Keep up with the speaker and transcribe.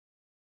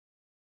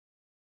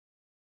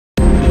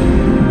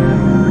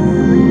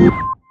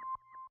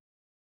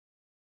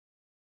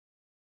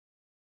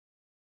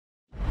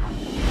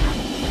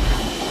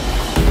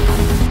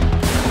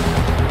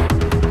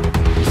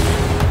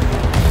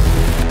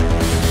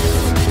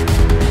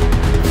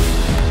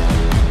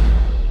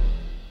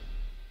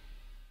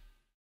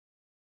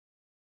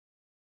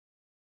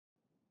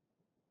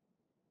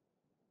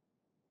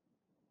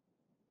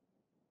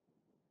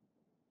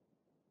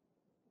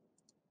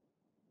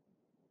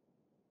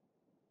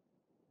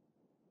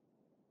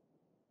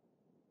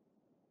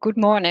Good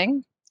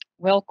morning.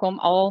 Welcome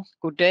all.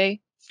 Good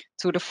day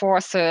to the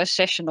fourth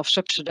session of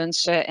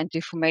Subsidence and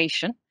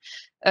Defromation.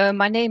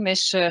 My name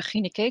is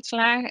Gine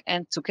Ketelaar,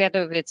 and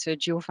together with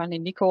Giovanni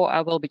Nico,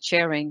 I will be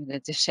chairing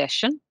this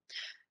session.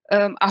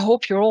 I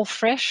hope you're all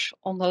fresh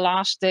on the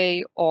last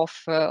day of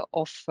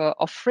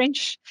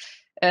FRINGE,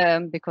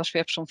 because we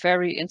have some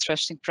very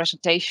interesting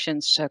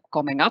presentations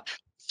coming up.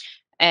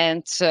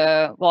 And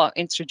well, I'll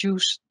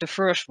introduce the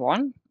first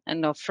one.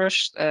 And the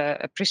first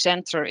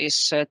presenter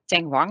is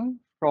Teng Wang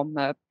from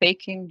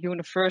Peking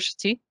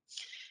University.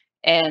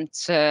 And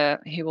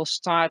he will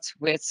start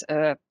with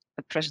a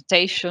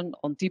presentation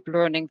on deep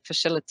learning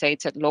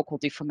facilitated local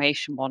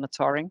deformation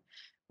monitoring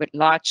with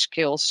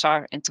large-scale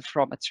SAR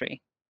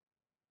interferometry.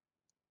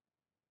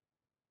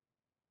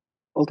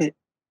 Okay,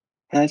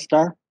 can I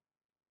start?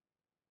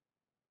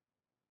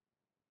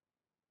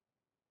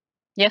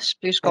 Yes,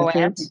 please go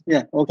ahead.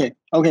 Yeah, okay.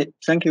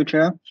 Thank you,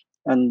 Chair.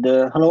 And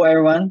hello,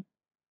 everyone.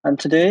 And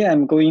today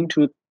I'm going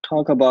to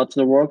talk about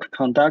the work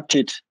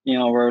conducted in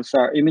our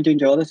SAR imaging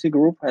geodesy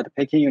group at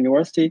Peking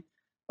University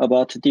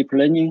about deep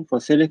learning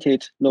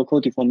facilitate local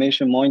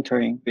deformation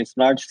monitoring with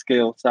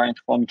large-scale SAR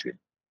interferometry.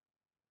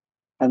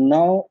 And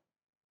now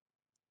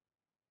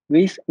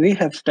we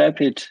have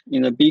stepped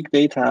in the big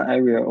data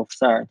area of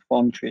SAR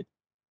interferometry,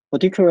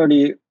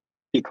 particularly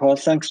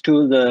because thanks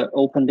to the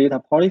open data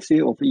policy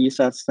of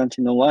ESA's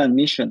Sentinel-1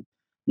 mission,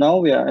 now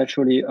we are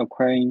actually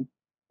acquiring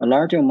a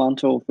large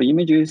amount of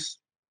images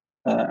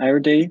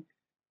every day,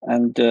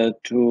 and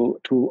to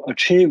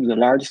achieve the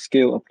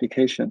large-scale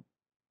application.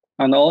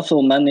 And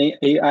also many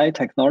AI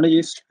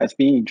technologies has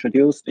been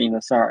introduced in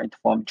the SAR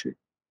interferometry.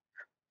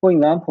 For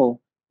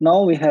example,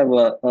 now we have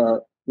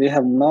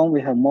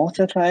more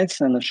satellites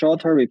and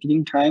shorter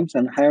repeating times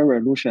and higher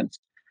resolutions.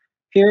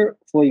 Here,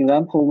 for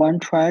example, one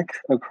track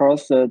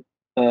across the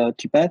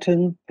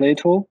Tibetan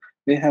plateau,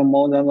 we have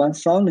more than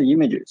 1,000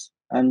 images.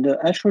 And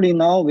actually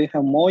now we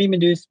have more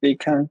images we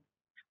can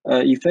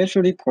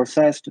efficiently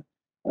process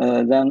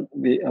than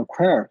we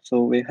acquire.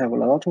 So we have a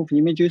lot of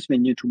images we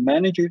need to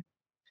manage.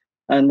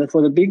 And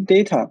for the big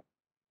data,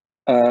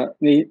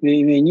 we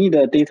need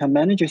a data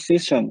management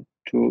system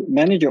to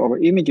manage our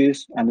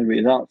images and the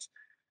results.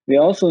 We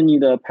also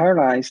need a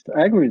parallelized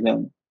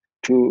algorithm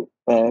to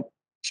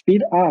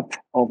speed up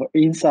our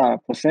INSAR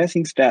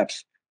processing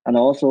steps. And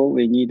also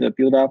we need to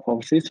build up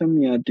our system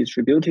in a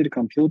distributed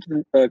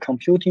computing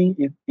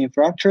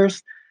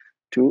infrastructures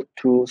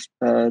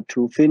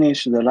to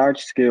finish the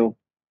large scale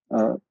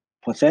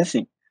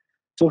processing.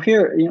 So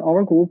here in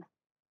our group,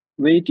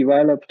 we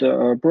developed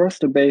a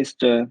burst-based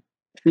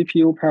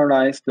CPU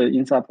parallelized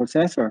INSAR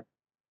processor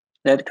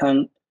that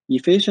can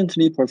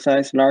efficiently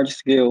process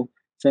large-scale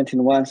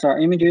Sentinel-1 SAR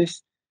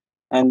images.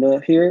 And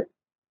here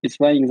is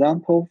one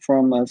example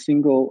from a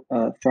single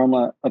from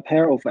a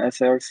pair of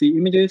SLC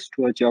images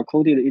to a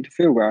geocoded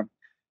interferogram.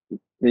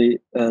 We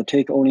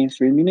take only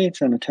 3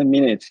 minutes and 10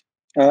 minutes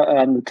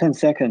and 10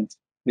 seconds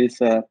with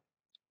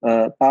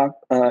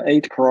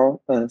 8-core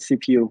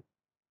CPU.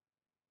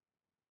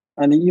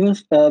 And even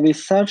with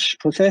such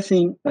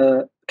processing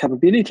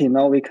capability,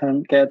 now we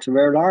can get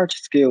very large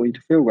scale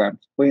interferograms.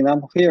 For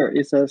example, here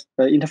is an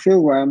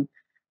interferogram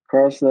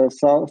across the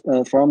south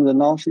from the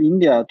North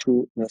India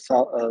to the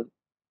south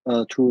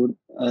to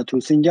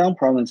Xinjiang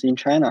province in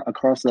China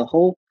across the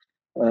whole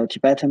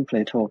Tibetan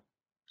plateau.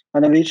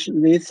 And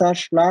with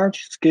such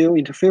large scale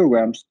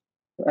interferograms,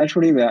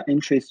 actually we are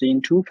interested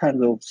in two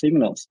kinds of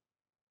signals.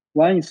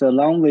 One is a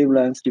long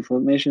wavelength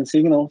deformation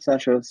signal,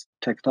 such as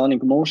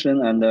tectonic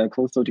motion and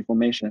coastal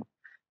deformation.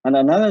 And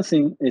another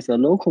thing is a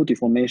local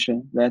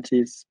deformation that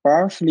is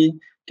sparsely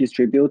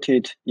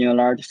distributed in a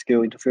large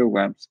scale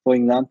interferograms. For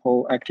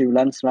example, active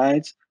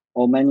landslides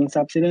or mining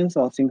subsidence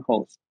or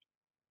sinkholes.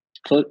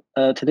 So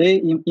today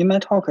in my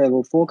talk, I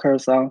will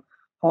focus on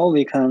how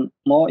we can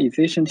more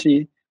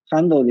efficiently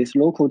handle this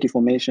local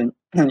deformation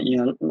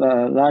in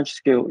a large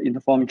scale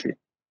interferometry.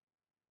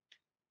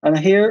 And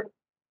here,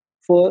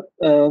 for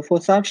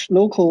such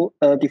local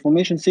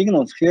deformation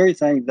signals, here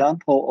is an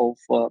example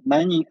of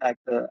mining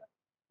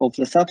of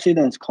the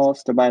subsidence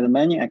caused by the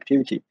mining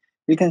activity.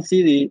 We can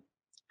see they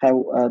have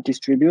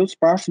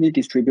sparsely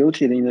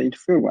distributed in the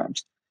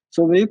interferograms.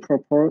 So we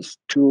propose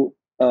to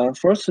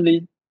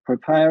firstly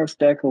prepare a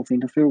stack of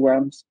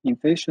interferograms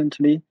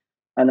efficiently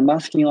and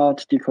masking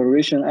out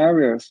decoloration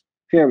areas.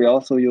 Here we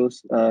also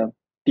use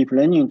deep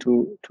learning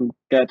to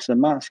get the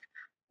mask.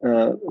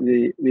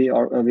 We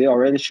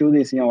already showed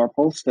this in our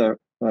poster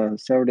 2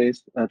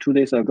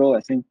 days ago,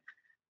 I think.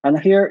 And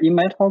here in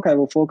my talk, I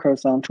will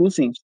focus on two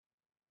things.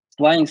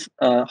 One is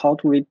how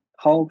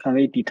can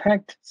we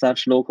detect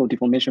such local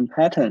deformation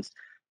patterns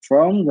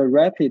from the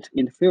rapid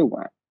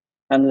interferogram,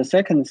 and the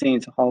second thing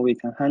is how we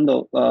can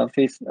handle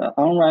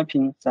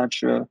unwrapping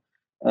such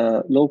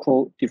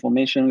local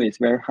deformation with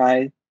very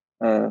high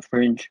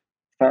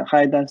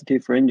high density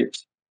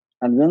fringes.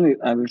 And then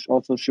I will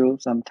also show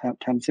some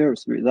time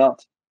series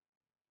results.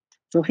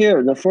 So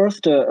here, the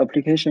first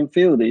application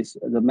field is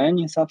the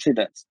mining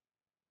subsidence.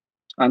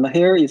 And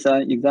here is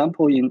an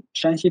example in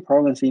Shanxi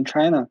province in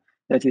China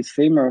that is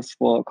famous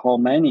for coal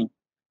mining.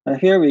 And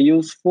here we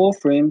use 4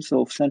 frames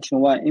of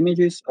Sentinel-1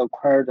 images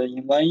acquired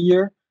in 1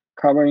 year,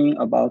 covering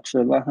about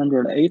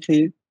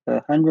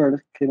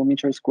 100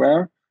 kilometers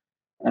square.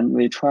 And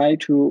we try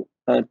to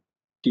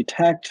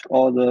detect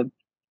all the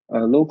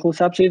local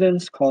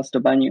subsidence caused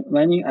by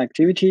mining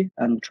activity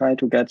and try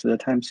to get the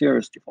time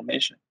series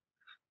deformation.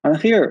 And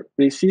here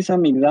we see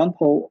some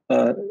example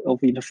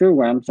of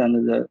interferograms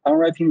and the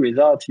unwrapping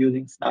results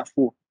using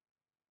SNAFU.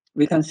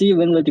 We can see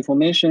when the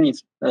deformation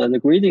is the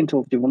gradient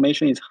of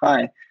deformation is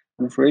high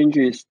and fringe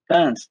is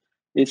dense,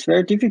 it's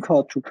very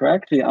difficult to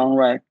correctly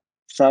unwrap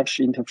such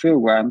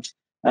interferograms,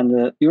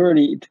 and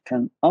usually it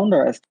can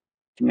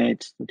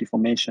underestimate the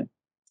deformation.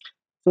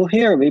 So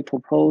here we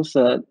propose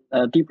a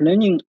deep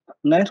learning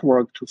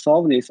network to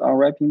solve this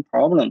unwrapping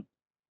problem.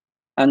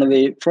 And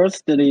we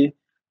firstly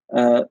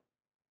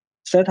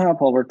set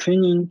up our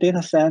training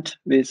dataset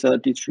with a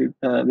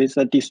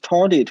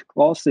distorted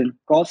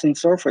Gaussian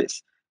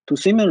surface to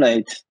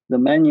simulate the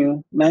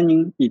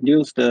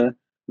Manning-induced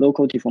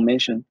local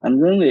deformation.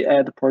 And then we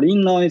add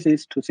Pauling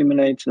noises to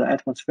simulate the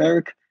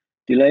atmospheric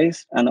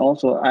delays and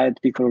also add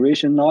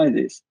deceleration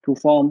noises to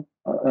form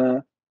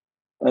more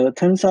than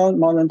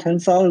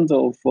 10,000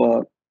 of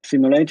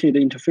simulated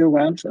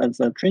interferograms as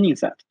a training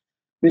set.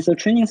 With the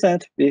training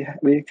set,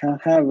 we can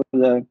have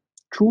the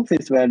true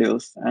phase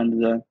values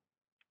and the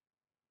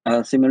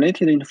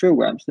simulated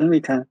interferograms. Then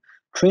we can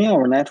train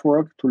our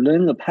network to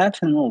learn the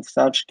pattern of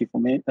such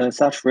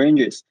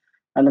fringes.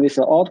 And with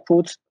the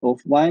output of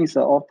one is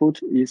the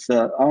output is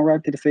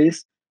unwrapped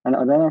phase, and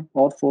another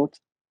output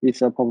is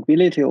the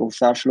probability of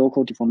such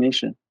local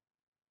deformation.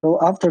 So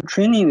after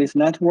training this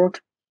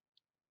network,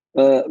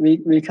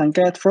 we can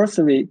get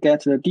we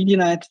get the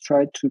DDNet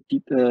try to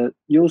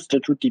used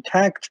to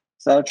detect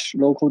such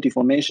local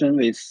deformation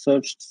with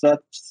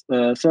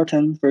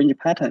certain fringe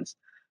patterns,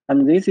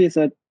 and this is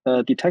a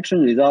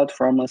detection result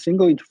from a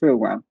single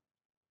interferogram.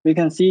 We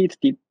can see it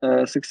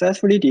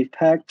successfully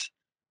detect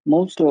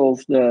most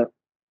of the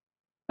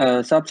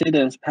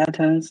subsidence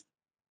patterns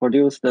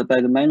produced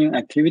by the mining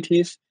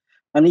activities,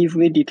 and if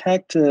we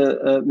detect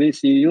we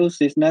use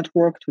this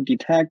network to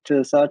detect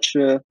such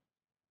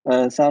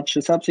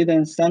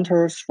subsidence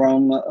centers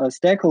from a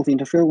stack of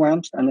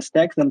interferograms and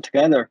stack them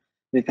together,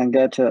 we can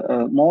get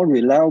a more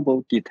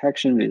reliable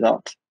detection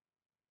result.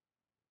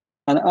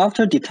 And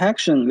after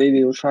detection,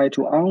 we will try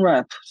to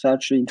unwrap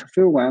such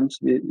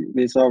interferograms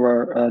with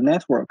our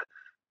network.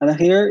 And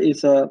here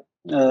is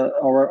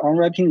our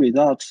unwrapping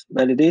results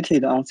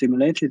validated on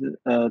simulated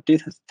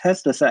data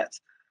test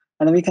sets.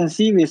 And we can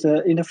see with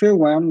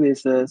interferogram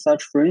with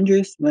such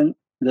fringes, when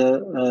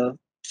the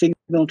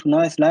signal to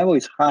noise level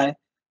is high,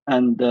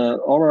 and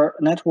our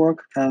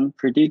network can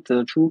predict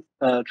the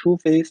true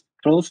phase,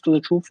 close to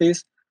the true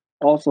phase,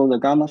 also the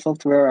gamma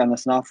software and the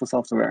SNAFU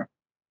software.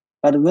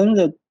 But when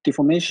the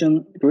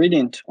deformation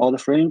gradient or the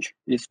fringe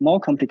is more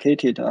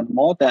complicated and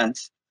more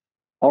dense,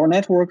 our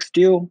network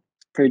still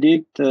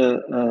predict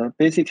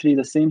basically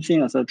the same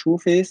thing as a true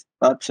phase,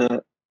 but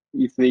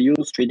if we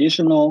use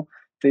traditional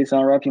phase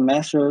unwrapping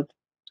method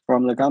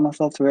from the gamma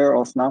software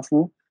or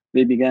SNAFU,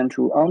 we began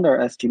to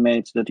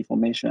underestimate the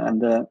deformation.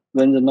 And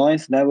when the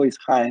noise level is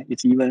high,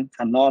 it even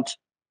cannot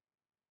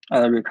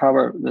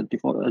recover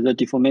the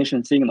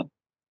deformation signal.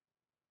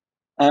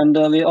 And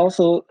we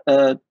also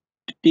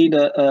did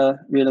a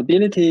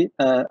reliability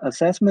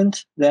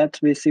assessment that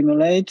we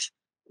simulate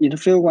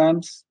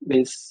interferograms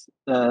with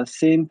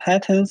same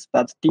patterns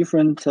but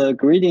different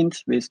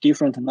gradients with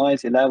different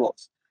noise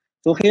levels.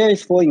 So here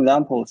is 4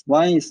 examples.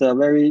 One is a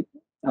very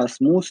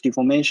smooth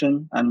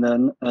deformation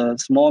and a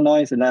small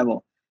noise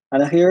level.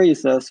 And here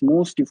is a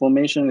smooth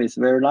deformation with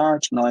very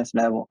large noise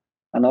level,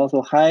 and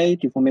also high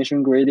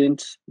deformation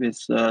gradient with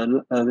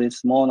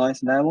small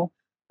noise level.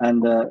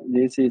 And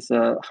this is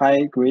a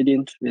high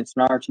gradient with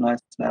large noise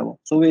level.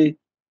 So we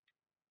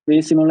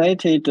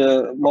simulated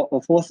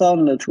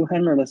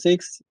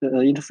 4,206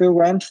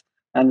 interferograms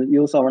and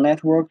use our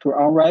network to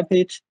unwrap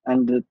it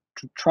and to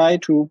try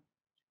to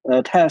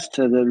test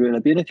the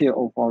reliability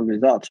of our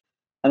result.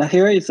 And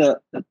here is the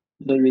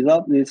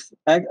result. This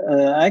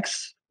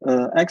axis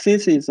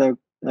is a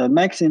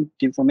maximum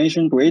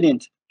deformation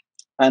gradient,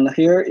 and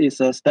here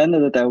is a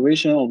standard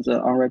deviation of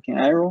the unwrapping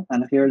arrow,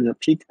 and here are the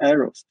peak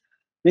arrows.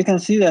 We can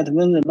see that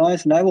when the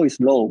noise level is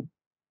low,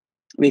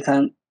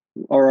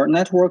 our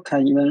network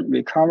can even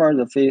recover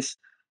the phase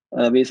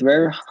with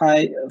very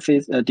high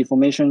phase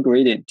deformation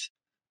gradient.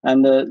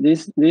 And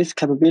this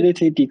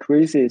capability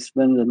decreases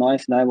when the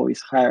noise level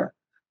is higher.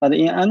 But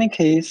in any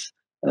case,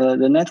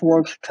 the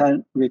network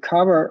can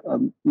recover a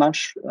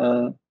much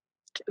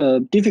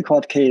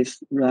difficult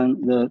case than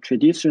the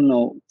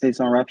traditional phase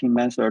unwrapping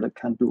method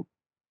can do.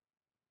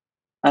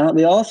 And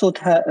we also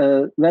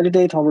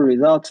validate our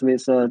results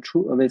with a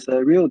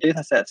real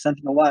data set,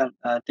 Sentinel-1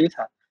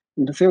 data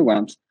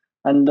interferograms.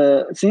 And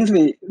since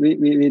we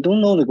don't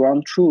know the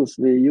ground truth,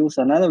 we use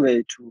another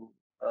way to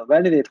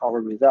validate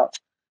our results.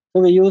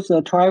 So we use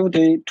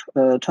 12-day,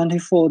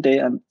 24-day,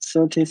 and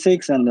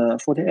 36 and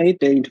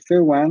 48-day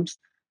interferograms,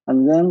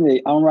 and then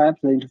we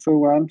unwrap the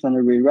interferograms and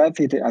rewrap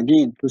it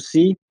again to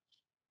see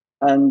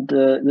and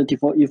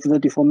if the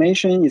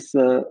deformation is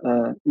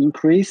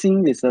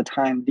increasing with the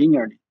time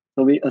linearly.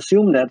 So we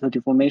assume that the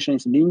deformation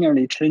is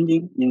linearly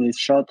changing in this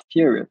short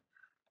period.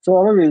 So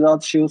our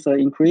result shows an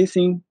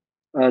increasing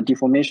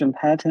deformation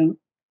pattern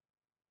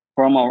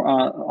from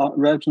our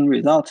ranking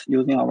results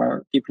using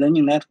our deep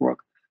learning network.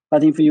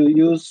 But if you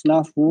use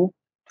SNAFU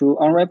to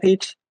unwrap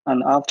it,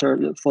 and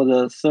for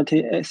the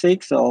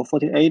 36 or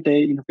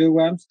 48-day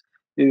interferograms,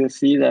 you will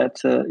see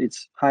that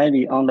it's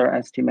highly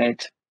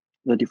underestimate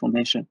the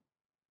deformation.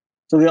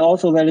 So we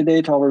also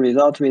validate our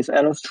result with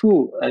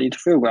LS2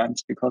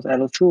 interferograms because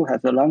LS2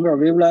 has a longer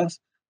wavelength.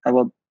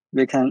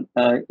 We can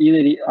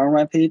easily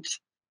unwrap it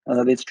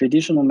with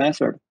traditional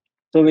method.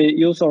 So we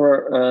use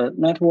our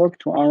network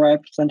to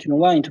unwrap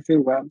Sentinel-1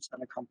 interferograms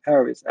and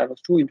compare with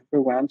LS2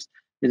 interferograms.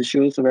 It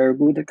shows a very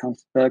good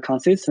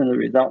consistent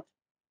result.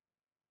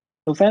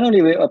 So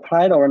finally, we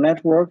applied our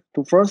network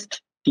to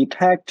first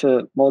detect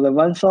more than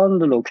 1,000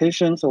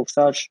 locations of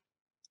such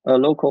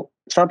local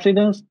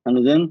subsidence,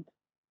 and then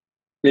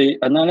we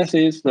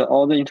analyze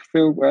all the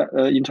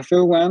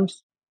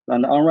interferograms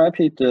and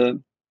unwrap it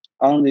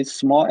on this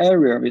small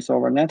area with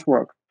our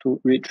network to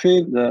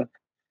retrieve the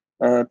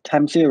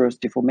time series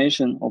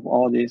deformation of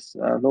all these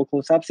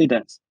local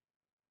subsidence.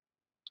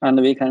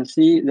 And we can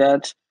see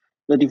that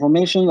the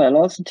deformation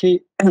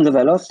velocity, the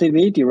velocity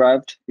we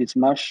derived is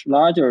much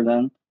larger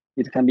than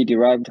it can be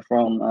derived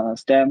from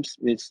stems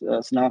with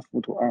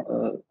SNAFU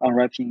to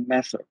unwrapping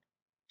method.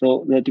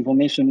 So the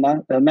deformation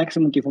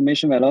maximum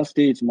deformation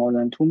velocity is more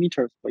than 2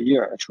 meters per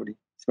year. Actually,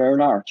 it's very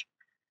large.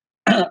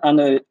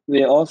 And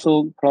we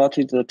also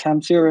plotted the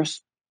time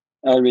series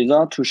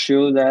result to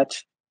show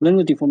that when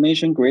the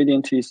deformation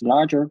gradient is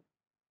larger,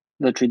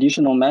 the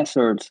traditional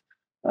methods,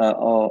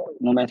 or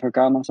no matter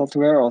Gamma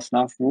software or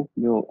SNAFU,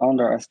 will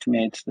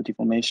underestimate the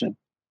deformation.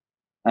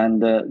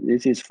 And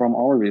this is from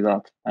our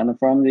result. And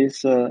from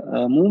this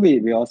movie,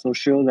 we also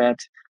show that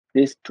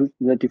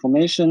the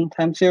deformation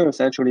time series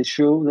actually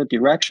show the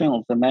direction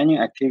of the mining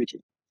activity.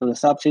 So the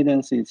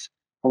subsidence is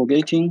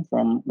propagating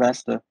from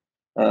west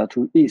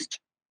to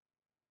east.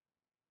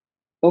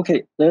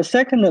 Okay, the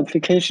second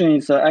application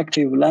is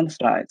active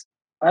landslides.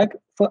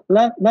 For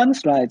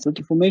landslides, the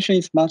deformation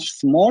is much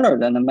smaller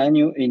than the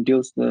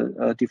manual-induced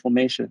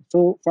deformation.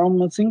 So from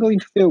a single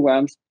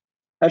interferograms,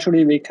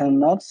 actually we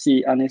cannot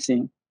see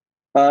anything.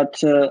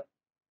 But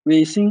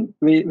we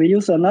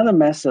use another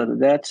method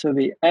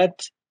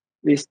that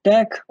we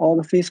stack all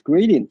the phase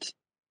gradients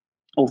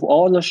of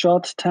all the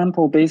short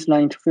tempo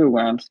baseline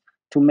interferograms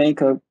to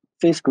make a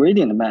phase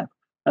gradient map.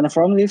 And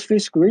from this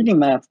phase gradient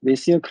map, we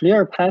see a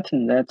clear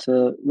pattern that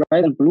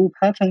red and blue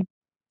pattern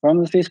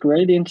from the phase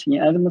gradient in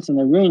elements in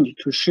the range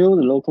to show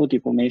the local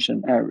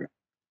deformation area.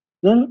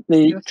 Then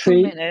we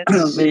train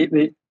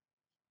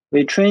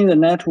we train the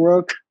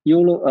network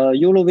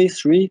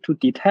ULOV3 to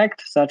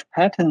detect such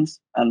patterns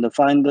and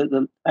find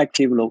the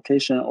active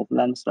location of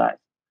landslide.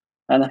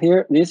 And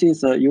here, this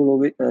is a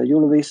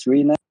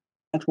ULOV3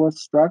 network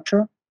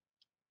structure.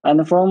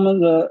 And from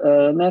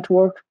the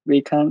network,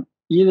 we can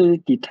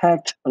easily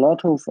detect a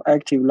lot of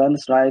active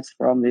landslides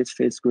from this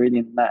phase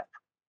gradient map.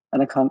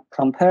 And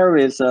compare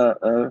with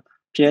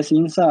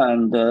PS-INSA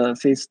and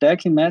phase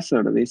stacking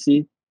method, we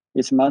see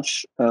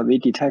we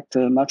detect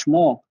much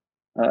more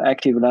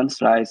active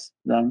landslides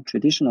than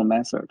traditional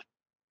method.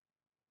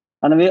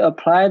 And we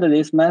applied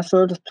this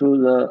method to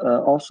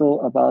the also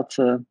about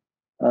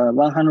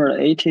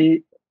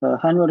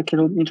 100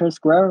 kilometers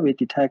square. We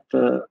detect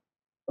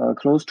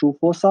close to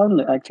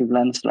 4,000 active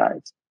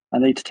landslides,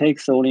 and it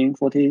takes only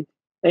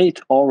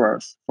 48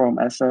 hours from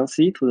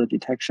SLC to the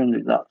detection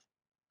result.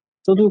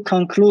 So to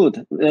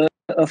conclude,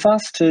 a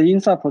fast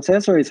INSA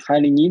processor is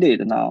highly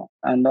needed now,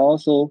 and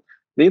also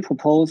we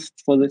propose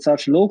for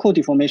such local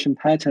deformation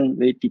pattern,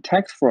 we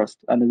detect first,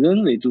 and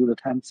then we do the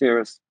time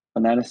series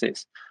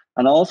analysis.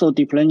 And also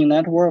deep learning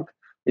network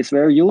is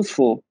very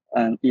useful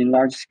and in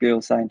large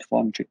scale science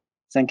formetry.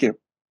 Thank you.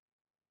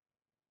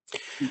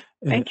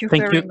 Thank you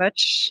very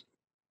much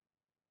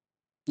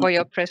for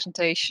your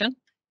presentation.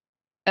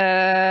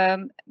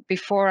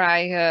 Before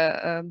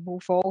I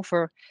move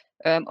over,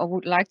 I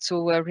would like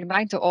to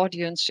remind the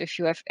audience, if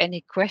you have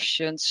any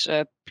questions,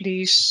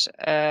 please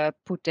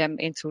put them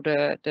into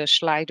the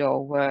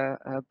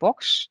Slido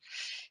box.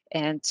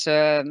 And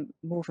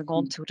moving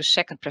on to the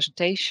second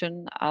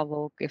presentation, I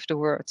will give the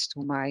words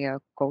to my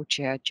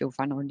co-chair,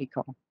 Giovanni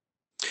Nico.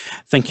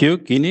 Thank you,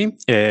 Guinea.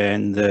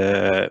 And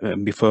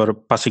before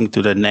passing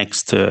to the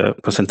next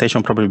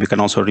presentation, probably we can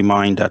also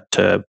remind that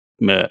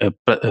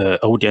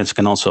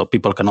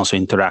people can also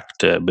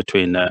interact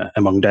between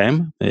among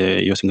them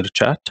using the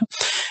chat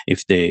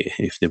if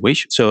they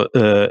wish. So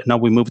now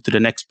we move to the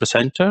next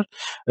presenter.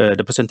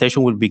 The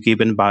presentation will be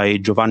given by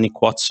Giovanni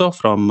Quazzo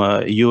from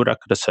URAC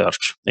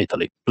Research,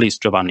 Italy. Please,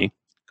 Giovanni,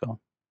 go.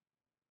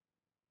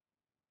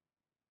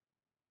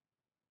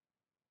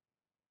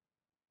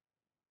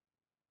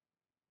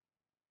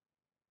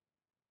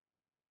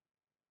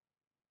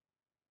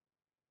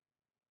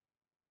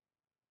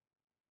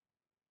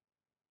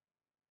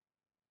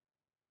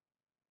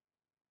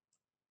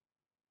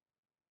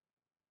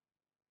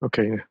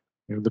 Okay,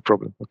 you have the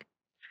problem. Okay,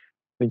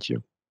 thank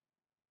you.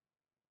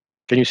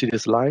 Can you see the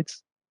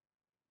slides?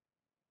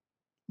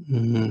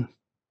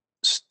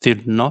 Still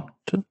not.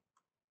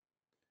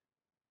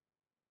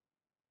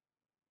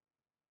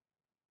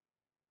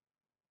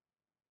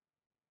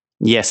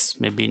 Yes,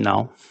 maybe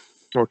now.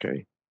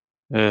 Okay.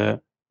 Yes,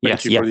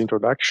 Thank you for the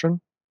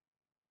introduction.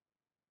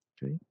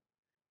 Okay.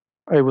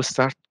 I will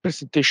start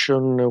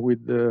presentation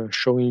with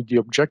showing the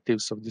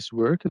objectives of this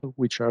work,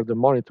 which are the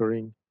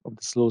monitoring of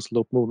the slow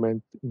slope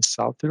movement in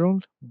South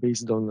Tyrol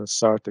based on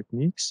SAR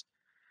techniques.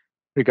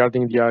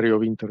 Regarding the area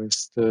of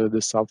interest,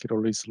 the South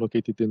Tyrol is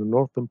located in the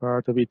northern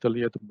part of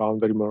Italy at the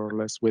boundary more or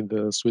less with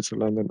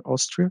Switzerland and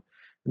Austria,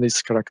 and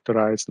is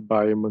characterized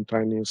by a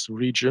mountainous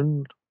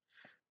region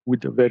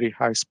with a very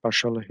high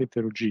spatial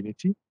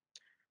heterogeneity.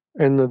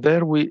 And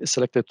there we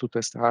selected two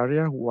test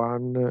areas.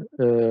 One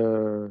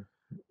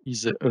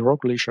is a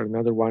rock glacier,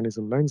 another one is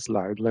a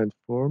landslide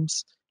landform.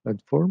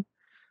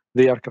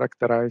 They are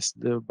characterized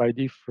by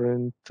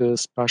different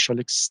spatial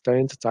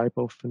extent type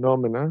of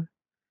phenomena,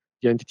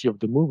 the entity of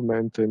the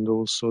movement, and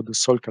also the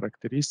soil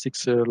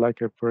characteristics,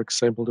 like, for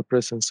example, the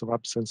presence or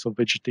absence of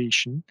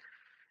vegetation,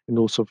 and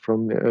also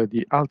from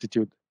the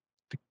altitude.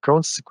 The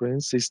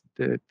consequence is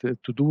that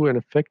to do an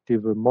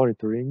effective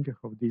monitoring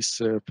of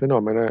these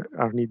phenomena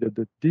are needed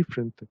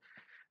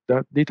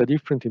data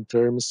different in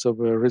terms of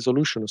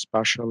resolution,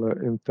 spatial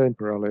and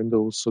temporal, and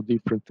also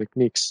different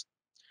techniques.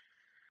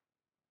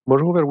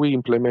 Moreover, we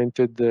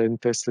implemented and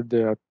tested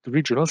at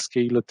regional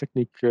scale a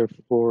technique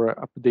for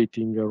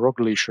updating rock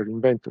glacier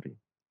inventory.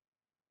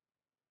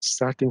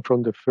 Starting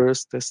from the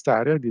first test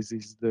area, this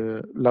is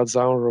the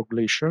Lazan rock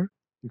glacier,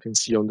 you can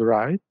see on the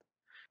right,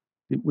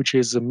 which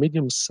is a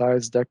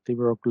medium-sized active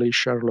rock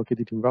glacier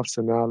located in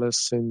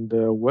Valsenales in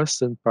the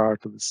western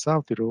part of the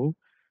South Tyrol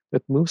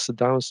that moves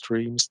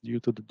downstreams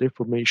due to the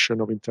deformation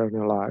of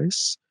internal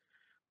ice.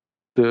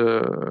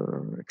 The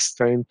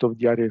extent of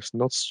the area is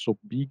not so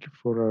big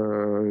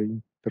for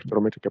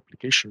interferometric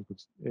application,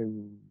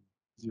 in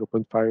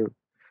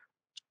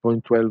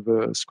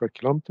 0.12 square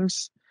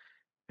kilometers,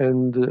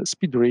 and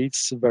speed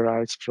rates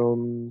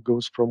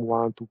goes from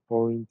 1 to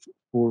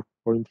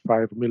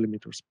 4.5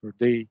 millimeters per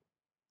day.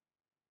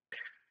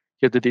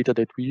 Here, the data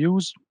that we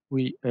used,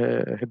 we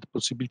had the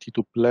possibility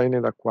to plan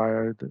and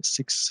acquire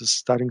 6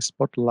 starting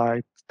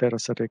spotlight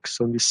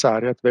TerraSAT-X on this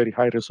area at very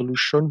high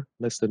resolution,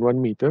 less than 1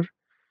 meter,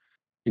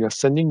 in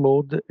ascending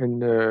mode,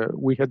 and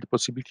we had the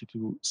possibility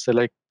to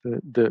select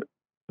the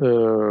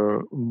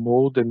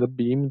mode and the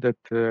beam that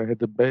had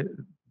the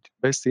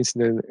best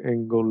incident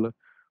angle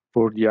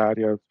for the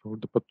area, for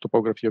the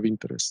topography of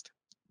interest.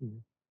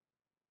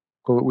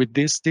 With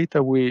this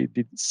data, we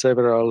did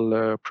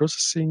several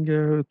processing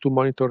to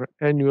monitor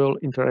annual,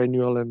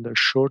 interannual, and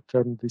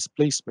short-term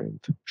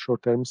displacement.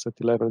 Short terms at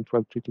 11,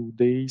 12, 22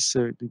 days,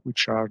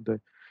 which are the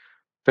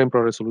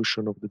temporal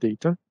resolution of the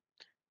data.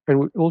 And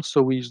we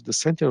also used the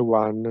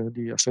Sentinel-1,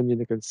 the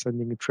ascending and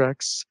ascending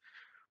tracks,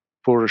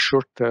 for a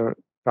shorter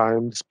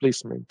time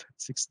displacement,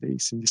 6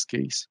 days in this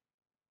case.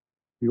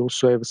 We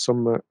also have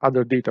some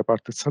other data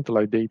apart the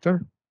satellite data,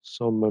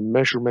 some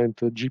measurement,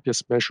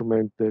 GPS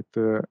measurement that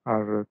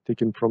are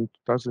taken from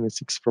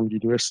 2006 from the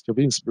University of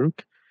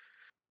Innsbruck.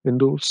 And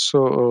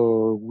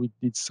also we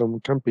did some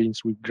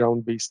campaigns with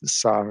ground-based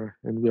SAR,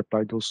 and we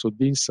applied also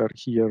DINSAR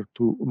here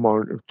to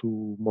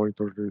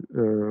monitor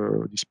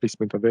the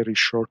displacement of very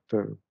short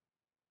term.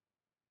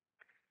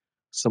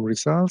 Some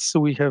results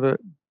we have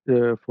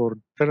for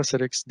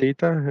TerraSAT-X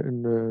data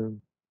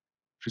and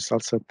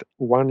results at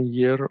 1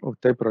 year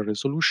of temporal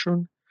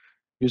resolution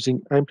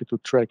using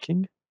amplitude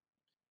tracking.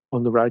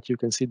 On the right, you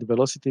can see the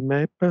velocity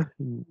map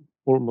in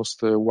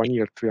almost 1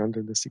 year,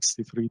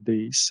 363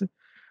 days.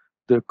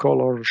 The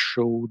color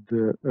showed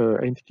the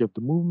entity of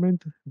the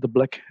movement. The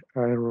black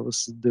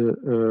arrows,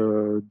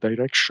 the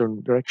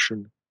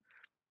direction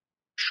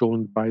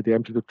shown by the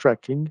amplitude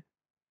tracking,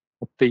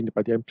 obtained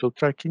by the amplitude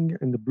tracking,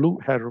 and the blue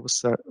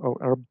arrows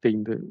are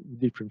obtained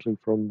differently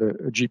from the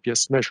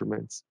GPS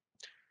measurements.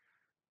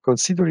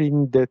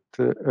 Considering that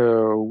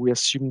we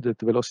assume that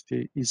the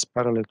velocity is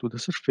parallel to the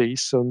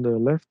surface, on the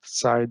left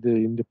side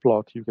in the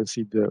plot, you can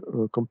see the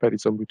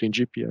comparison between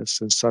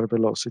GPS and SAR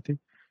velocity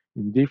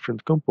in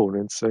different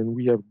components, and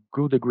we have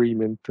good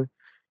agreement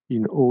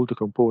in all the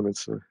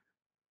components.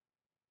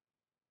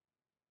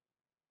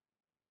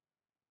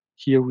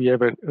 Here we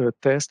have a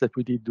test that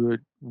we did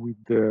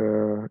with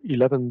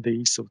 11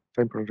 days of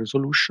temporal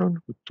resolution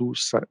with 2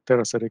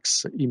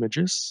 TerraSAT-X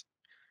images.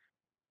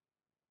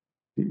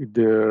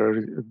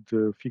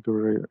 The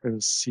figure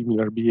has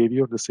similar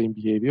behavior, the same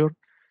behavior.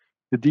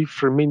 The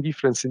main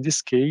difference in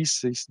this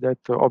case is that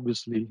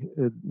obviously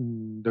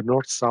the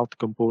north-south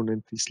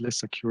component is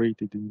less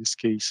accurate in this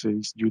case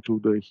is due to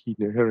the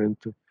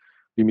inherent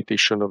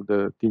limitation of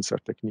the DINSAR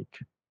technique.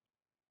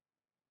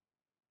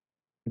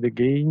 And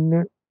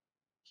again,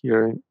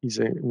 here is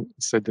an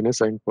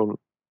example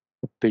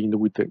obtained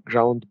with the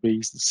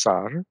ground-based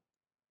SAR.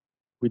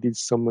 We did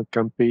some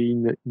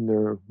campaign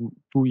in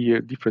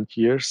 2 different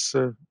years.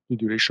 The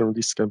duration of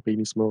this campaign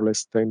is more or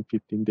less 10,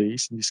 15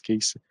 days. In this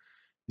case,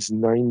 is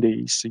 9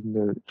 days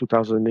in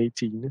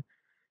 2018.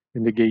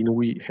 And again,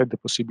 we had the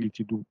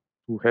possibility to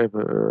have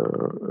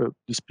a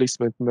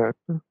displacement map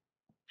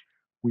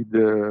with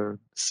the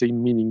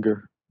same meaning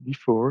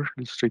before,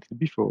 illustrated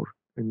before,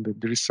 and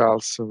the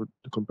results of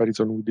the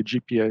comparison with the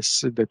GPS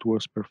that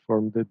was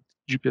performed, the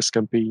GPS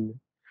campaign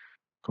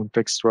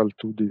contextual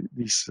to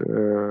this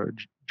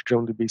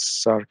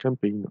ground-based SAR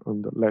campaign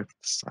on the left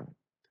side.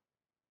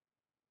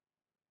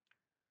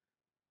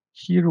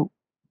 Here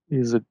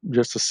is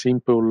just a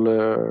simple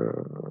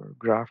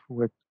graph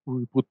where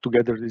we put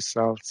together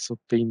results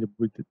obtained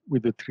with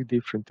the 3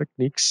 different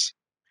techniques.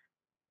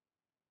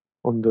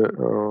 On the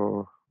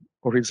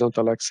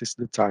horizontal axis,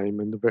 the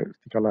time, and the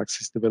vertical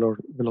axis, the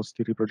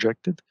velocity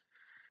reprojected.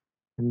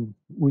 And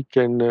we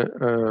can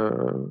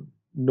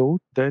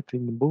note that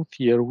in both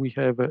here we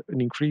have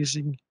an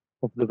increasing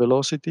of the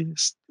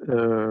velocities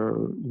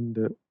in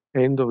the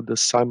end of the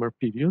summer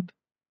period.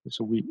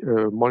 So we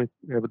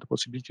have the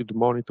possibility to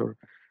monitor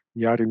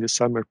the area in the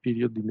summer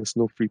period, in the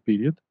snow-free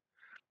period.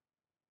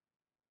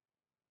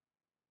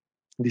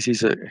 This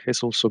is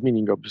has also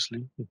meaning,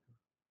 obviously.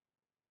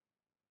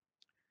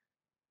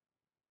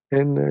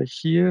 And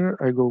here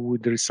I go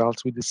with the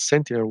results with the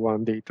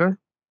Sentinel-1 data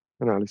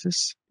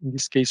analysis. In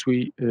this case,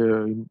 we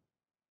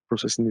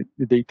processing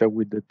the data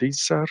with the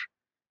DSAR.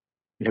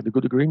 We had a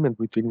good agreement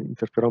between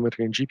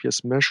interferometry and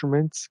GPS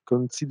measurements,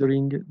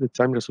 considering the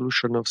time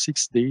resolution of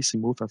 6 days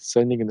in both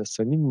ascending and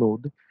ascending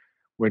mode.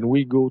 When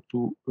we go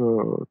to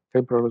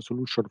temporal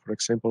resolution, for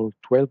example,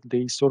 12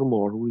 days or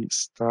more, we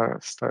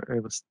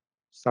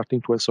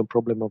starting to have some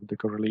problem of the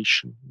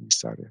correlation in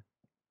this area.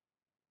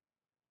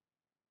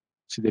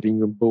 Considering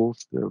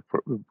both,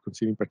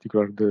 considering in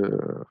particular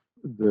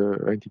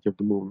the entity of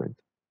the movement.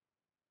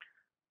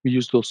 We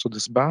used also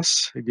this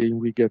bus. Again,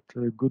 we got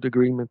a good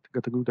agreement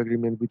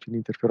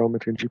between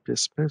interferometry and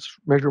GPS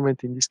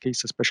measurement, in this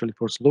case, especially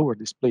for slower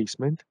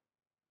displacement.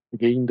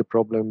 Again, the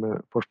problem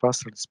for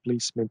faster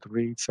displacement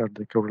rates are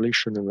the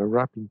correlation and the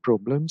wrapping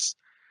problems.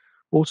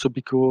 Also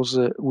because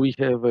we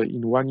have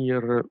in 1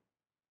 year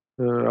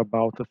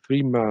about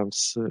 3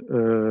 months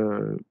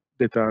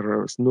that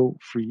are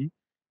snow-free,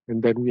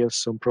 and then we have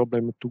some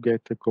problem to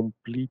get a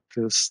complete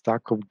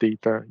stack of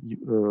data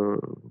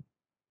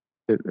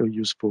that are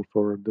useful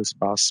for this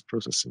bus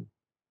processing.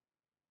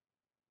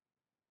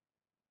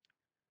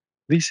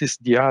 This is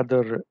the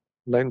other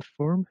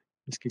landform.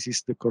 In this case,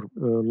 is the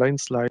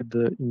landslide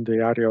in the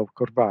area of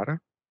Corvara,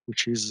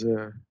 which is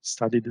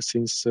studied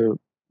since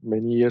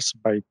many years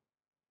by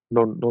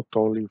not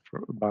only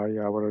by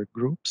our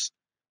group.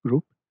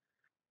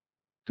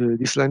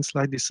 This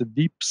landslide is a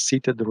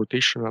deep-seated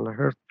rotational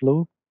earth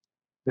flow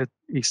that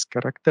is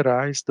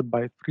characterized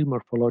by 3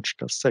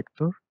 morphological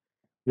sectors.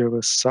 We have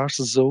a source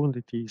zone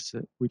that is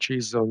which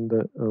is on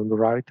the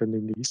right and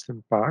in the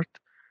eastern part,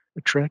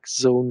 a track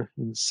zone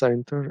in the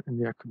center, and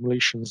the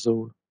accumulation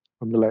zone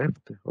on the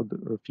left, or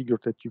the figure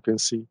that you can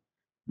see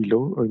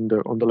below on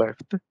the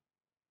left. The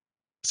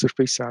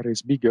surface area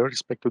is bigger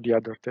respect to the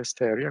other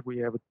test area. We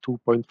have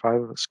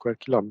 2.5 square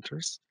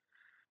kilometers,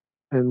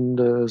 and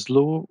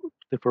slow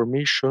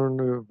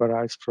deformation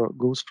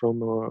goes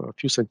from a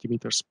few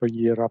centimeters per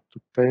year up to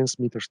 10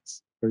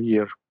 meters per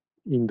year.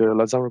 In the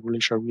Lazaro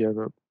Glacier, we have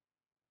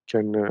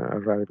can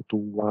arrive to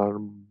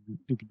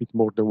little bit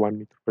more than 1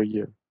 meter per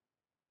year.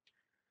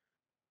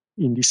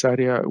 In this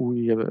area,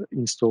 we have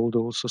installed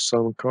also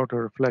some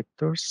corner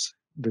reflectors.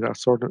 There are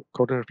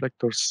corner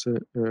reflectors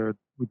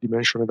with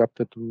dimension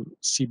adapted to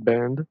C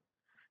band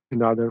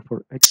and other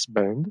for X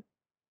band.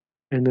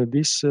 And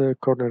this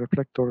corner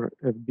reflector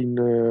have been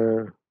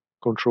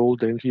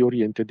controlled and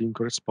reoriented in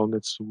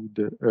correspondence to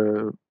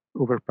the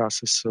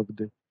overpasses of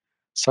the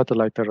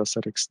satellite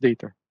TerraSAR-X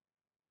data.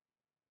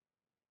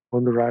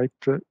 On the right,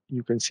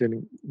 you can see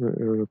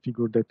a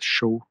figure that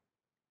show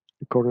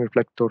the corner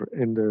reflector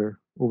and the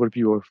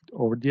overview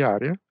of the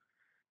area.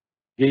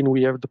 Again,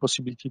 we have the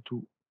possibility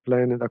to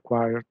plan and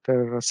acquire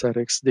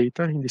TerraSAR-X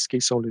data, in this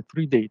case only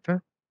 3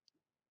 data,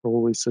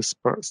 always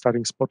a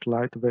starting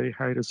spotlight, very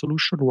high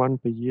resolution, 1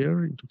 per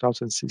year in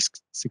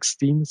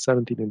 2016,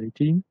 17 and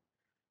 18.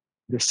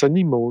 The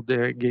ascending mode,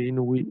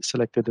 again, we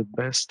selected the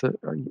best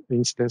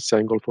incidence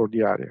angle for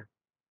the area.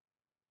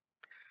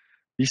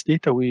 This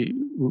data we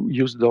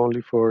used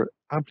only for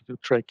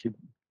amplitude tracking,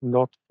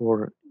 not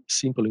for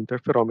simple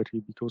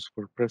interferometry, because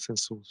for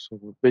presence also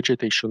of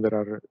vegetation, there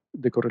are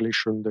the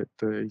correlation that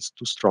is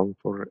too strong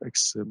for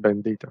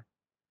X-band data.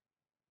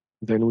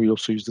 Then we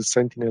also use the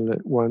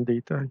Sentinel-1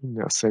 data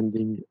in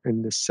ascending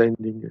and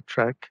descending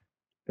track,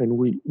 and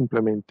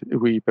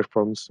we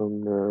perform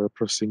some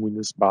processing with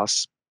this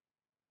bus.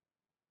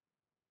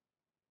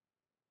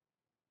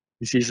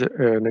 This is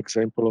an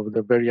example of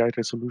the very high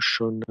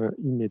resolution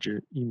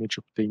image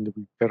obtained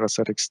with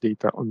TerraSAR-X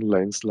data on the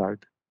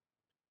landslide.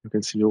 You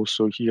can see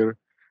also here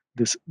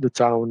the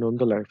town on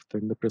the left,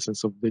 and the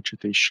presence of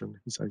vegetation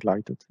is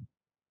highlighted.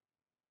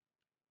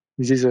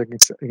 This is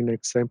an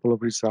example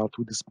of result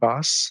with this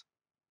bus.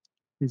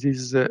 This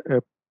is a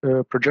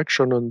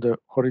projection on the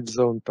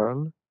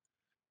horizontal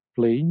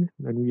plane,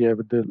 and we have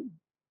the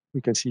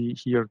We can see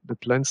here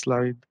that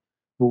landslide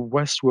move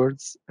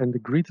westwards, and the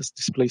greatest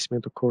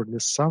displacement occurred in the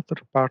southern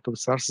part of the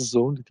SARS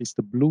zone. It is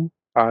the blue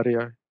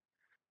area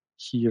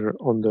here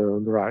on the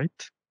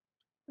right,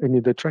 and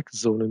in the track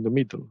zone in the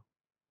middle.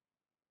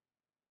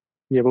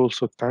 We have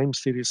also time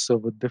series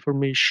of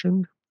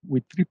deformation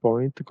with 3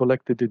 points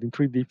collected in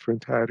 3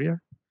 different areas,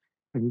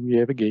 and we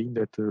have again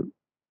that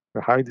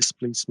a high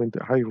displacement,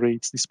 high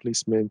rates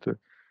displacement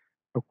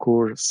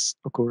occur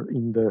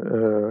in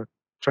the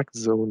track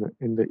zone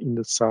and in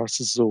the SARS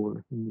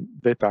zone, in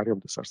that area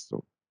of the SARS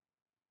zone.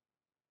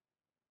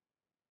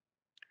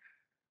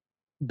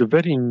 The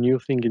very new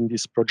thing in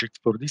this project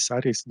for this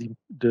area is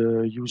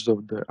the use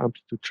of the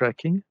amplitude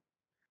tracking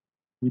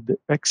with the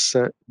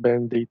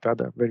X-band data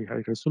at a very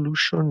high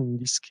resolution. In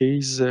this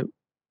case,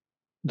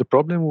 the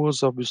problem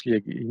was obviously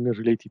again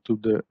related to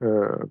the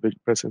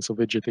presence of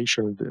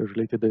vegetation and the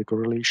related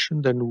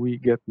correlation. Then we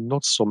get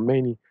not so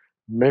many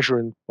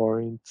measuring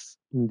points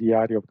in the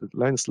area of the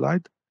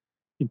landslide.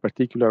 In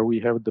particular, we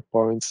have the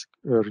points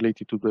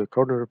related to the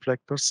corner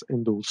reflectors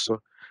and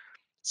also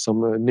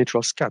some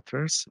natural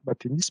scatterers.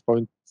 But in this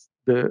point,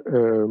 the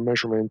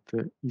measurement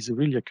is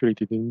really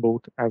accurate in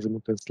both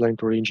azimuth and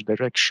slant range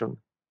direction.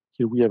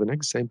 Here we have an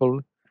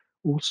example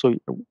also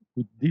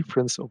with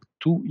difference of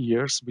 2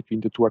 years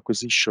between the two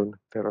acquisition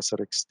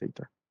TerraSRX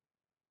data.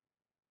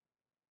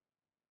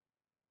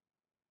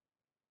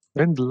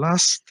 And the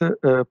last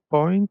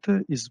point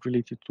is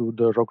related to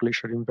the rock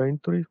glacier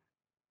inventory.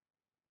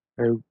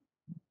 I'll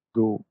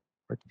go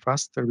quite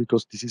faster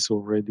because this is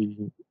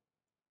already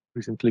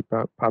recently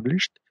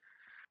published.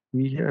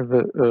 We have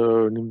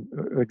an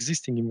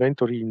existing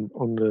inventory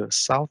on the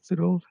South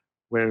Tyrol,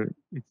 where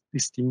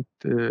it's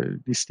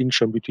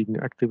distinction between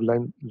active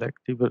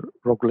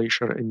rock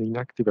glacier and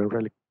inactive and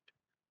relic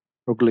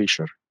rock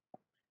glacier.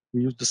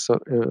 We used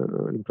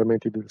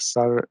implemented the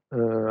SAR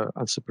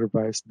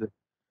unsupervised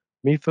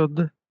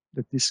method.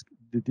 That is,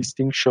 the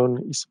distinction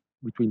is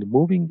between the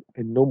moving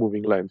and no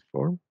moving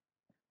landform.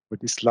 But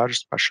this large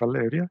spatial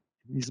area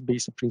is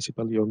based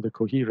principally on the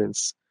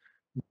coherence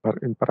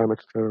and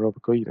parameter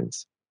of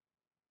coherence.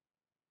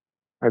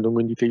 I don't go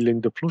in detail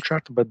in the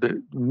flowchart, but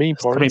the main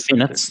points 3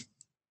 minutes.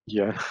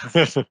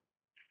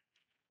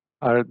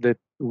 Are that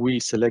we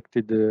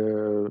selected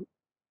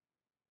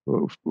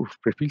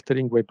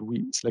pre-filtering where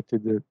we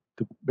selected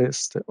the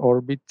best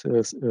orbit,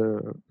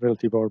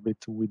 relative orbit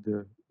with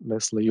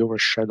less layover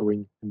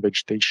shadowing and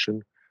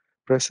vegetation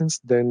presence.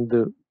 Then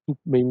the 2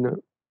 main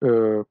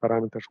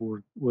parameters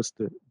was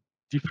the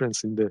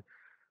difference in the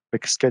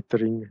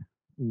backscattering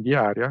in the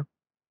area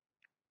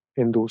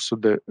and also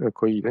the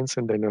coherence,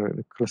 and then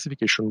a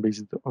classification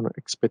based on an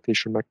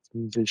expectation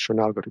maximization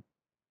algorithm.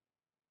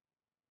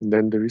 And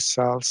then the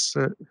results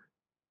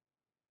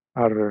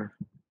are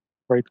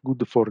quite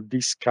good for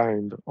this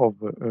kind of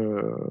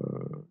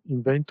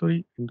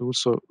inventory, and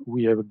also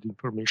we have the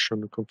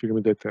information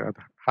confirming that at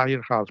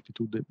higher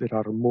altitude there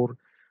are more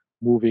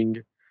moving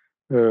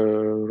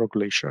rock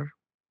glacier.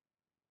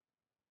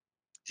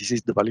 This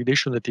is the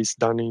validation that is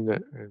done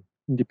in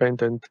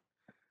independent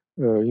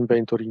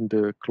inventory in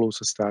the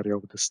closest area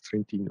of the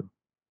Trentino.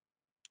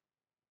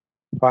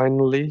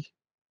 Finally,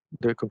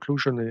 the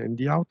conclusion and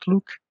the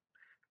outlook.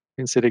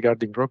 You can say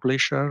regarding rock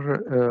glacier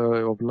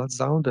of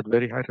Lazzao that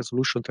very high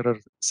resolution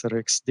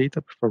TerraSRX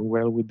data perform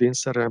well with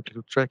denser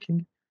amplitude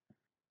tracking.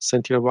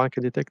 Sentinel-1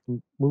 can detect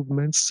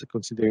movements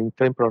considering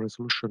temporal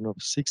resolution of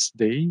 6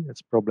 days.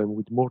 That's a problem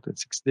with more than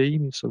 6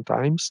 days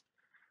sometimes.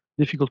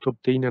 Difficult to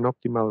obtain an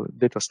optimal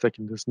data stack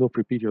in the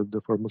snow-free period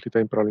for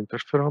multitemporal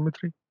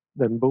interferometry.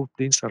 Then both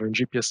DINSAR and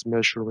GPS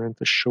measurement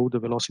show the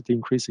velocity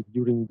increasing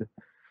during the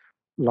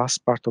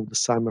last part of the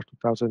summer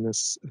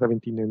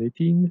 2017 and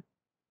 18.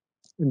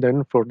 And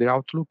then for the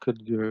outlook,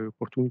 the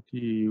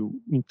opportunity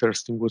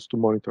interesting was to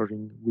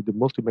monitoring with the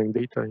multi-band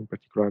data, in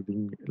particular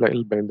the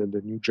L-band and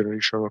the new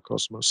generation of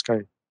Cosmos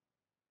Sky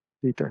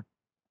data.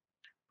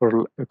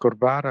 For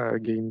Corvara,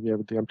 again, we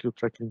have the amplitude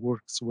tracking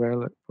works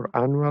well for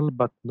annual,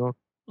 but not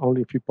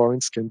only a few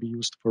points can be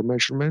used for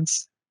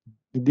measurements.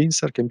 The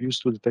DINSAR can be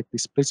used to detect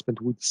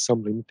displacement with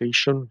some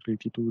limitation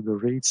related to the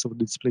rates of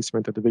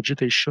displacement and the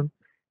vegetation.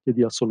 The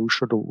ideal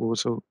solution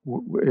also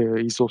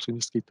is also in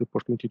this case the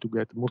opportunity to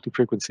get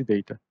multi-frequency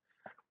data,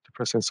 the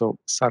presence of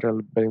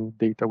SAR band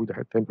data with a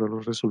high temporal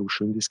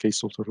resolution. In this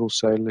case, also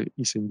ROSL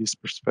is in this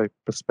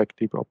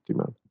perspective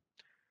optimal.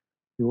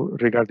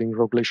 Regarding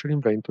rock glacier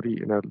inventory,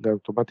 and the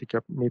automatic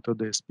method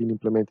has been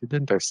implemented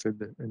and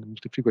tested, and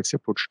multi-frequency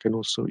approach can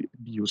also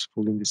be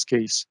useful in this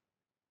case.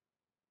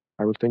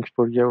 I will thank you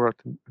for your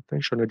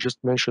attention. I just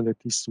mentioned that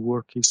this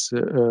work is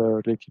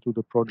related to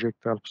the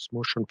project Alps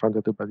Motion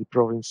funded by the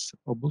province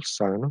of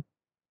Bolzano.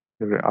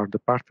 They are the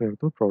partner of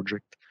the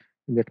project,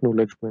 and the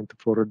acknowledgement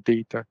for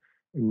data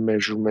and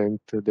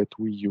measurement that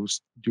we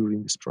used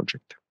during this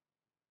project.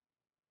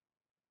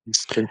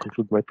 This can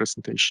conclude my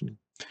presentation.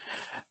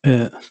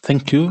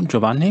 Thank you,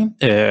 Giovanni.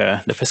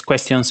 The first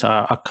questions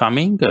are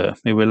coming.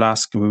 We will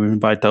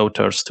invite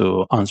authors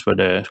to answer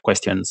the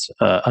questions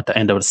at the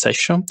end of the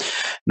session.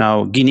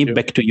 Now, Guinea,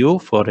 back to you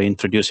for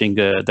introducing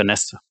the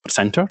next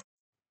presenter.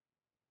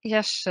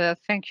 Yes,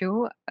 thank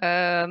you.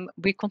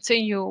 We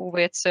continue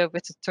with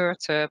the third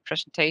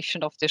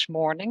presentation of this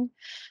morning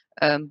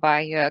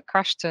by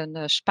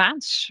Karsten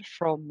Spaans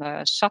from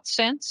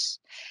Subsidence.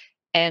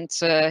 And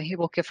he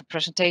will give a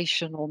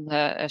presentation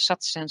on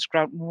Subsidence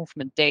ground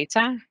movement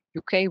data,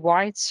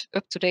 UK-wide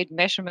up-to-date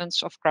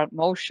measurements of ground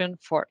motion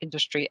for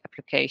industry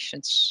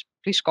applications.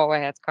 Please go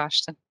ahead,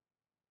 Karsten.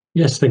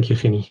 Yes, thank you,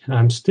 Ginny.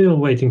 I'm still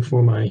waiting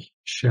for my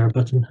share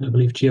button. I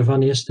believe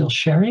Giovanni is still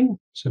sharing.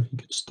 So if you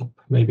could stop,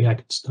 maybe I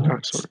could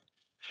start.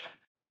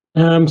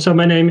 Sorry. So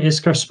my name is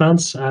Karsten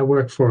Spaans. I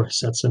work for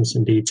Subsidence,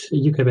 indeed,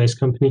 a UK-based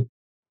company.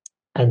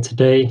 And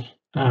today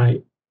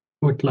I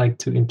would like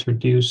to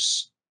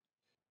introduce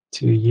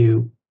to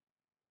you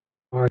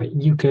our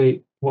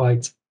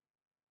UK-wide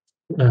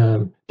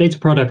data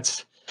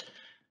product.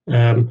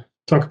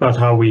 Talk about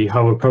how we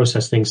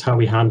process things, how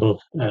we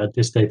handle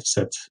this data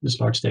set,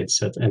 this large data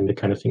set, and the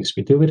kind of things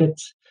we do with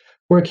it.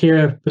 Work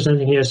here,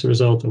 presenting here as a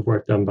result of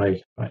work done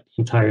by the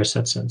entire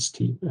Subsidence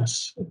team,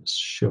 as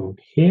shown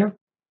here.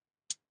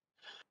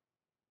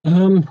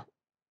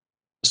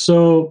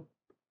 So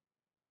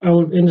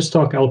in this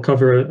talk, I'll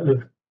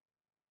cover.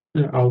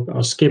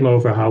 I'll skim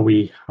over how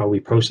we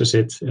process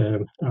it.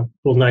 I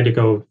will neither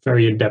go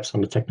very in depth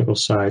on the technical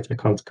side. I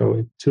can't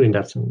go too in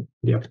depth on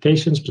the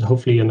applications, but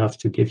hopefully enough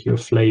to give you a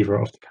flavor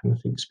of the kind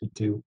of things we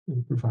do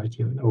and provide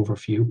you an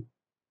overview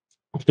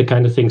of the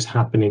kind of things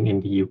happening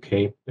in the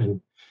UK and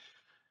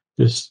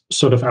this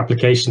sort of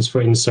applications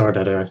for INSAR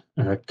that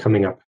are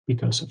coming up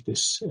because of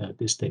this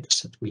data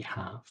set we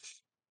have.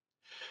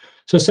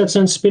 So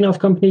Subsidence spin-off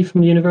company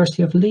from the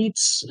University of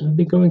Leeds. I've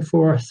been going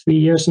for 3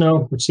 years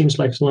now, which seems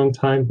like a long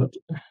time, but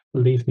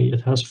believe me, it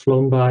has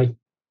flown by.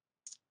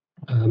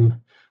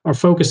 Our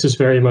focus is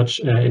very much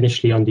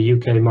initially on the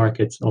UK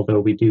market, although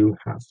we do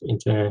have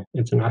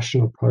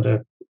international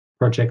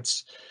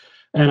projects.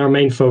 And our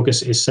main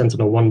focus is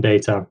Sentinel-1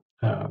 data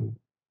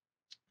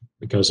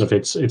because of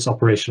its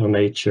operational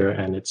nature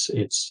and its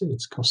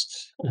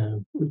cost,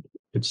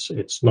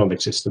 its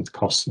non-existent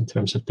cost in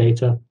terms of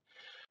data.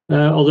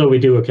 Although we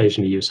do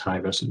occasionally use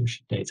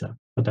high-resolution data,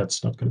 but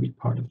that's not going to be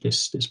part of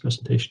this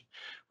presentation.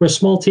 We're a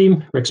small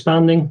team. We're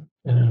expanding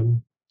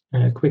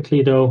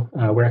quickly, though.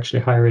 We're actually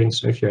hiring.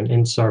 So if you're an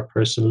INSAR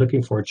person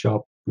looking for a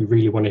job, we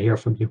really want to hear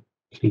from you.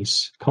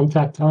 Please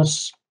contact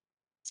us.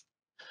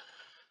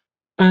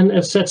 And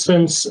at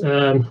Subsidence,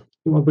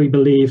 what we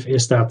believe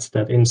is that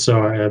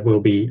INSAR will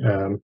be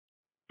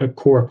a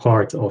core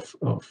part of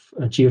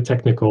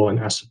geotechnical and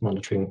asset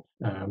monitoring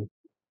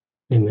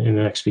in the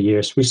next few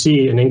years. We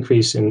see an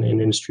increase in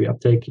industry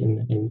uptake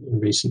in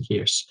recent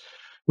years,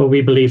 but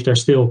we believe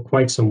there's still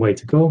quite some way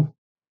to go.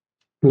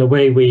 And the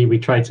way we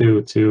try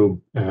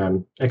to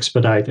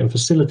expedite and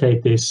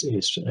facilitate this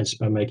is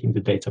by making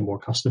the data more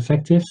cost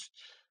effective.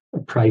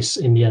 Price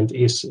in the end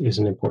is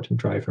an important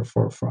driver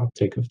for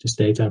uptake of this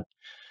data.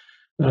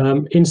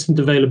 Instant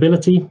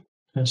availability.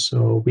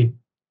 So we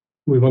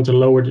want to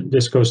lower,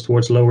 this goes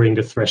towards lowering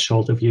the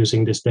threshold of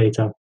using this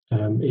data.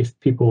 If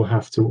people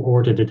have to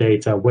order the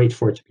data, wait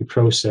for it to be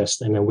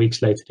processed, and then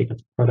weeks later they get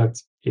the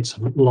product, it's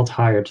a lot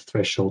higher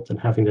threshold than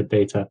having the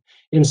data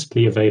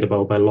instantly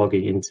available by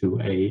logging into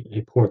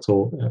a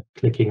portal,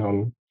 clicking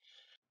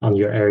on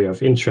your area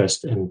of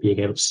interest and being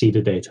able to see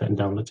the data and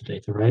download the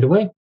data right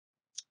away.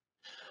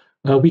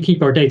 We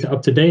keep our data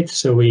up to date,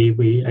 so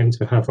we aim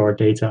to have our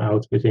data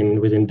out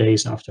within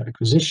days after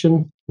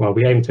acquisition. Well,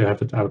 we aim to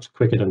have it out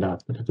quicker than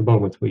that, but at the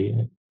moment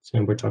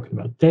we're talking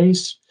about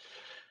days.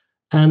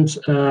 And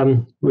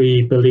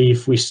we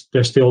believe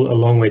there's still a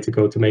long way to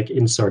go to make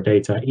INSAR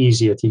data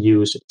easier to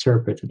use,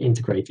 interpret, and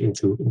integrate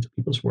into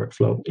people's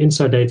workflow.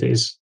 INSAR data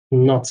is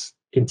not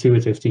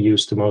intuitive to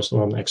use to most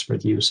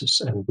non-expert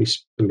users, and we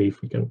believe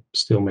we can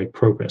still make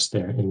progress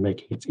there in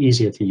making it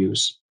easier to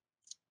use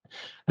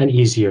and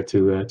easier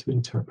to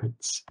interpret.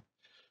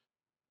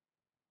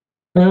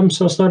 So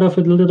I'll start off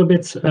with a little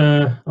bit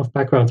of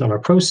background on our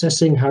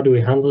processing. How do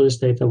we handle this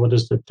data? What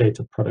does the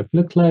data product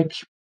look like?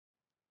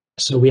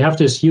 So we have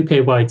this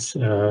UK-wide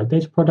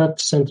data product,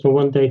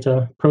 Sentinel-1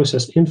 data,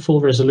 processed in full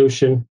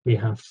resolution. We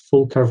have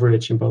full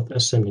coverage in both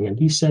ascending and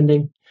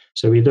descending.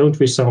 So we don't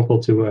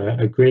resample to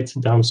a grid,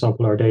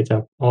 downsample our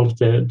data. All of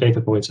the data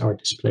points are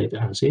displayed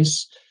as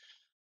is.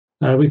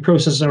 We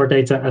process our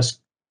data as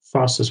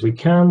fast as we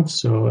can.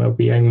 So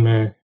we aim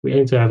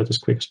to have it as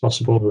quick as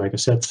possible. Like I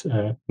said,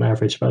 on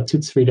average about 2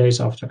 to 3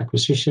 days after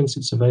acquisitions,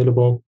 it's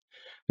available.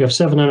 We have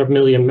 700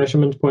 million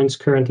measurement points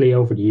currently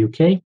over the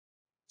UK.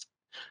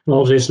 And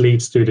all of this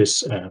leads to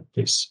this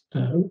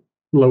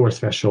lower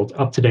threshold,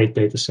 up-to-date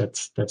data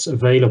set that's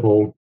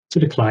available to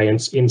the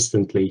clients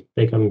instantly.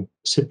 They can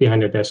sit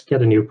behind their desk,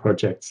 get a new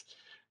project,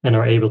 and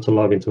are able to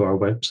log into our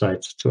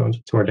website,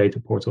 to our data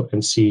portal,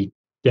 and see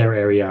their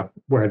area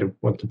where they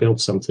want to build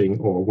something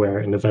or where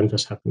an event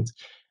has happened,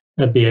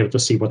 and be able to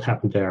see what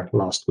happened there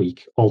last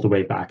week, all the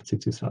way back to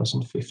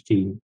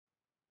 2015.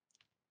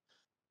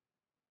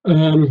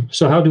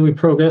 So how do we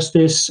progress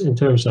this in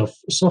terms of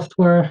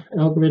software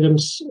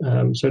algorithms?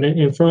 So the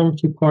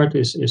informative part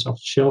is off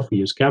the shelf. We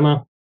use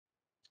Gamma.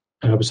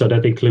 So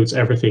that includes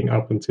everything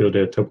up until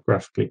the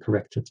topographically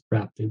corrected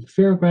wrapped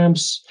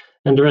interferograms,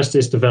 and the rest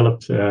is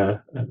developed by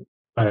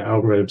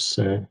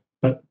algorithms,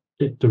 but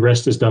the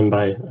rest is done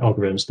by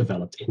algorithms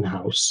developed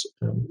in-house,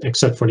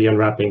 except for the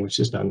unwrapping, which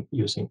is done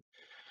using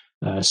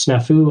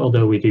SNAFU,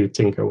 although we do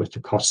tinker with the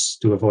costs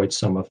to avoid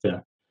some of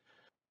the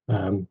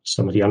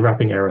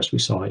unwrapping errors we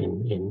saw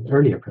in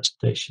earlier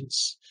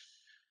presentations.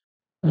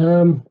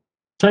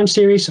 Time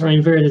series are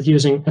inverted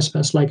using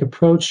SPS-like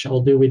approach,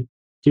 although we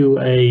do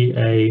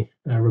a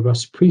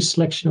robust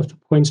pre-selection of the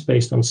points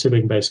based on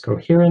sibling-based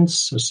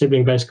coherence. So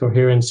sibling-based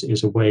coherence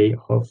is a way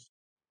of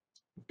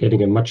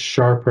getting a much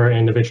sharper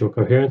individual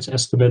coherence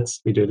estimate.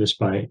 We do this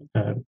by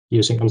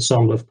using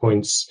ensemble of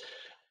points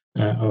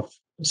of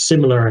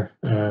similar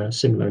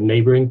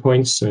neighboring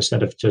points. So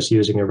instead of just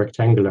using a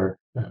rectangular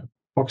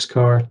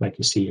boxcar, like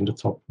you see in the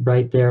top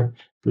right there,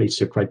 it leads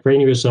to a quite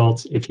grainy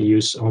result. If you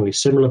use only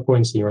similar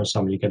points in your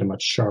ensemble, you get a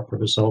much sharper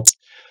result.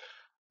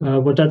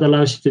 What that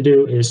allows you to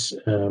do is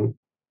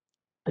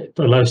it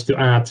allows you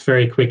to add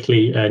very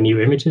quickly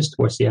new images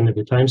towards the end of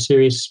your time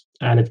series,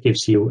 and it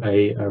gives you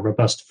a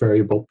robust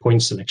variable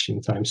point selection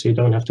time. So you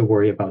don't have to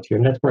worry about your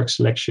network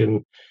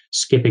selection,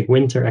 skipping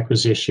winter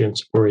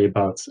acquisitions, worry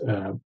about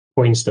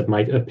points that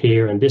might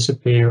appear and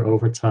disappear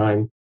over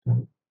time.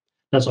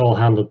 That's all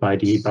handled by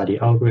the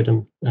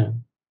algorithm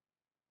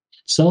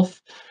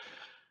itself.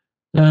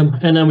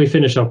 And then we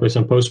finish up with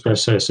some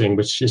post-processing,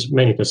 which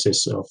mainly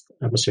consists of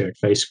atmospheric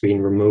phase screen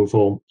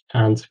removal,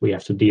 and we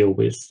have to deal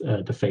with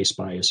the phase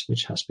bias,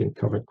 which has been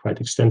covered quite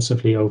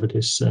extensively over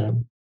this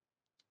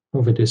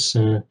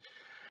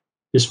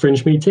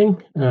fringe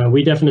meeting.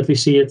 We definitely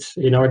see it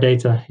in our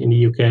data in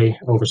the UK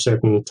over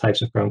certain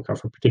types of ground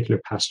cover,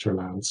 particularly pasture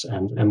lands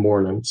and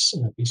moorlands.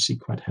 We see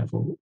quite heavy,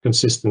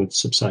 consistent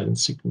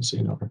subsidence signals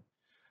in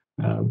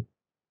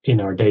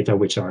our data,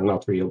 which are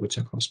not real, which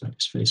are caused by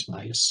this phase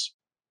bias.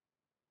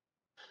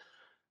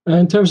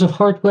 In terms of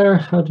hardware,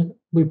 how do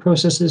we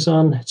process this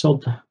on? It's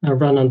all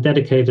run on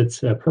dedicated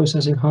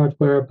processing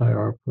hardware by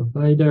our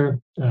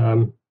provider.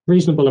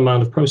 Reasonable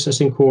amount of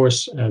processing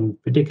cores and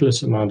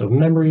ridiculous amount of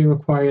memory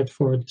required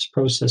for this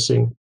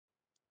processing.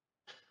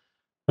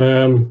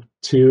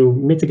 To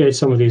mitigate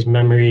some of these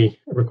memory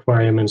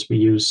requirements, we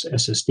use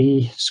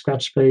SSD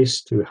scratch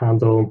space to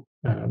handle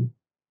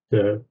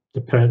the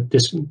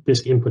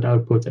disk input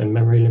output and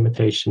memory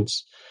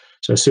limitations.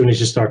 So as soon as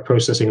you start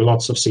processing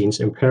lots of scenes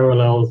in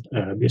parallel,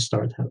 you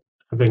start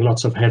having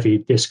lots of heavy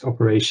disk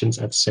operations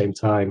at the same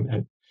time,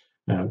 and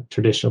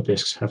traditional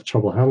disks have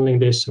trouble handling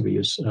this, so we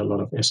use a lot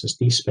of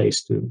SSD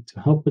space to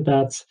help with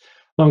that.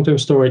 Long-term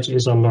storage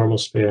is on normal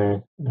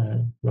spinning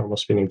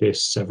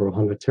disks, several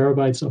hundred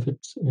terabytes of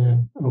it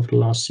over the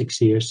last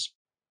 6 years.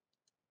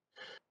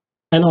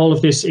 And all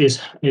of this is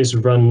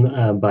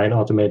run by an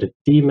automated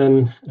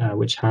daemon,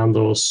 which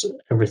handles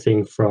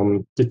everything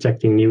from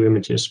detecting new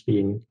images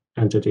being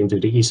entered into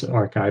the ESA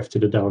archive to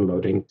the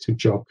downloading to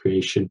job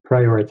creation,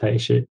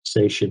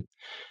 prioritization,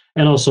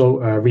 and also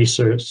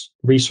resource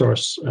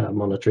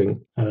monitoring.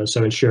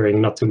 So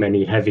ensuring not too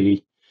many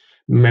heavy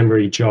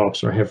memory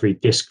jobs or heavy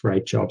disk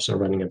write jobs are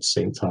running at the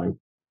same time.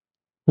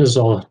 This is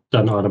all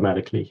done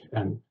automatically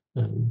and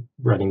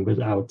running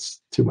without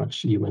too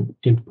much human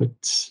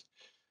input.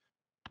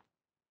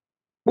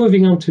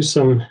 Moving on to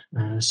some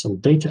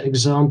data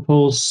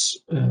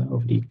examples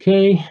of the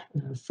UK.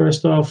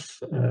 First off,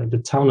 the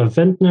town of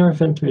Ventnor.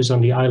 Ventnor is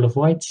on the Isle of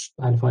Wight.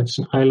 Isle of Wight is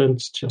an island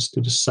just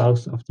to the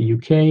south of the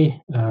UK.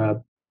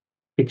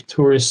 Big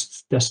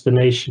tourist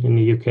destination in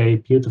the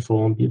UK.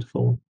 Beautiful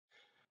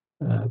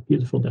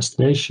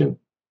destination.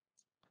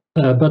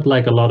 But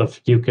like a lot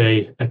of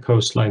UK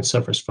coastline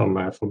suffers from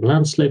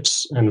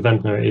landslips, and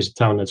Ventnor is a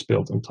town that's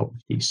built on top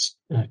of these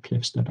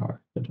cliffs that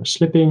are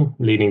slipping,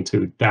 leading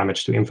to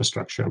damage to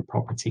infrastructure and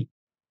property.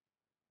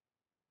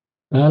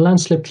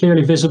 Landslip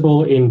clearly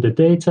visible in the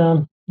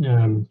data.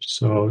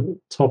 So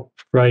top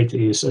right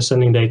is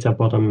ascending data,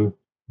 bottom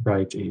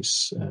right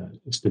is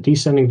the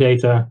descending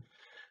data.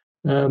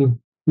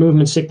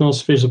 Movement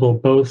signals visible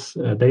both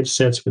data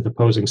sets with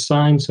opposing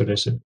signs, so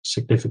there's a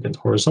significant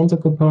horizontal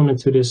component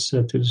to this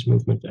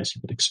movement, as you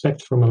would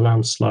expect from a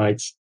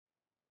landslide.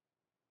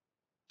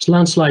 This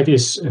landslide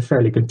is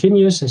fairly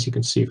continuous, as you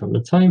can see from the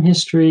time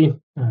history.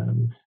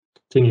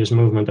 Continuous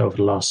movement over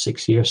the last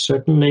 6 years,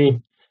 certainly,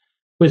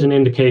 with an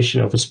indication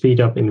of a speed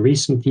up in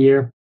recent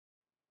year.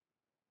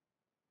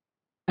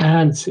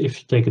 And if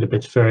you take it a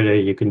bit further,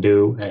 you can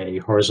do a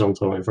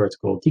horizontal and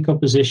vertical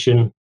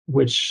decomposition,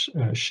 which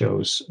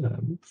shows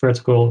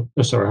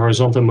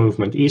horizontal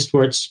movement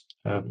eastwards.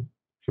 In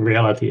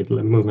reality,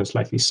 the movement is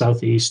likely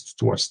southeast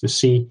towards the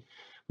sea,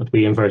 but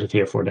we inverted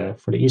here for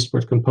the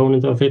eastward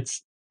component of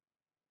it.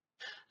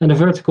 And the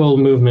vertical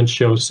movement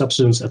shows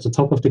subsidence at the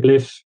top of the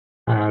glyph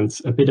and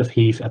a bit of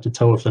heave at the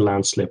toe of the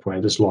landslip where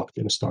it is locked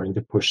and starting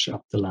to push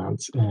up the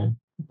land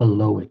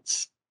below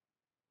it.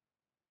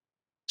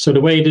 So the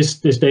way this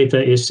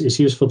data is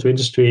useful to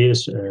industry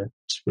is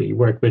we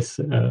work with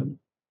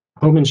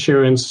home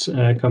insurance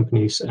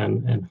companies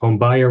and home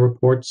buyer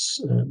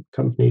reports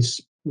companies.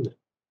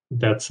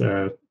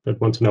 that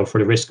want to know for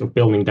the risk of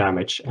building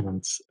damage,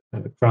 and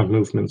ground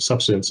movement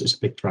subsidence is a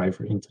big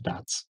driver into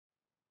that.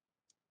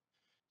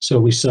 So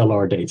we sell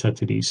our data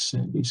to these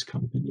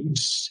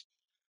companies.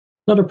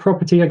 Another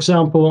property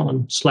example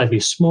on slightly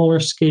smaller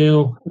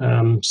scale,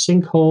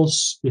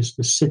 sinkholes is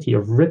the city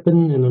of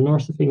Ripon in the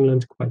north of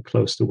England, quite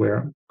close to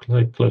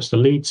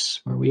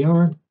Leeds, where we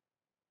are.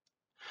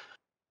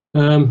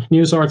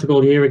 News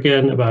article here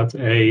again about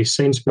a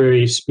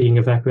Sainsbury's being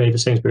evacuated.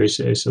 Sainsbury's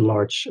is a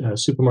large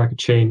supermarket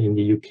chain in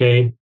the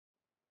UK.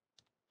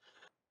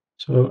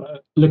 So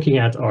looking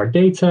at our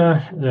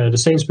data, the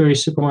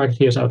Sainsbury's supermarket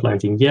here is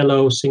outlined in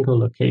yellow. Single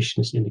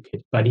location is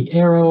indicated by the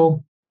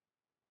arrow.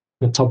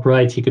 In the top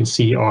right, you can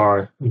see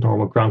our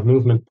normal ground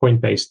movement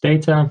point-based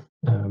data.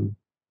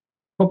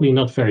 Probably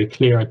not very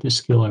clear at this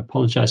scale. I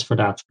apologize for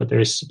that, but there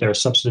is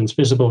subsidence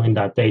visible in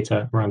that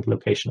data around the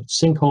location of the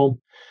sinkhole.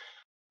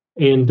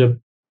 In the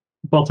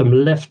bottom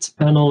left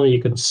panel, you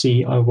can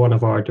see one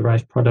of our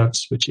derived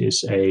products, which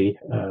is a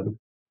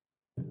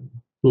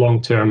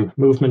long-term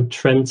movement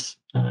trend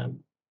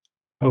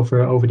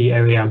over the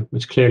area,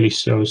 which clearly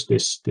shows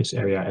this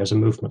area as a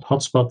movement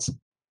hotspot.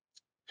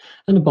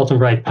 And the bottom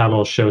right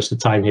panel shows the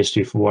time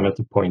history for one of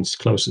the points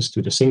closest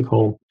to the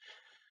sinkhole,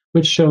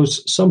 which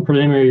shows some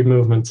preliminary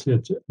movement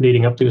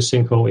leading up to the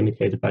sinkhole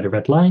indicated by the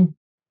red line,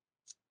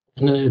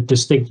 and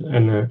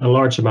a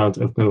large amount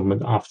of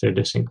movement after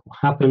the sinkhole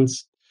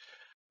happens.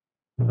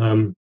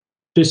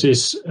 This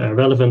is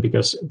relevant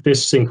because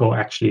this sinkhole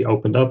actually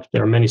opened up.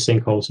 There are many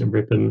sinkholes in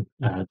Ripon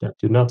that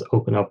do not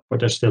open up, but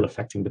they're still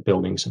affecting the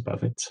buildings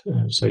above it.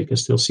 So you can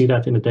still see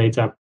that in the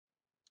data.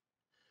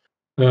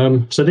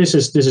 So this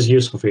is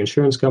useful for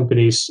insurance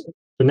companies.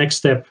 The next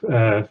step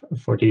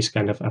for these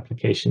kind of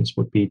applications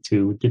would be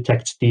to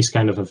detect these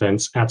kind of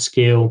events at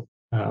scale,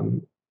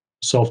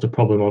 solve the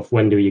problem of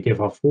when do you give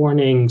off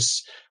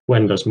warnings,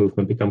 when does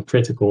movement become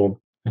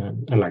critical,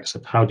 and like I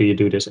said, how do you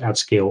do this at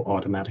scale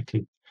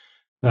automatically?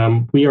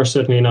 We are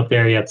certainly not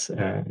there yet.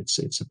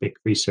 It's a big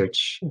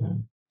research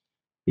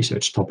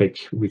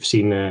topic. We've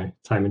seen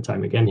time and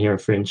time again here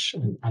at Fringe,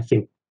 and I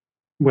think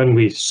when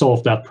we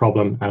solve that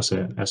problem as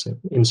an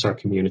INSAR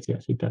community, I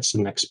think that's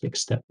the next big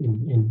step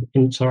in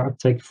INSAR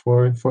uptake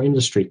for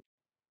industry.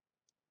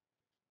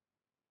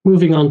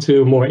 Moving on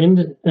to more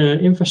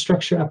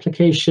infrastructure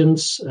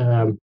applications.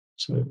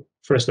 So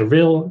first, a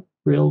real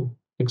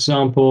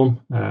example.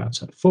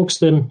 So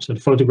Folkestone. So the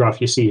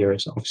photograph you see here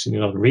is obviously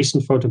not a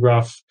recent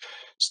photograph.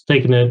 It's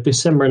taken in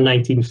December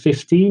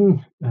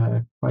 1915.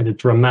 Quite a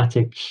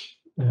dramatic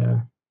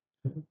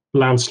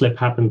landslip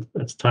happened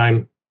at the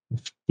time,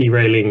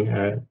 derailing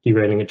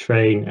a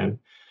train and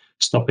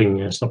stopping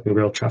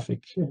rail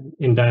traffic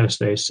in those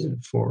days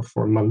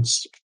for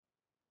months.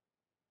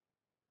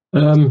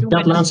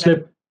 That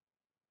landslip.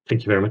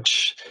 Thank you very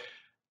much.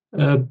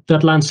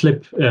 That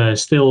landslip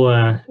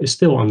is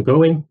still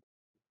ongoing,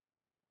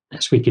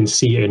 as we can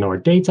see in our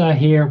data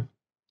here.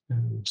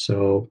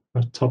 So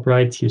at the top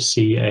right, you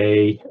see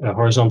a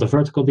horizontal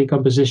vertical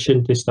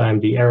decomposition. This time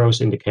the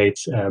arrows indicate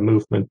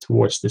movement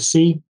towards the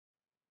sea.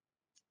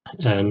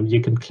 And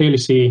you can clearly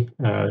see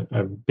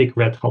a big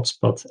red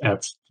hotspot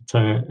at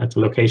the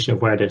location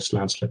of where this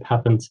landslip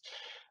happened,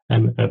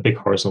 and a big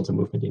horizontal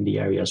movement in the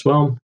area as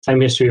well.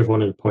 Time history of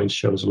one of the points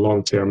shows a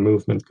long-term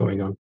movement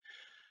going on.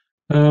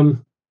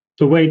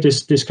 The way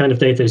this kind of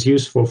data is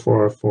useful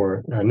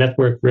for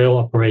network rail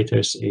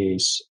operators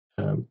is,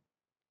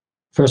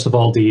 first of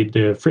all,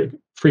 the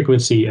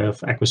frequency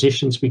of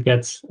acquisitions we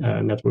get.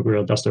 Network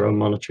rail does their own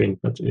monitoring,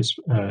 but is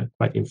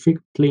quite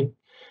infrequently.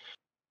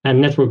 And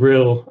Network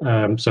Rail,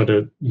 so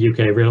the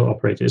UK rail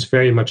operator, is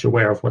very much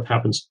aware of what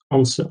happens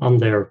on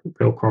their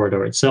rail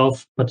corridor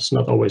itself, but it's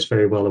not always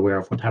very well aware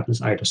of what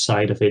happens either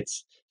side of it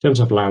in terms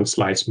of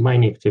landslides,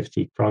 mining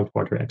activity,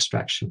 groundwater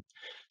extraction.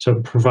 So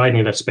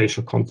providing that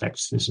spatial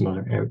context is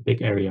another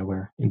big area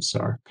where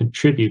INSAR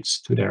contributes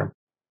to their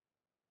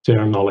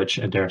knowledge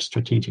and their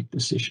strategic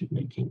decision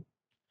making.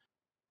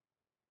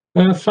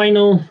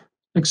 Final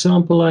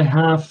example I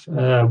have,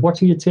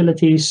 water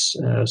utilities,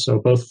 so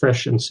both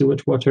fresh and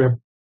sewage water.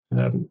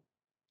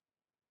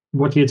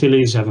 Water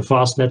utilities have a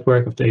vast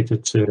network of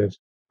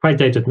quite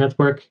dated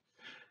network,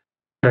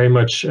 very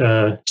much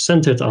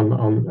centered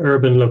on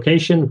urban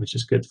location, which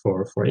is good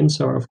for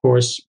INSAR, of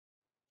course.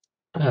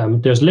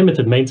 There's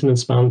limited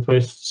maintenance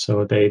bandwidth,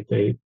 so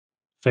they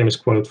famous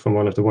quote from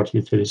one of the water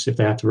utilities: if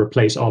they had to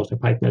replace all of their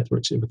pipe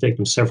networks, it would take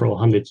them several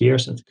hundred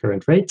years at the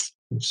current rate,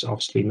 which is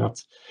obviously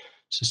not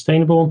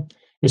sustainable.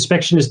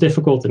 Inspection is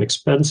difficult and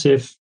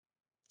expensive.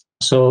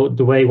 So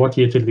the way water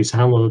utilities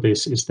handle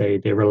this is they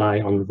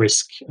rely on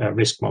risk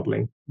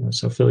modeling,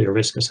 so failure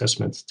risk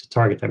assessment to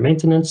target their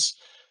maintenance.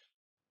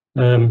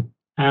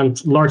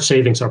 And large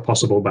savings are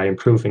possible by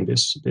improving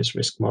this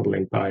risk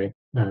modeling by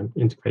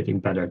integrating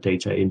better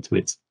data into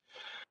it.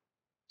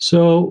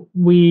 So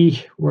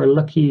we were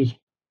lucky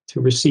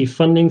to receive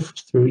funding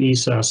through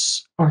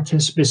ESA's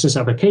ARTIS Business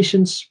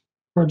Applications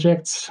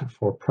project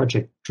for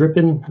Project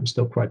DRIPIN. I'm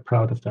still quite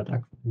proud of that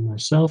acronym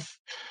myself.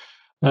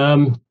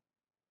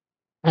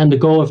 And the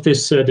goal of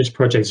this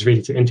project is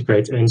really to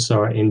integrate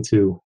INSAR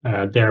into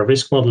their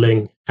risk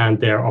modeling and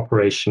their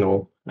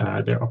operational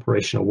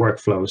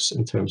workflows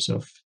in terms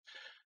of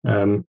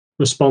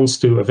response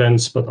to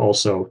events, but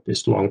also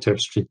this long-term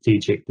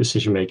strategic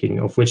decision-making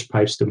of which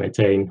pipes to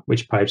maintain,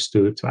 which pipes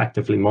to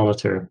actively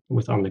monitor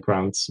with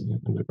underground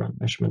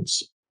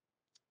measurements.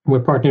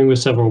 We're partnering with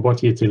several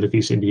water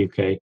utilities in the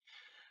UK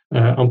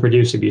on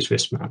producing these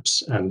risk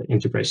maps and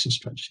integration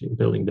strategy and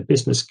building the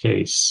business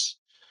case.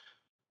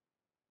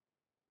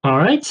 All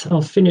right,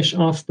 I'll finish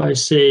off by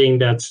saying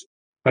that,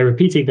 by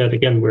repeating that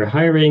again, we're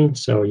hiring,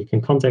 so you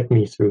can contact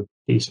me through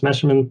these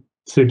methods,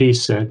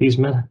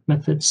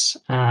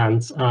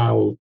 and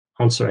I'll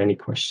answer any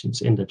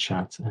questions in the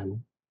chat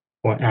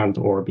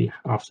or be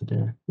after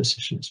the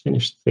session is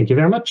finished. Thank you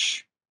very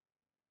much.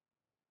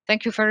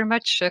 Thank you very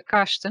much,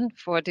 Karsten,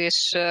 for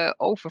this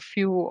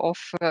overview of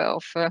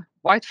a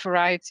wide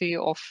variety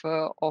of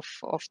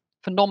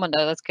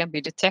phenomena that can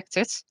be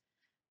detected,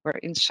 where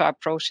INSAR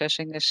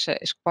processing is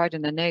quite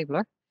an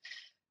enabler.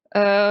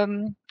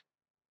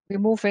 We're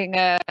moving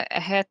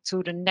ahead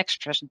to the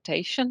next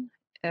presentation.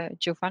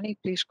 Giovanni,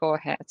 please go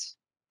ahead.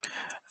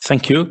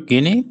 Thank you,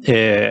 Guinea.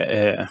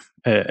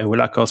 I would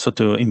like also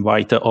to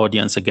invite the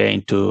audience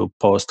again to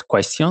post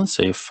questions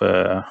if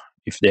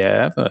they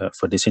have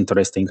for these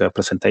interesting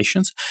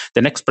presentations.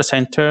 The next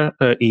presenter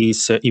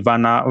is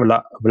Ivana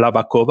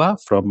Vlabakova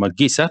from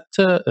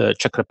GISAT,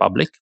 Czech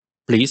Republic.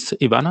 Please,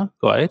 Ivana,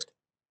 go ahead.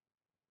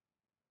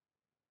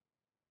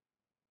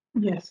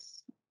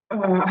 Yes,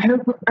 I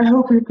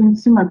hope you can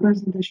see my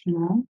presentation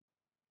now.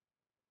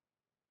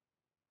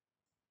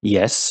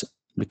 Yes,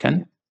 we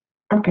can.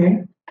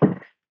 Okay.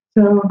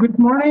 So good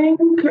morning.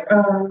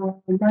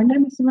 My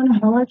name is Ivana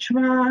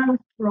Vlabakova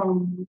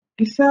from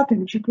GISAT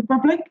in Czech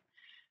Republic,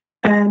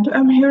 and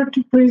I'm here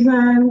to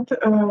present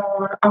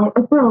our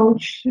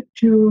approach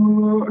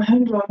to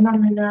handle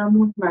nonlinear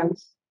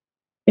movements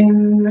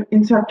in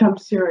time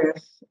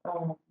series.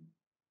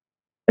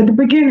 At the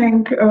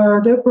beginning,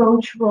 the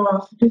approach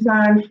was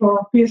designed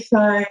for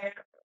PSI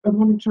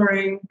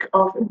monitoring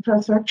of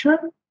infrastructure,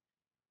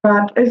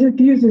 but as it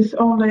uses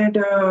only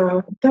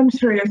the time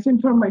series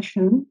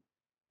information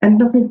and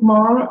nothing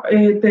more,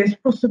 it is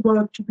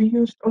possible to be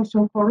used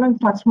also for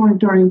landmass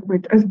monitoring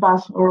with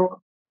SBUS or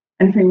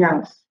anything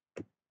else.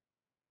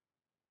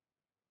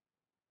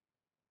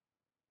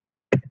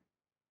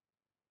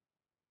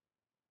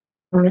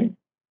 Sorry.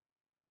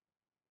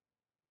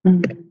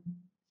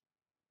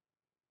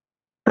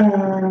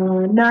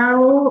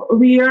 Now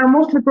we are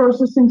mostly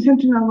processing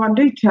Sentinel-1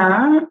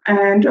 data,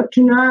 and up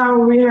to now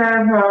we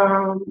have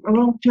a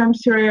long time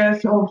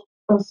series of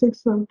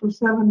 6 to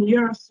 7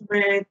 years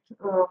with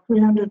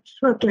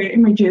 330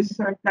 images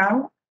right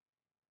now.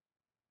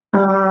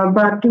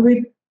 But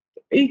with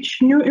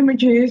each new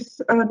images,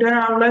 there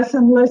are less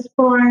and less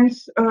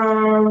points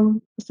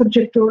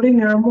subject to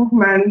linear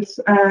movements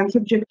and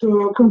subject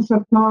to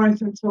constant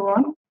noise and so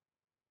on,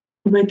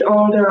 with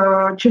all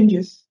the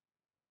changes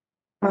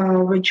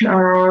which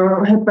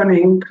are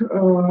happening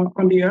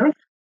on the Earth.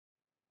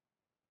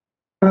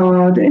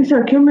 The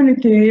INSAR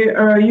community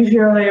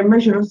usually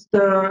measures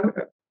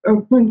the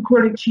point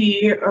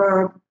quality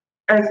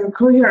as a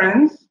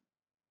coherence,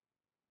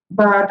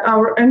 but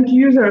our end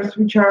users,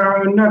 which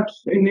are not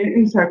in the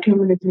INSAR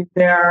community,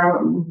 they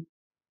are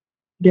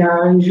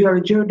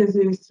usually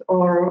geodesists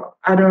or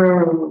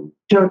other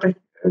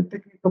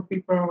geotechnical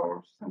people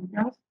or something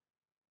else.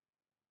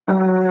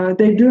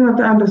 They do not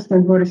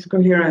understand what is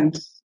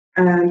coherence.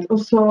 And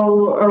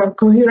also,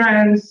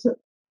 coherence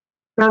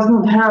does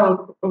not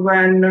help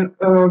when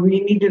we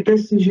need a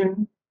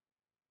decision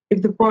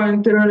if the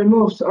point really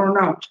moves or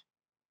not.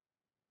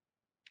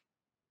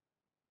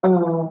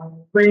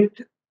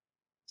 With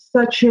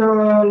such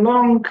a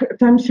long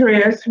time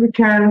series, we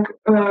can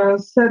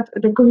set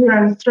the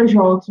coherence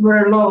thresholds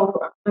very low,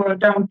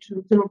 down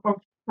to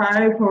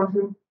 0.5 or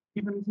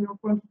even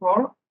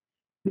 0.4.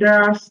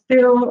 There are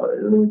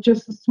still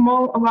just a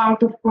small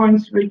amount of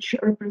points which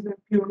represent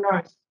pure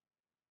noise.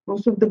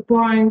 Most of the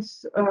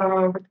points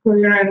with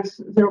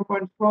coherence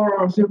 0.4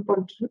 or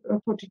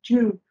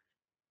 0.42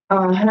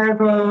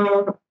 have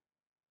an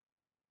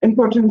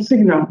important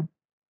signal.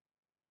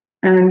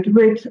 And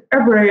with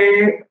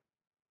every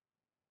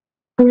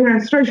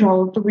coherence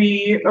threshold,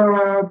 we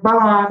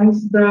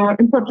balance the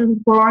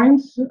important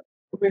points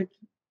with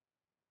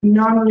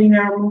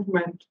non-linear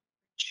movement,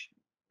 which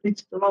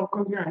leads to low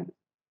coherence,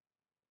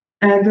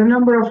 and the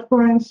number of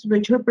points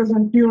which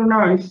represent pure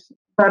noise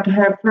but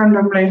have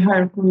randomly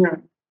higher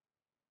coherence.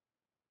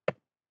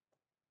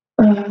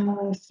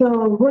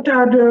 So what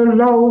are the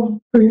low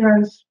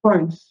coherence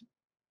points?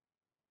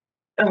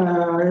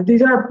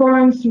 These are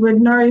points with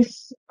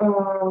noise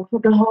for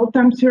the whole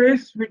time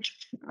series,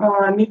 which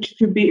need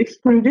to be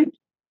excluded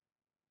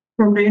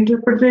from the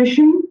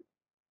interpretation.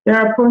 There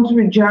are points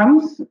with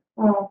jumps,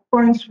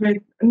 points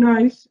with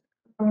noise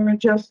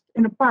just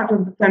in a part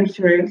of the time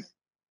series.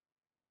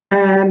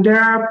 And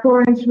there are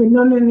points with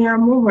nonlinear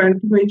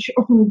movement, which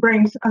often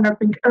brings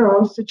unwrapping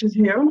errors, such as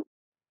here.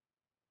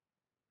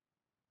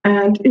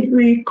 And if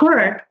we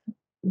correct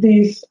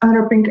these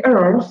unwrapping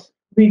errors,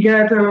 we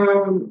get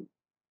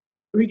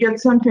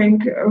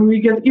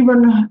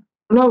even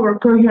lower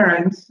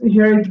coherence.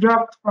 Here it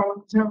dropped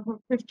from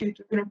 0.50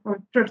 to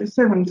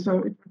 0.37, so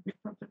it would be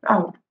plotted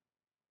out.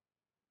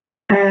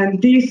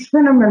 And these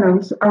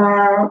phenomena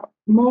are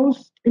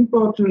most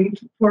important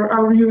for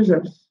our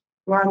users.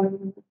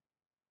 One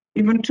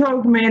even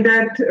told me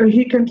that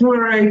he can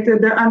tolerate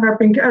the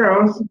unwrapping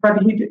errors,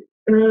 but he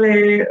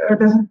really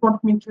doesn't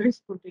want me to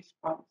exclude these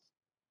ones.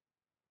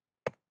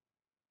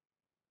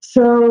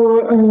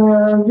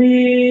 So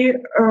we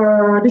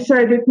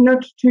decided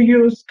not to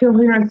use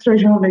coherence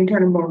thresholding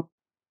anymore,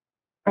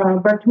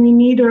 but we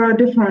need a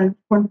different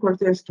point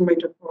quality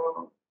estimator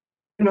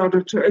in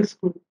order to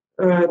exclude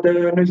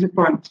the noisy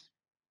points.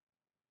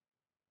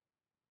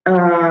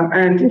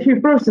 And if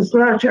you process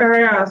large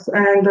areas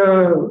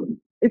and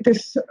it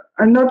is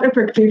not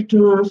effective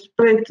to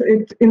split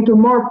it into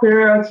more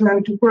periods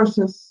and to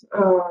process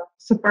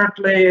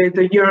separately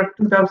the year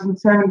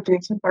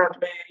 2017,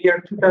 separately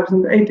year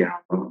 2018,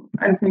 or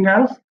anything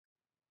else.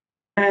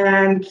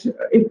 And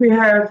if we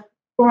have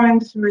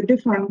points with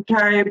different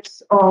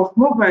types of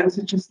movements,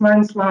 such as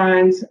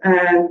landslides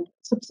and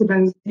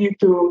subsidence due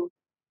to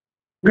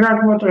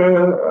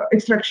groundwater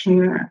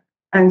extraction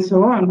and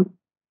so on,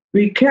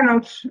 we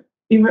cannot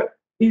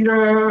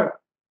either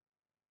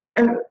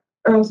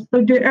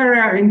split the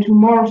area into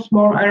more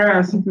small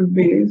areas. It would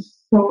be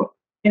so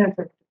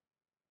ineffective.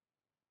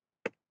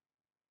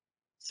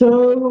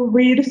 So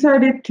we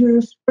decided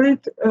to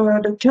split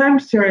the time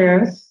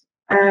series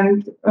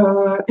and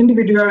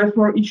individually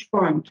for each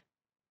point.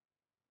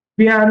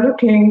 We are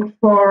looking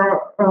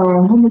for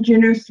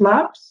homogeneous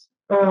labs,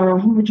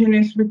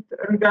 homogeneous with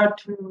regard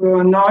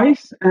to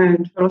noise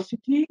and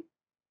velocity.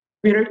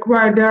 We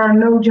require there are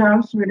no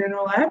jumps within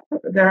a lab.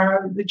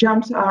 The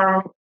jumps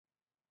are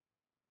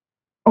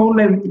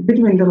only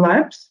between the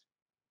labs.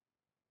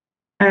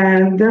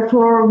 And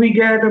therefore, we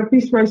get a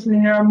piecewise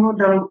linear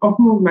model of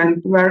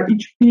movement where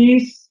each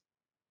piece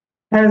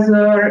has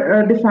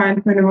a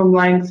defined minimum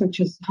length,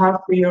 such as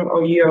half year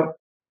or year.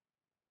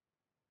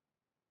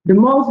 The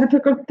most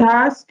difficult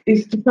task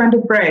is to find the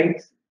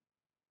breaks.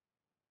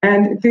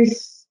 And it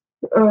is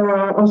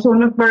also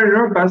not very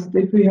robust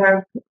if we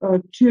have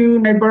two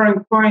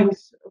neighboring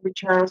points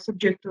which are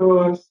subject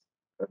to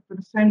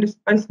the same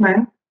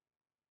displacement.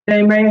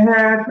 They may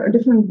have a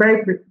different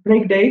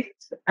break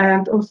dates,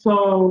 and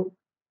also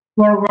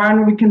for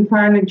one we can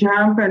find a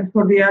jump, and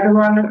for the other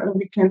one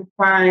we can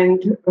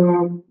find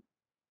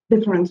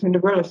difference in the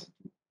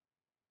velocity,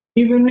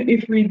 even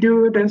if we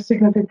do the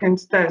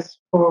significance test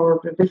for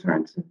the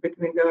differences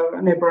between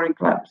the neighboring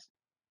labs.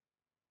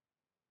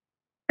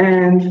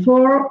 And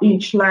for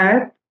each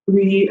lab,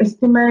 we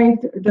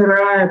estimate the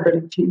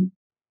reliability.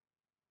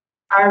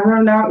 I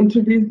will now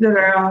introduce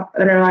the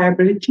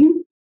reliability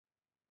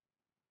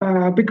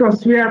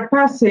because we are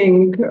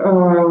passing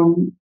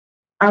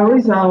our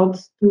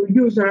results to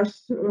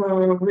users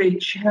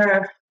which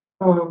have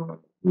no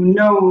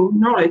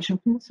knowledge of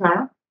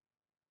INSAR.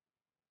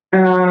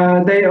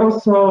 They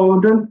also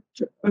don't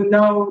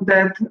know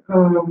that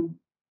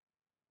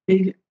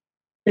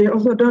they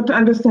also don't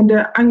understand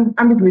the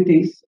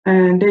ambiguities,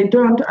 and they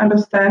don't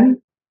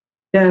understand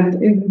that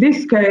in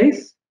this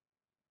case,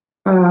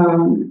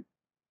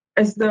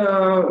 as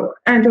the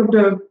end of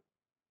the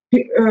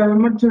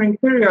monitoring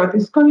period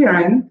is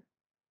coherent,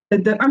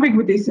 that the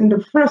ambiguities in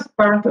the first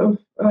part of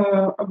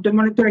the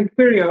monitoring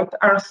period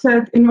are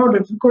set in order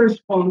to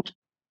correspond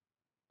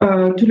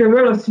to the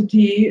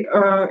velocity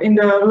in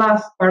the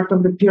last part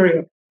of the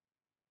period.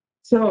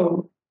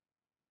 So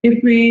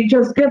if we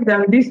just give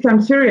them this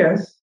time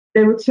series,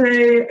 they would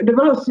say the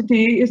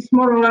velocity is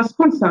more or less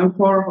constant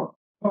for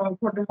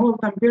the whole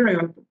time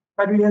period.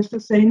 But we have to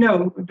say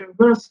no, the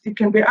velocity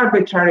can be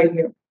arbitrary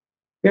here.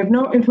 We have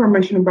no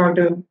information about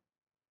the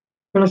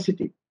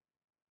velocity.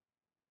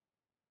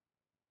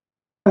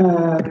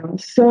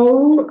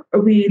 So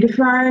we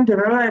define the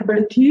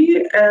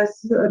reliability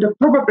as the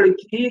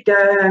probability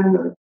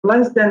that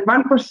less than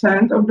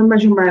 1% of the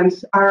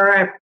measurements are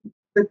wrapped.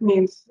 That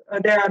means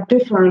they are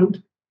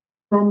different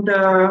from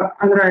the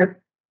unwrapped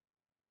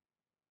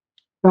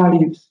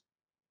values.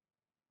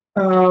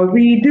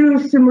 We do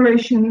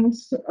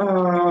simulations.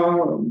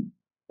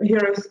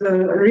 Here is the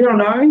real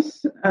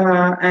noise,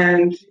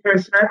 and here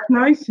is wrapped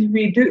noise.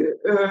 We do,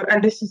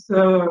 and this is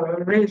the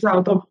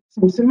result of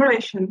some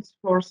simulations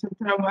for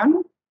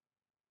Sentinel-1.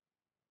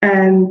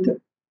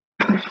 And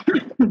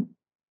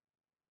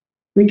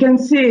we can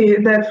see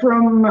that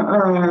from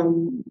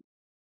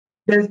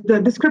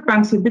the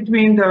discrepancy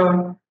between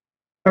the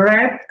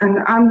wrapped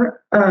and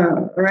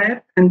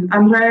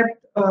unwrapped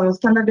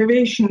standard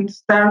deviation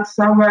starts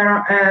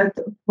somewhere at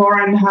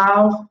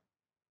 4.5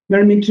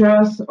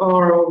 millimeters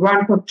or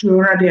 1.2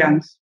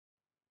 radians.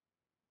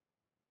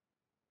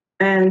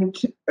 And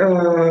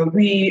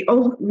we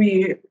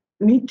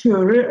need to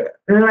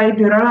relate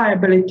the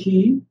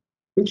reliability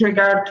with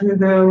regard to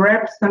the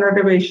wrapped standard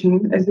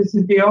deviation, as this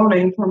is the only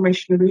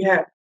information we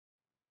have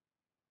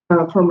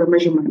from the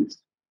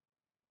measurements.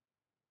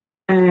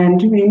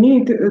 And we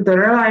need the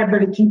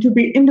reliability to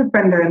be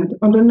independent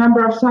on the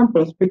number of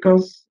samples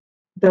because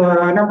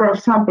the number of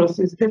samples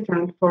is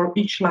different for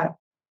each lab.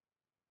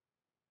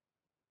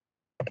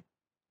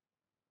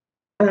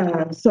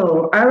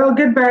 So I will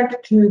get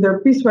back to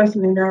the piecewise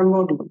linear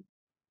model.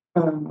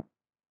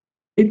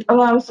 It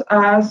allows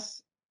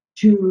us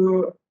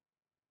to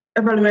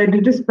evaluate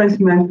the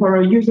displacement for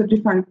a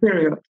user-defined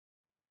period,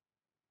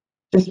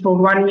 just for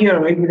 1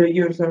 year if the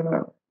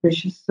user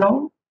wishes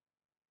so.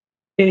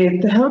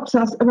 It helps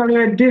us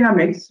evaluate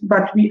dynamics,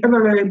 but we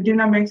evaluate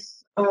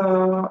dynamics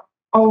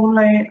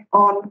only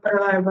on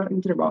reliable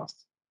intervals.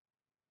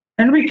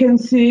 And we can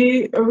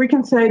say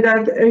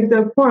that if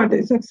the point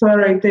is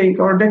accelerating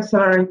or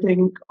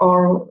decelerating,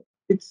 or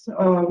it's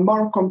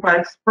more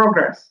complex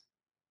progress,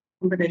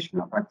 combination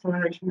of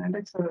acceleration and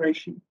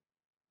acceleration.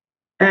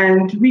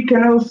 And we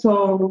can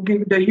also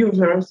give the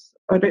users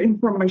the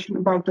information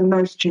about the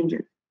noise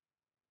changes.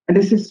 And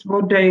this is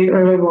what they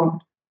really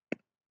want.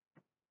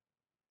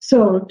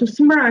 So to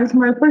summarize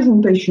my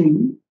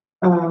presentation,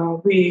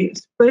 we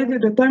split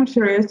the time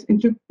series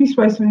into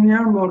piecewise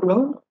linear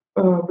model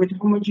with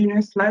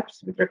homogeneous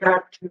labs with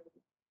regard to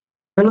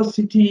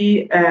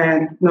velocity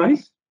and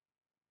noise.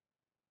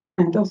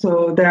 And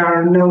also there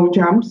are no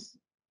jumps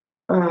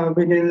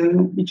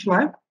within each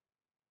lab.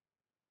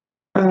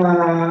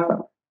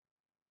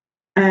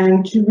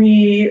 And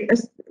we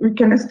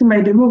can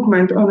estimate the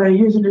movement on a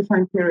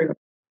user-defined period.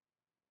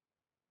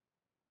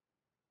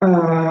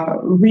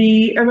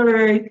 We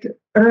evaluate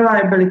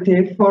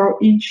reliability for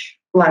each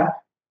lab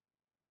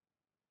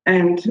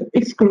and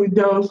exclude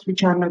those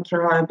which are not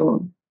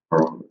reliable,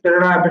 or the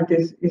reliability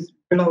is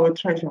below a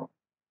threshold.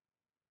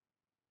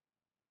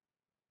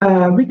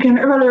 We can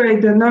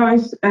evaluate the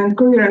noise and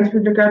coherence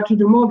with regard to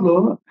the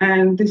model,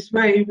 and this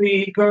way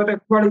we got a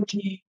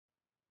quality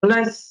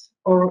less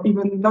or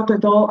even not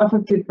at all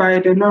affected by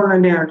the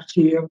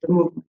nonlinearity of the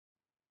movement.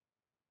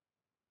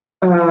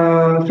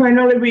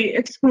 Finally, we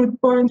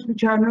exclude points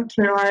which are not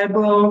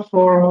reliable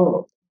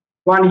for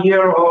 1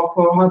 year or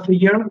for half a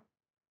year.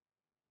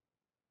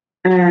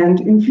 And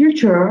in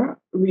future,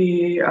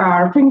 we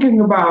are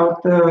thinking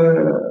about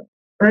the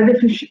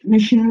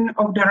redefinition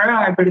of the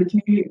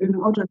reliability in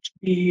order to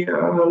be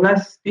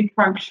less big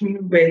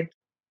function with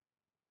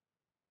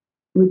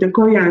the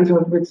coherence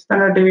or with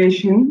standard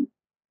deviation.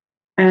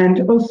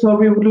 And also,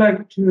 we would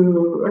like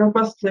to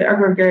robustly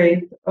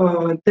aggregate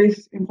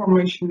this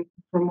information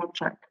from one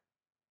track.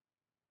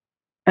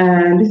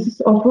 And this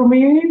is all for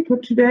me for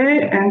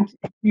today. And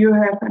if you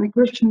have any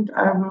questions,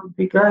 I will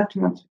be glad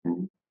to answer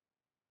them.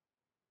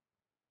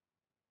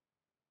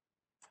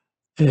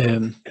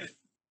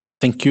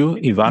 Thank you,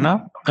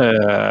 Ivana.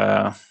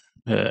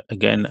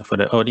 Again, for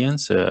the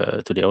audience,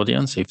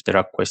 if there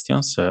are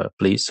questions,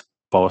 please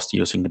post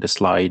using the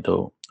slide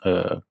or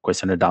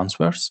question and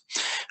answers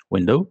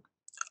window.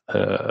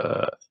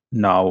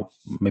 Now,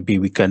 maybe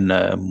we can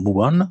move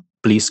on.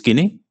 Please,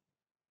 Guinea.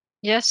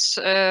 Yes,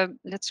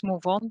 let's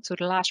move on to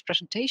the last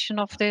presentation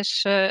of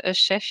this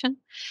session,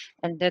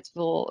 and that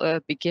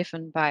will be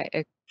given by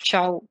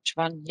Chao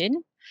Chuan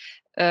Yin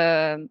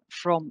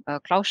from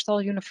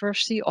Clausthal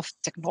University of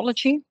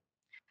Technology.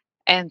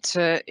 And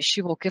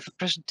she will give a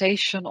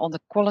presentation on the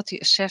quality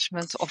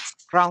assessment of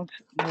ground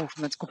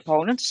movement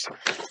components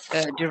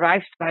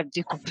derived by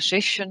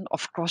decomposition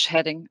of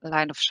cross-heading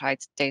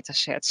line-of-sight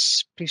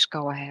datasets. Please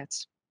go ahead.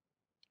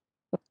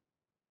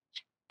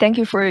 Thank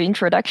you for your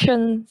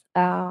introduction.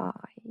 I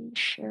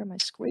share my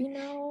screen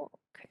now.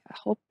 Okay,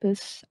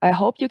 I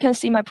hope you can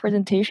see my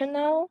presentation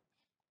now.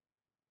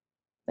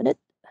 Minute.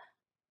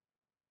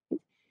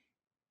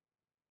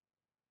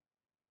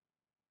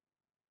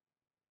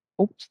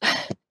 Oops.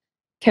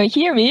 Can you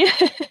hear me?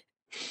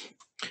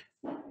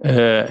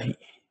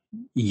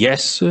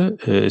 Yes,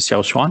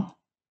 Xiao Xuan.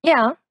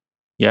 Yeah.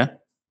 Yeah,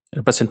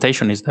 the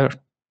presentation is there.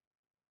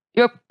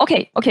 Yep.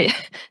 Okay.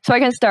 So I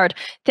can start.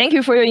 Thank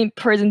you for your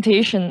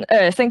presentation.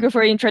 Thank you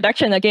for your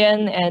introduction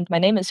again. And my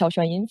name is Xiao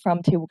Xuanyin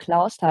from TU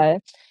Clausthal.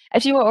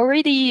 As you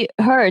already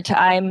heard,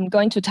 I'm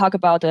going to talk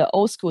about the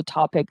old school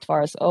topic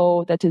for us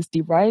all, that is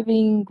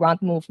deriving ground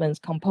movements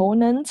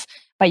components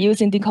by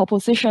using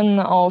decomposition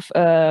of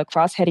a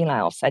cross-heading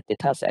line-of-sight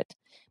dataset.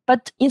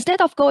 But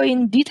instead of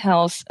going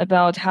details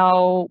about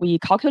how we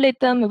calculate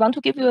them, we want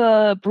to give you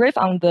a brief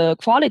on the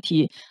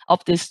quality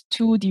of these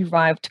two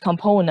derived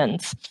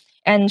components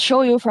and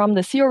show you from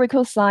the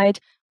theoretical side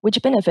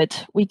which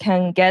benefit we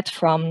can get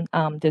from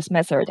this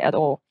method at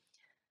all.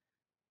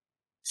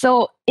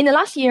 So in the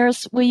last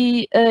years,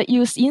 we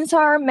used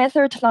INSAR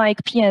method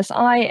like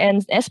PSI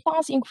and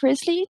SBOS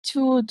increasingly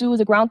to do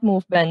the ground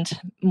movement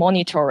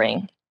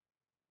monitoring.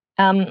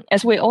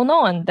 As we all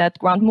know, that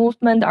ground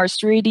movement are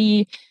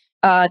 3D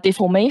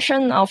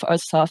deformation of a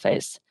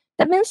surface.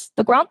 That means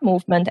the ground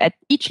movement at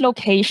each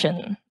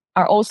location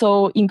are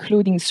also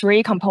including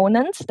 3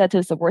 components, that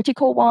is the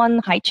vertical one,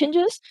 height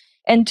changes,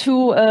 and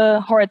 2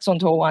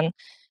 horizontal one,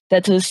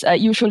 that is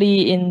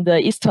usually in the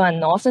eastern and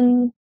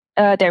northern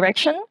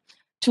direction.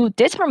 To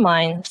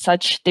determine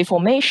such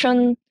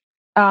deformation,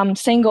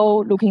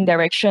 single looking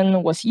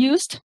direction was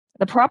used,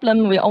 the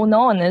problem we all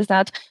know is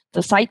that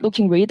the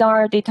side-looking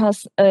radar data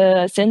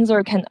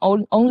sensor can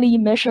only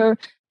measure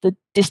the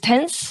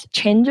distance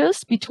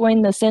changes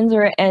between the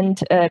sensor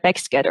and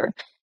backscatter.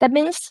 That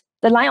means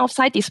the line of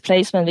sight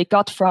displacement we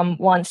got from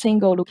one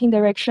single looking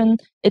direction,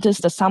 it is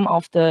the sum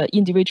of the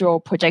individual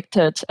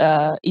projected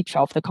each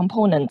of the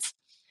components.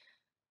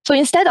 So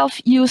instead of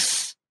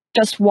use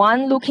just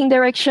one looking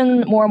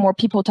direction, more and more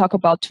people talk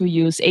about to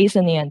use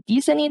ascending and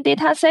descending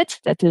data sets,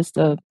 that is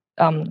the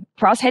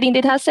cross-heading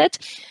data set,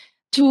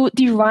 to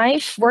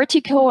derive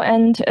vertical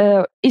and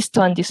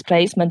eastern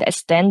displacement as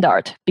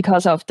standard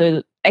because of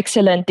the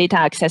excellent data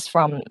access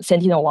from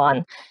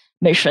Sentinel-1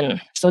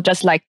 mission. So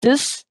just like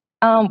this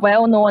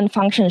well-known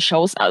function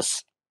shows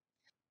us.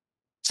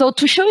 So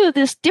to show you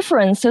these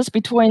differences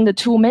between the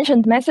two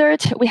mentioned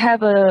methods, we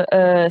have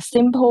a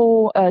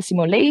simple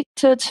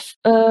simulated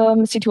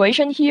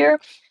situation here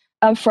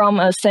from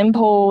a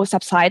simple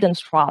subsidence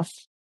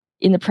trough.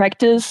 In the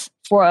practice,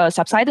 for a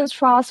subsidence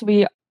trough,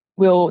 we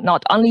will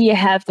not only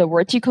have the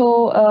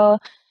vertical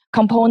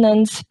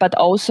components, but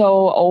also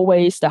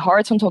always the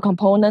horizontal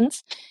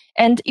components.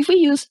 And if we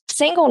use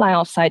single line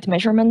of sight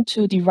measurement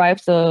to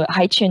derive the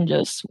height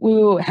changes, we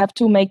will have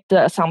to make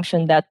the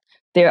assumption that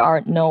there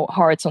are no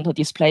horizontal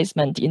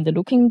displacement in the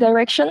looking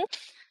direction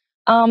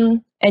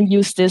and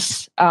use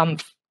this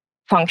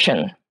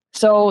function.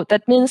 So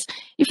that means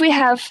if we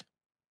have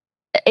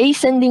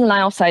ascending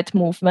line of sight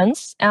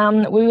movements,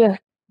 we will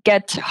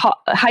get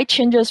height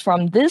changes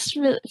from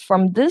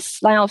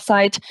this line of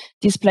sight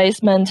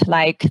displacement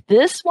like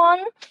this one.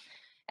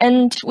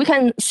 And we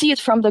can see it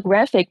from the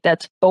graphic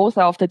that both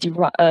of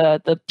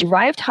the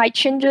derived height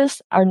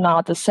changes are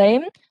not the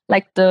same,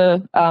 like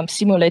the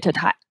simulated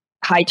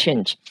height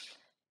change.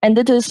 And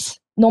it is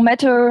no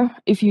matter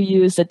if you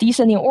use the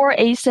descending or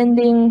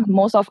ascending,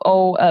 both of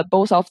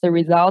the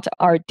results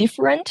are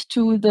different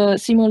to the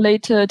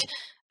simulated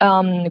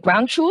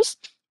ground truth.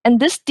 And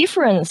this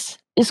difference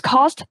is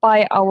caused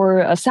by our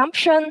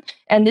assumption,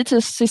 and it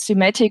is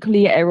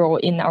systematically error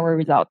in our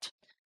result.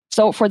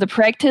 So for the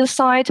practice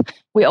side,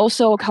 we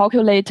also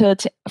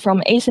calculated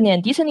from ascending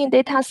and descending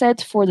data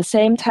set for the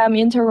same time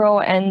interval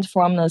and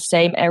from the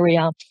same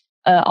area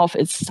of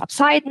its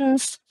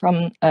subsidence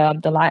from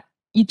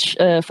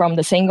from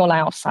the single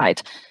line of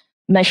sight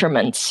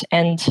measurements.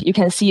 And you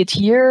can see it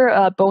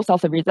here, both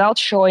of the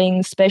results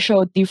showing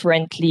spatial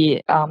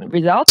differently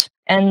results.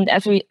 And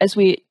as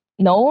we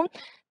know,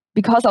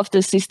 because of the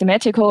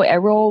systematical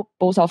error,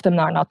 both of them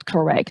are not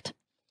correct.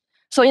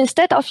 So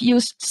instead of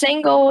use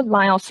single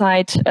line of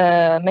sight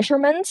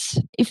measurements,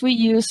 if we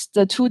use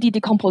the 2D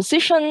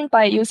decomposition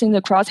by using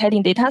the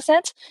cross-heading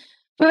dataset,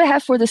 we will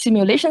have for the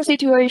simulation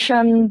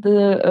situation,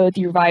 the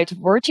derived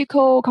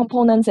vertical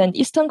components and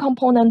eastern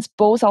components,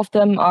 both of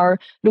them are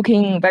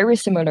looking very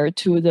similar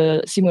to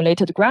the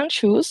simulated ground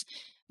truth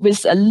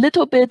with a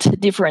little bit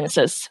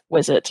differences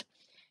with it.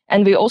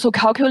 And we also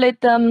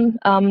calculate them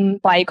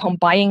by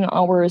combining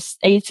our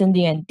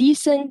ascending and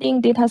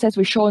descending datasets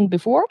we shown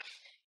before.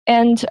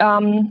 And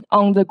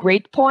on the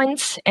grid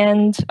points,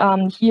 and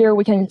here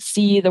we can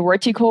see the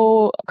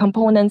vertical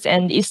components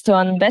and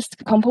eastern-west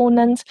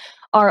components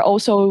are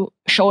also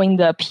showing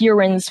the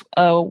appearance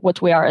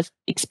what we are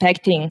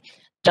expecting,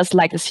 just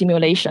like the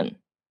simulation.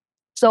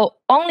 So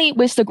only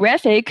with the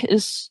graphic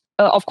is,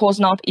 of course,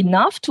 not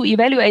enough to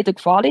evaluate the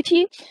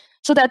quality,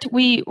 so that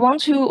we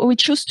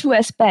choose two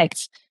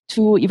aspects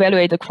to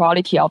evaluate the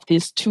quality of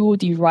these two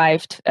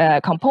derived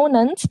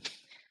components.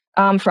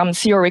 From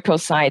theoretical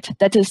side,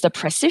 that is the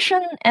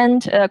precision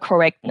and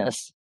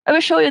correctness. I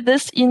will show you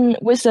this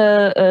with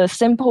a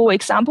simple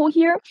example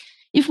here.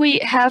 If we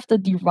have the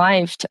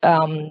derived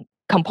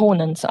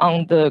components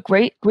on the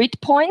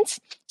grid points,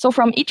 so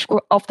from each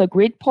of the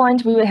grid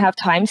points, we will have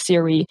time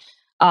series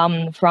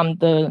from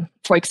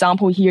for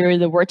example, here,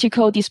 the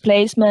vertical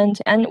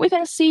displacement. And we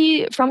can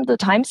see from the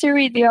time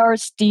series, they are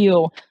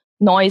still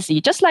noisy,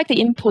 just like the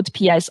input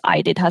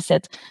PSI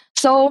dataset.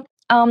 So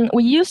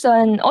we use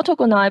an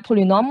orthogonal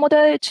polynomial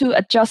model to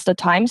adjust the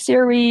time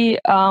series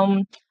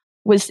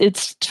with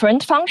its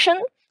trend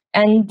function,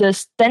 and the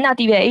standard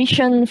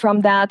deviation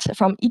from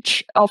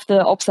each of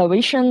the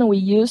observation we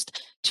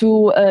used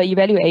to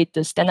evaluate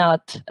the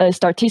standard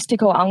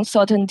statistical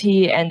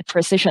uncertainty and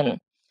precision.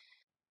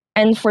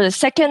 And for the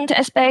second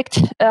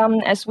aspect,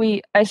 as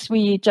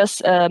we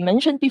just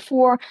mentioned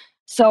before,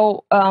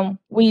 so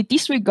we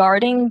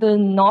disregarding the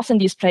northern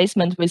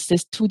displacement with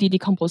this 2D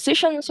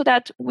decomposition so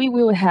that we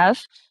will have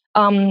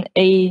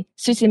a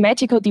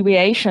systematical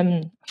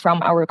deviation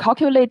from our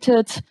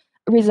calculated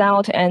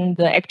result and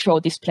the actual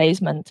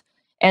displacement.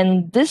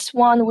 And this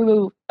one, we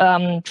will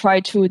try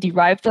to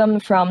derive them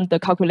from the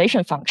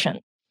calculation function.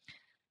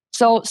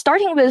 So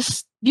starting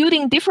with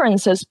building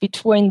differences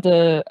between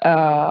the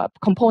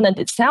component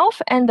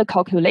itself and the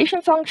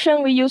calculation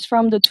function we use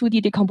from the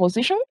 2D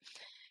decomposition.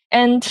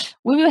 And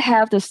we will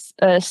have this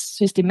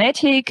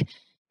systematic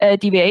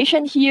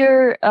deviation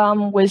here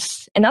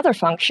with another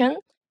function.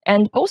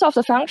 And both of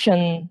the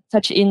functions,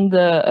 such in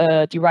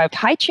the derived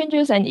height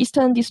changes and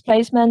eastern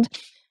displacement,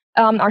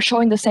 are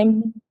showing the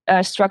same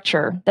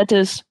structure. That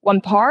is,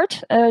 one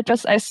part,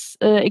 just as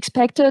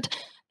expected,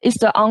 is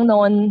the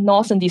unknown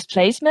northern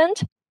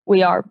displacement. We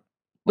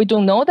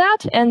don't know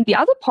that, and the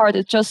other part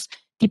is just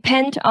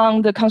depend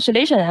on the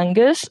constellation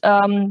angles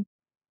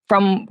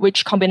from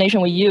which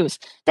combination we use.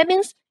 That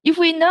means if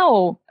we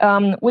know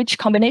which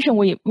combination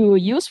we will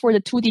use for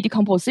the 2D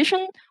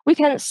decomposition, we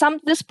can sum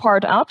this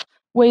part up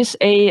with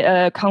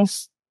a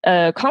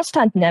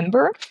constant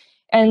number.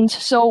 And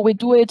so we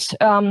do it,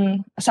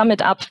 sum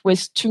it up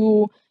with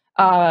two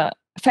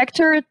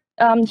factor.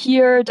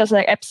 Here, there's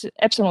an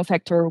epsilon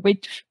factor,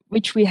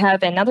 which we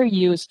have another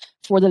use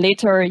for the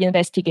later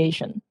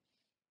investigation.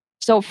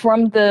 So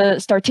from the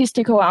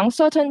statistical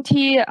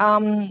uncertainty,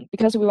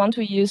 because we want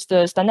to use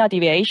the standard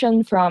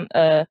deviation from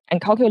and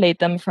calculate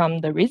them from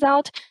the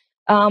result,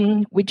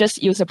 we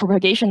just use a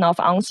propagation of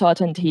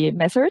uncertainty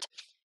method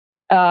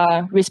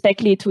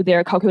respectively to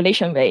their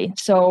calculation way.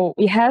 So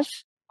we have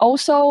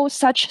also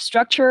such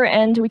structure,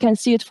 and we can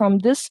see it from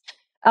this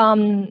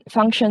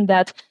function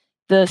that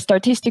the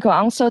statistical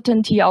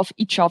uncertainty of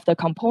each of the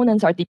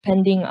components are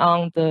depending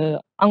on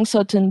the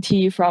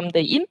uncertainty from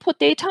the input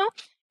data,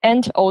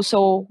 and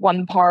also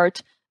one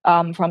part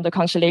from the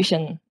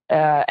constellation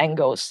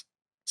angles.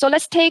 So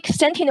let's take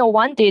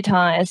Sentinel-1 data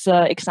as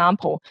an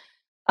example.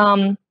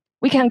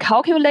 We can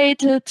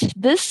calculate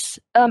this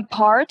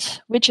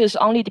part, which is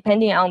only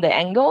depending on the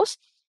angles,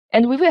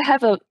 and we will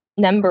have a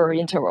number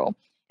interval.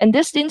 And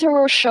this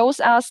interval shows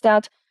us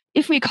that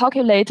if we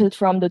calculate it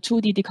from the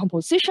 2D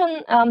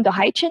decomposition, the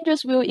height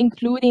changes will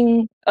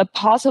including a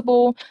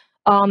possible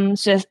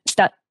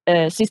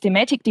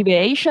systematic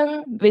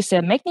deviation with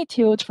a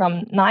magnitude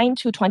from 9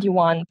 to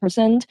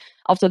 21%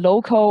 of the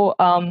local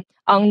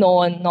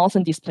unknown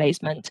northern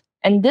displacement.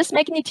 And this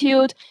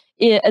magnitude,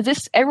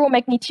 this error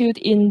magnitude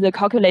in the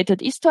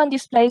calculated eastern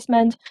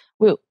displacement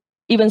will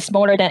even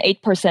smaller than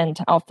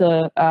 8% of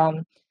the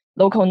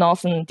local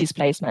northern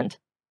displacement.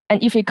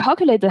 And if we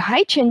calculate the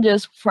height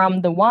changes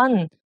from the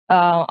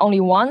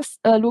only one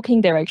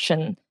looking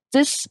direction,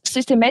 this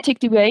systematic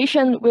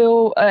deviation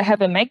will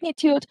have a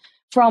magnitude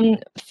from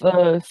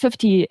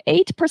 58%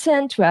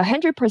 to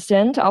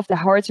 100% of the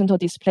horizontal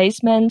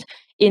displacement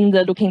in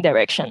the looking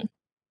direction.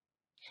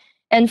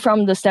 And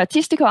from the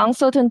statistical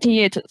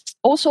uncertainty, it's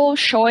also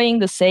showing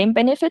the same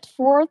benefit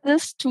for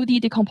this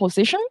 2D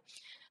decomposition.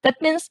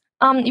 That means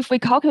if we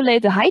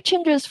calculate the height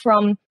changes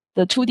from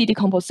the 2D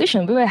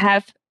decomposition, we will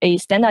have a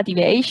standard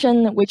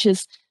deviation which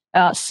is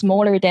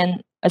smaller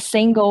than a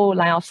single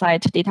line of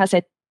sight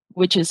dataset,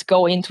 which is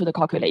go into the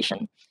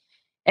calculation.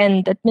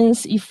 And that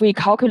means if we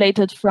calculate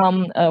it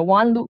from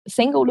one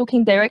single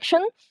looking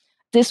direction,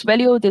 this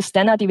value, the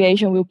standard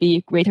deviation will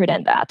be greater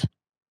than that.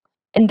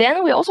 And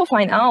then we also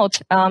find out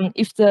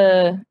if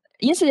the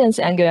incidence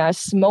angle are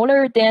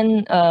smaller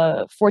than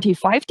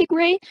 45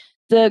 degrees,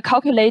 the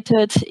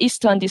calculated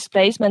eastern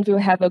displacement will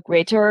have a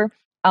greater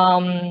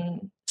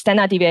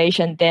standard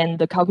deviation than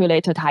the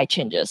calculated height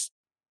changes.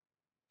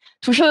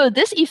 To show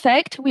this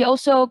effect, we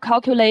also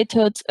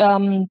calculated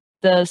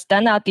the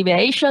standard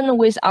deviation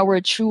with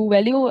our true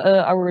value,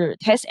 our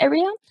test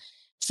area.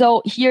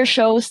 So here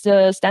shows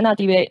the standard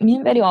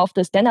mean value of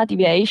the standard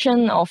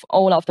deviation of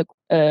all of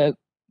the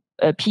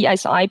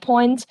PSI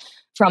points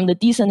from the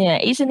descending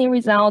and ascending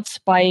results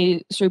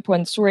by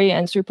 3.3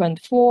 and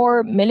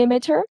 3.4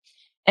 millimeter.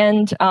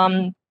 And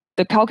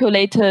the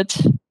calculated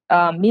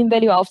mean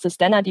value of the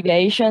standard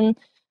deviation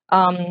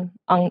on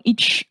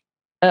each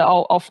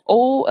of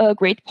all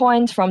grid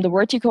points from the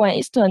vertical and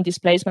eastern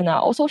displacement are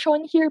also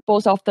shown here.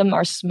 Both of them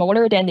are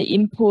smaller than the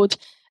input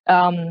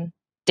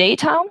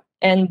data,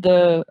 and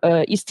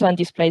the eastern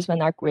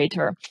displacement are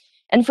greater.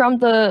 And from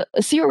the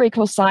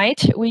theoretical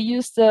side, we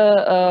use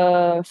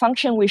the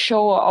function we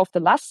show of the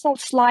last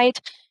slide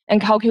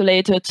and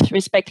calculated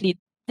respectively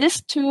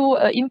these two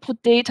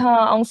input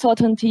data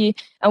uncertainty,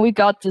 and we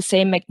got the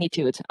same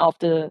magnitude of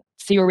the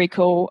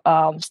theoretical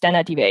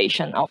standard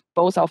deviation of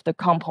both of the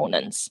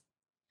components.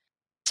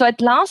 So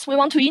at last, we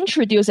want to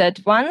introduce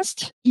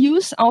advanced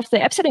use of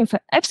the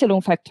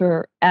epsilon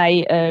factor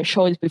I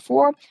showed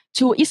before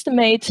to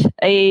estimate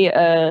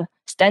a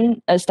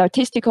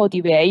statistical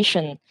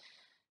deviation.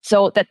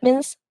 So that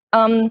means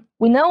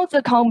we know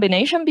the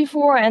combination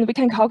before, and we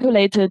can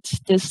calculate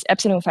this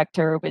epsilon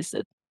factor with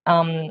it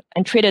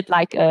and treat it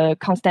like a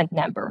constant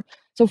number.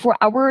 So for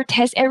our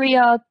test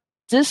area,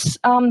 this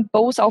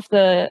both of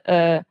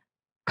the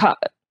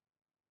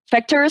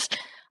factors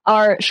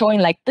are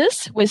showing like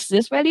this with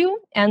this value,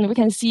 and we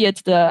can see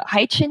it. The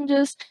height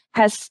changes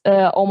has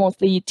almost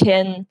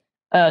 10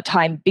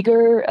 times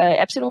bigger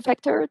epsilon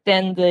factor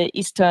than the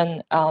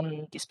eastern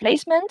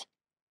displacement.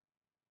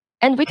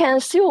 And we can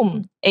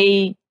assume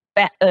a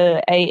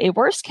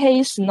worst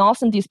case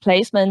northern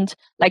displacement,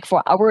 like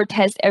for our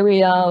test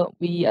area,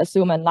 we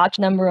assume a large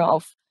number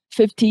of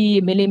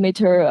 50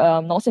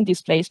 millimeter northern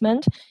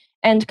displacement,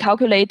 and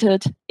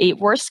calculated a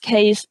worst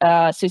case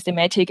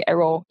systematic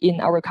error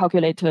in our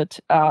calculated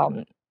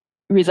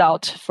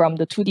result from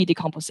the 2D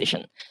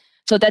decomposition.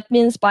 So that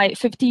means by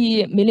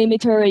 50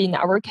 millimeter in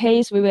our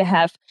case, we will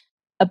have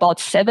about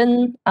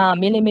 7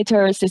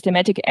 millimeter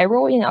systematic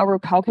error in our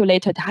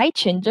calculated height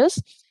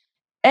changes.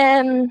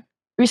 And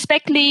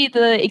respectively,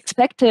 the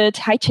expected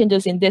height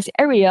changes in this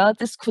area,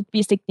 this could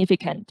be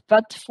significant.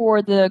 But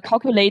for the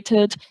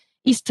calculated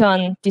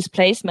eastern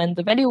displacement,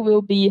 the value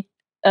will be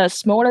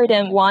smaller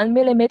than 1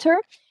 millimeter.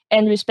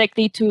 And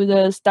respectively to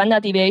the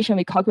standard deviation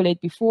we calculated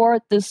before,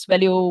 this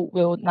value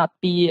will not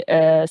be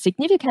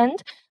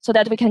significant, so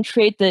that we can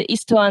treat the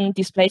eastern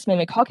displacement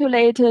we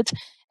calculated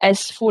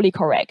as fully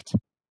correct.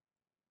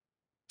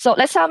 So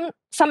let's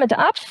sum it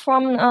up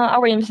from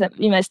our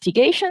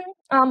investigation.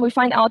 We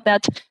find out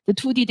that the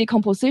 2D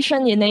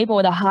decomposition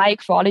enabled a high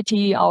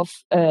quality of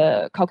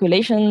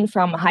calculation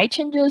from height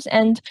changes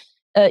and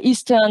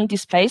eastern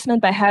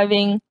displacement by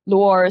having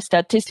lower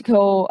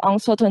statistical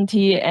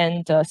uncertainty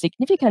and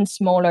significant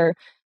smaller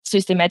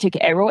systematic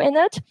error in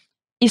it,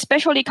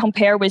 especially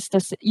compared with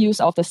the use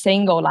of the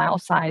single line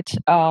of sight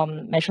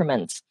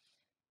measurements.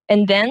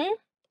 And then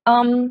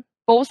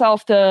both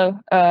of the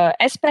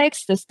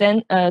aspects, the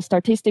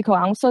statistical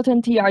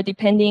uncertainty, are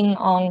depending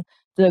on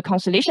the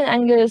constellation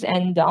angles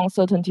and the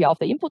uncertainty of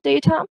the input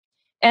data.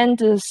 And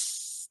the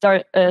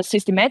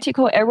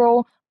systematical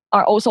error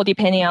are also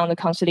depending on the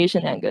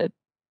constellation angle,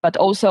 but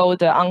also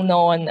the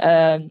unknown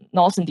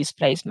northern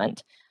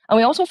displacement. And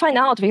we also find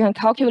out we can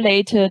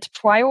calculate it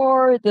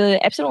prior the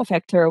epsilon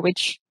factor,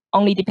 which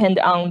only depend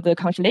on the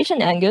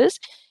constellation angles,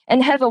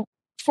 and have a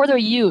further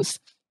use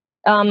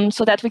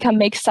so that we can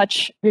make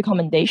such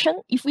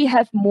recommendation. If we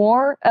have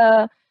more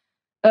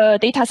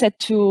data set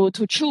to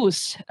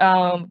choose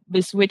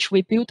with which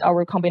we build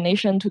our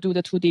combination to do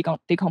the 2D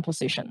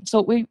decomposition.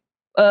 So we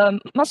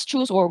must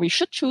choose, or we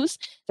should choose,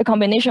 the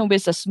combination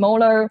with a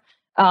smaller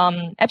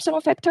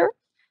epsilon factor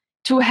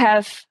to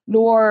have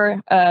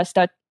lower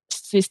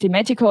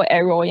systematical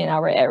error in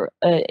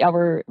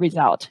our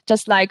result.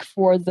 Just like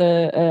for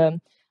the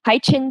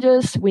height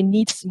changes, we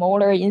need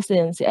smaller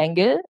incidence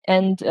angle,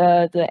 and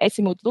the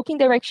azimuth looking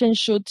direction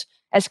should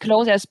as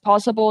close as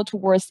possible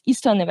towards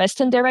eastern and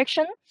western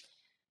direction.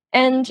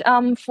 And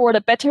for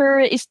the better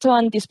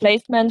eastern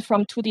displacement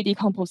from 2D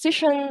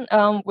decomposition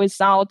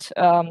without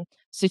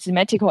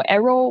systematical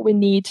error, we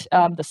need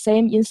the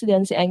same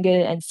incidence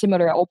angle and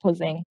similar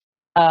opposing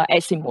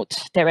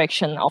azimuth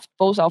direction of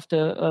both of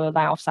the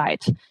line of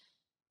sight.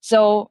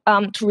 So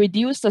to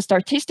reduce the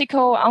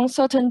statistical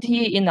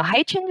uncertainty in the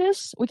height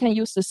changes, we can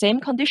use the same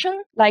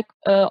condition like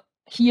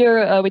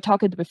here we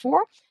talked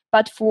before,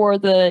 but for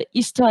the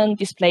eastern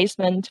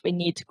displacement, we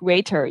need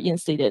greater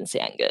incidence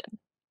angle.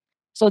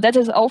 So that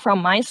is all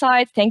from my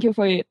side. Thank you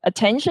for your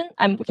attention.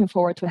 I'm looking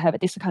forward to have a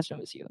discussion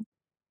with you.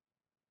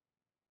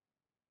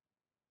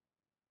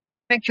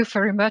 Thank you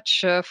very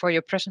much for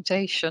your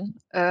presentation.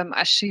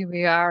 I see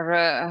we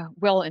are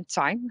well in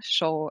time,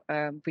 so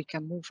we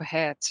can move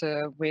ahead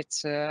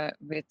with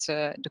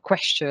the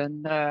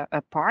question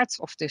part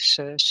of this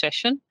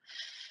session.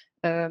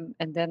 And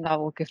then I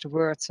will give the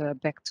word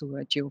back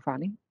to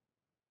Giovanni.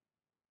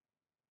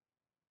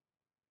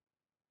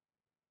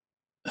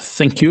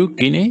 Thank you,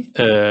 Guinea.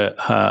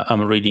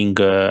 I'm reading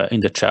in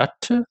the chat.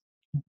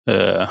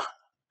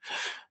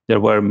 There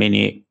were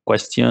many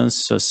questions,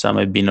 so some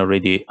have been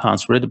already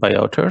answered by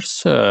authors.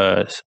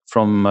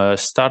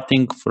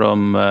 Starting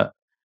from,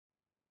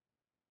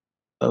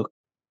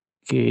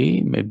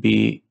 okay,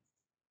 maybe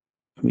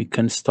we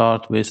can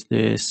start with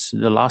this,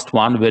 the last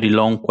one, very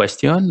long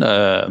question.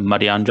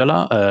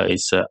 Mariangela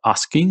is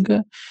asking,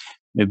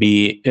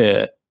 maybe,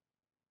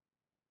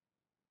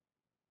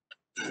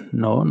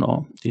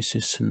 no, this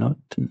is not,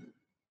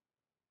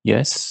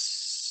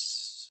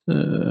 yes.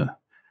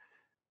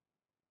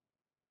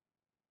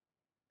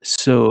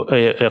 So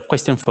a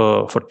question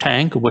for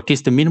Tang: what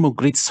is the minimum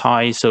grid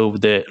size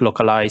of the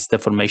localized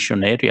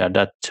deformation area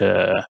that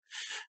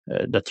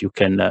that you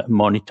can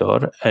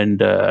monitor,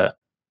 and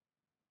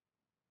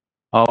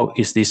how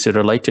is this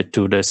related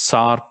to the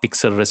SAR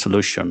pixel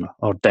resolution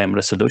or DEM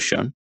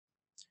resolution?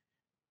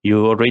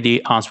 You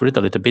already answered it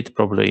a little bit.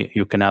 Probably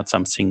you can add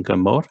something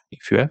more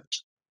if you have.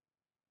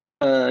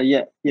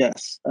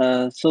 Yes.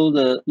 So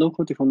the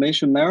local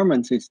deformation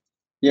measurements is,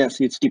 yes,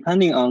 it's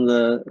depending on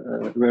the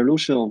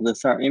resolution of the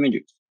SAR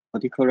images,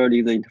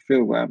 particularly the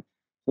interferogram.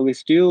 So we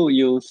still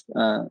use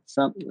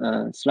some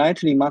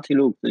slightly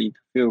multi-loop the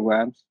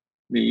interferograms.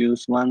 We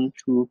use 1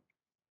 to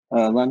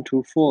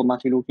 4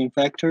 multi-looking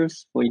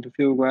factors for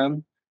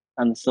interferogram,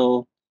 and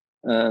so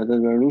the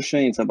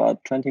resolution is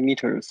about 20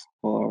 meters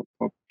per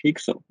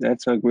pixel.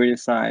 That's a grid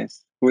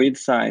size for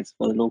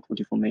the local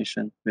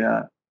deformation we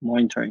are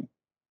monitoring.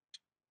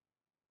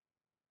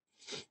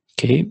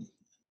 Okay,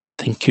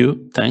 thank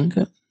you, Tang.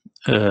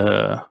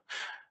 I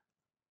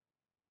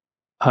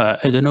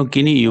don't know,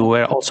 Guinea, you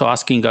were also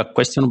asking a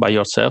question by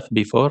yourself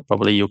before.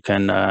 Probably you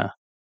can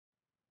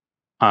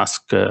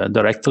ask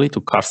directly to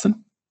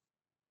Karsten.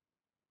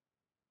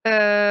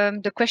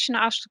 The question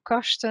asked to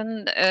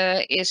Karsten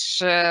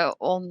is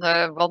on,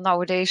 well,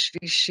 nowadays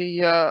we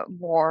see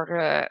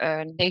more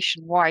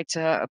nationwide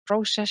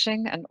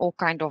processing and all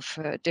kind of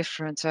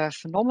different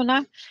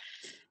phenomena.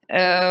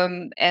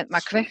 And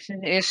my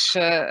question is,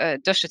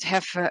 does it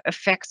have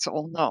effect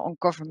on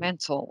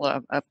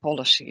governmental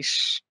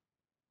policies?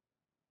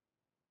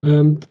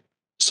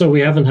 So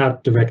we haven't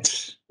had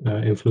direct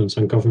influence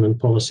on government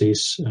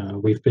policies.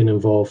 We've been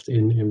involved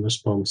in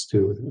response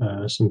to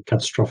some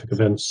catastrophic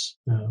events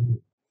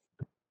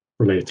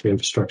related to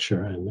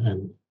infrastructure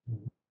and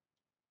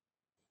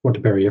water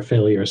barrier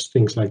failures,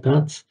 things like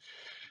that.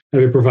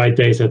 And we provide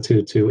data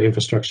to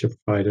infrastructure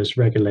providers,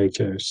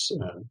 regulators,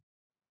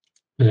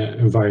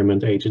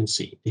 environment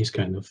agency, these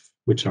kind of,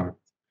 which are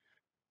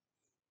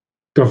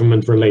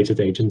government-related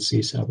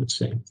agencies, I would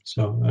say.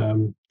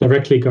 So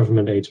directly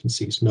government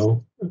agencies,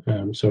 no.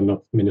 So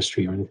not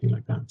ministry or anything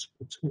like that,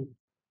 but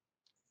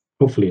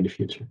hopefully in the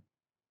future.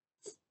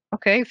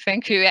 Okay,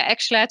 thank you. Yeah,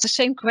 actually, I had the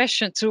same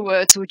question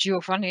to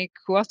Giovanni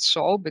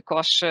Cuozzo,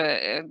 because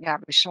yeah,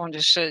 we saw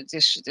this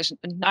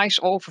nice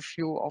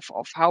overview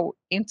of how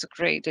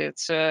integrated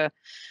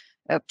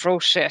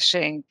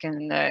processing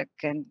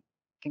can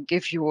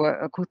give you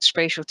a good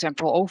spatial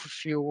temporal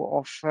overview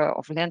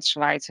of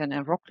landslide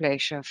and rock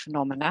glacier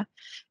phenomena.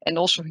 And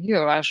also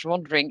here, I was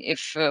wondering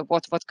if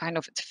what kind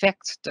of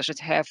effect does it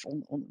have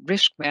on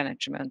risk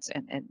management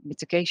and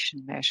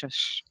mitigation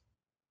measures?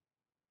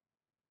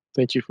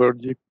 Thank you for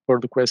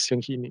the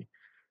question, Hini.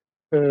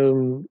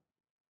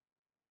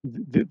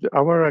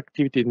 Our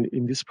activity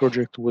in this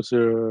project was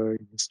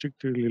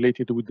strictly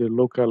related with the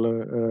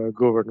local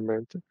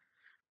government,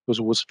 because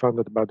it was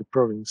funded by the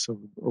province of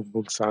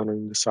Bolzano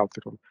in the South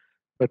Tyrol.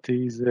 But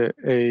is at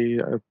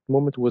the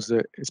moment was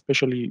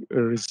especially a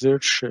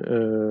research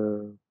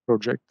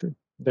project.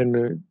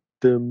 Then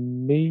the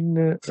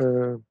main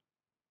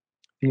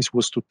things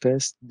was to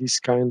test this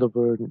kind of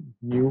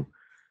new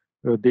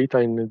data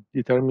and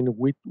determine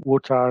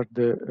what are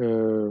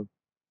the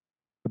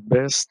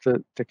best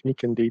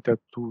technique and data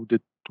to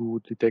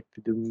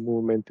detect the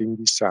movement in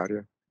this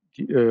area.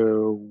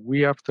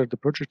 We, after the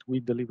project, we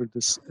delivered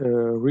this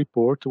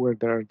report where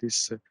there are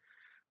this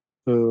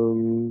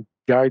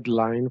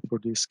guideline for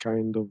this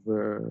kind of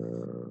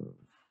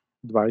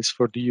advice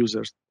for the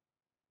users.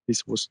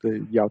 This was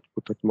the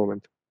output at the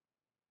moment.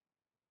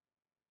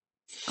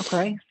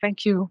 Okay,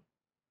 thank you.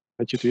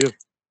 Thank you to you.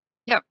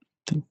 Yeah.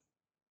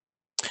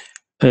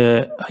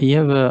 I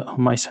have on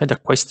my side a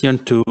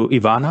question to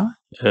Ivana,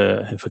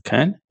 if I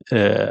can.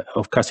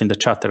 Of course, in the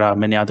chat there are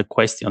many other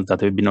questions that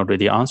have been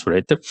already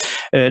answered.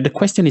 The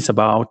question is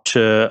about,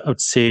 I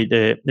would say,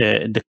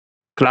 the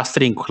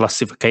clustering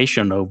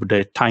classification of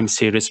the time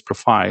series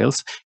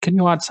profiles. Can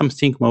you add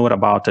something more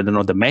about, I don't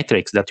know, the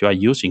metrics that you are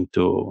using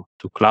to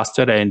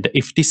cluster, and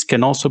if this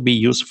can also be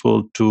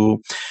useful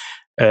to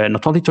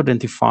not only to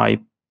identify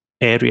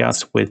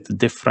areas with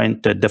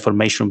different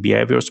deformation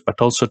behaviors, but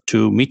also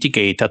to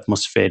mitigate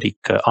atmospheric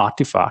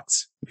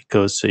artifacts,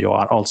 because you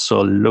are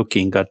also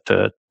looking at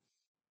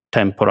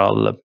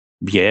temporal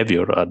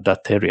behavior at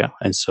that area.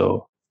 And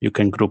so you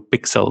can group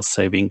pixels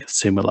having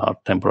similar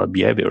temporal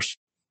behaviors.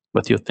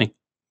 What do you think?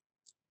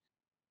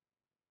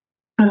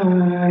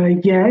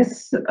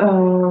 Yes,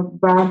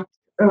 but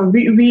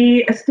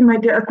we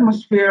estimate the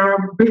atmosphere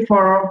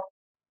before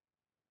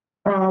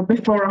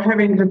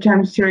having the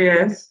time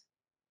series.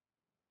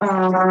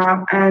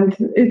 And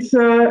it's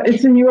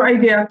a new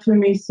idea to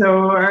me,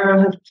 so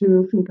I have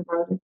to think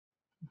about it.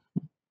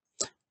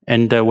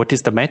 And what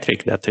is the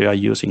metric that you are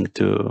using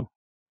to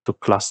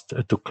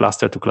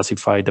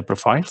classify the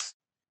profiles?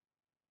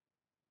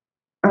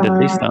 The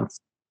distance.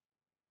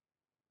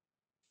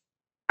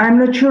 I'm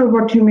not sure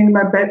what you mean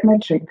by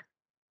metric.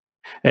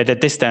 The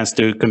distance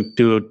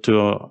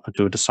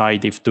to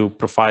decide if two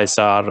profiles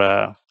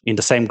are in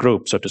the same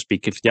group, so to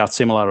speak, if they are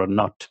similar or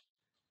not.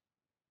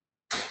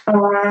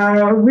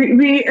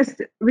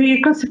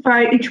 We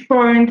classify each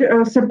point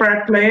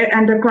separately,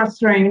 and the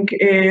clustering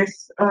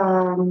is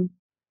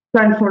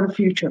planned for the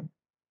future.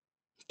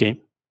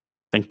 Okay,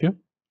 thank you.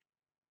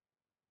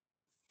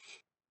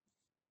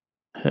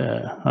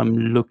 I'm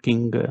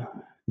looking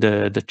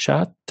the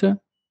chat.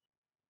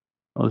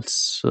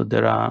 Also,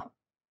 there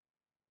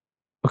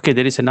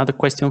is another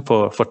question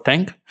for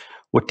Teng.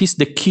 What is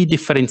the key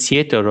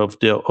differentiator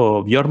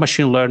of your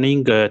machine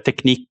learning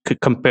technique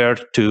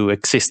compared to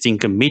existing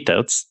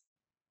methods?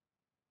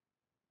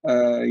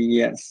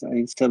 Yes,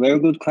 it's a very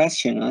good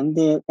question,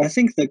 and I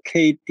think the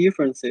key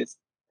difference is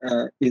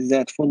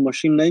that for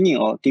machine learning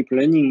or deep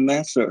learning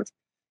methods,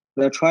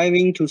 we are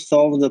trying to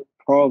solve the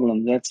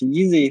problem that's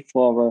easy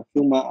for our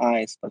human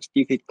eyes but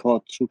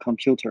difficult to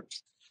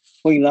computers.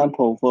 For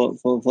example, for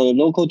the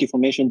local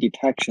deformation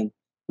detection,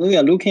 when we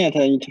are looking at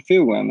an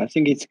interferogram, I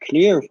think it's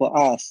clear for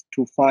us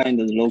to find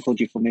the local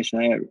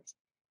deformation areas.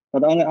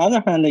 But on the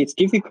other hand, it's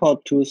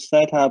difficult to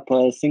set up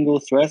a single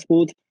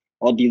threshold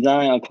or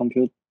design a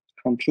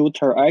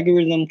computer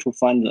algorithm to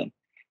find them.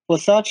 For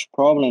such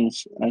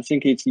problems, I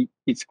think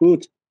it's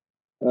good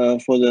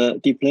for the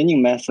deep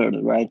learning method,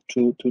 right,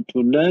 to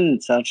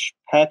learn such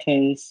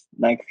patterns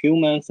like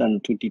humans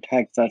and to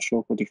detect such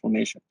local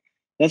deformation.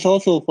 That's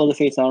also for the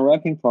phase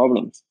unwrapping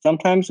problems.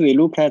 Sometimes we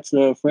look at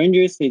the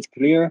fringes, it's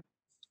clear,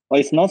 or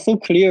it's not so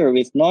clear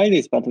with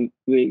noises, but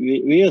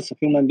we as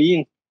human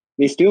beings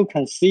we still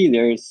can see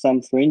there is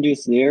some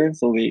fringes there,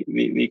 so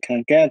we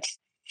can get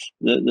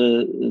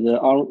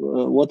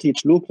what it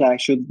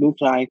should look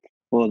like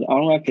for the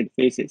unwrapped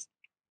faces.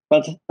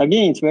 But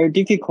again, it's very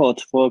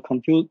difficult for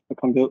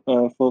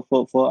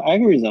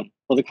algorithm,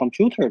 for the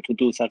computer to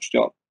do such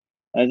job.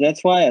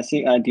 That's why I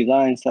think I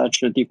designed such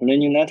deep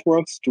learning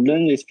networks to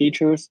learn these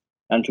features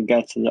and to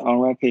get the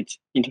unwrapped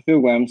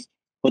interferograms,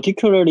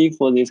 particularly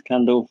for this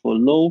kind of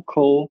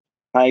local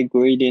high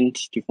gradient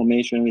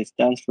deformation with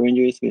dense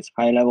fringes with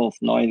high level of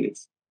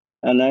noises.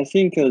 And I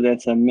think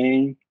that's a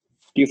main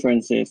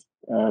difference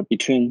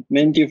between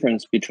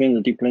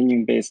the deep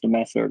learning based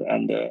method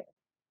and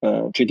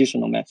the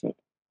traditional method.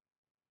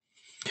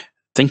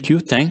 Thank you,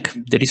 Tank.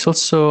 There is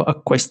also a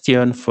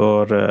question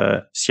for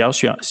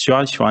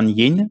Xiaoxuan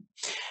Yin.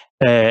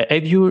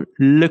 Have you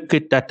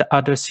looked at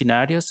other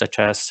scenarios such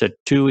as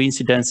 2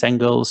 incidence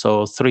angles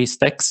or 3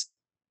 stacks?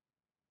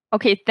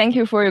 Okay, thank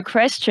you for your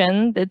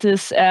question. That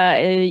is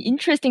an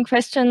interesting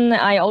question.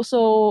 I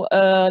also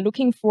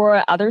looking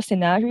for other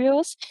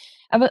scenarios.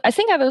 I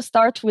think I will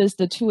start with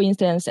the 2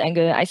 incidence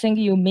angle. I think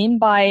you mean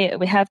by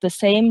we have the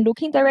same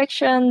looking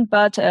direction,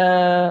 but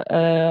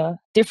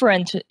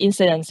different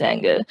incidence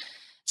angle.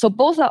 So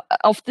both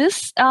of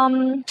this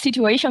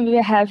situation, we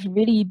have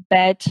really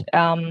bad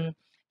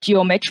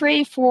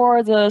geometry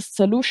for the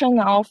solution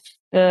of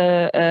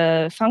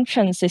the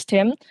function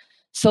system,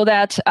 so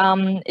that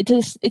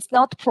it's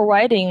not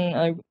providing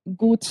a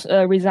good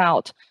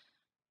result.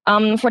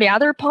 For the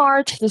other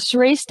part, the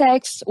 3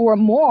 stacks or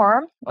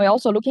more, we're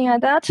also looking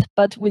at that,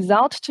 but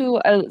without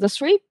the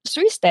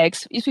three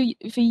stacks, if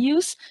we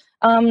use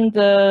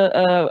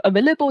the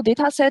available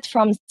data set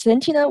from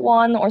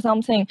Sentinel-1 or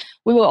something,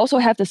 we will also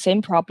have the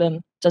same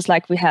problem, just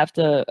like we have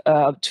the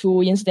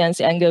 2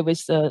 incidence angle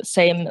with the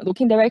same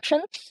looking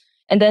direction.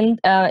 And then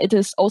it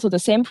is also the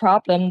same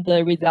problem.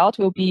 The result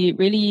will be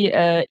really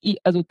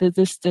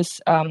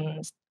this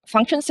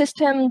function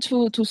system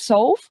to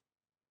solve.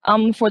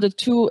 For the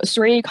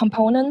 3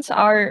 components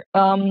are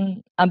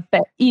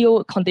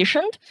EO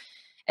conditioned,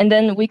 and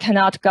then we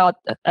cannot get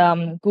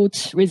good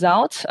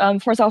results.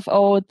 First of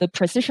all, the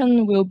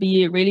precision will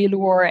be really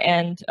lower,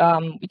 and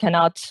we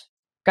cannot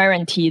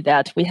guarantee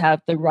that we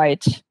have the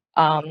right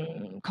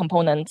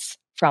components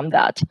from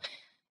that.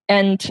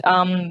 And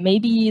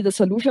maybe the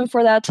solution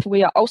for that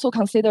we also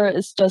consider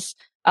is just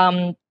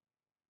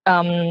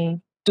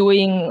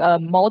doing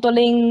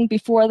modeling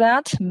before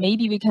that.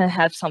 Maybe we can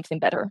have something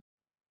better.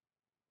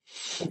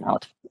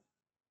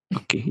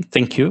 Okay,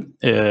 thank you,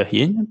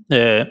 Yin.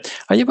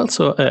 I have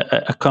also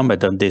a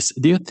comment on this.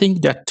 Do you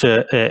think that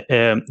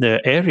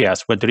the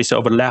areas where there is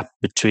overlap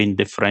between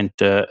different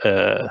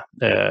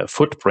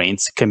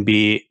footprints can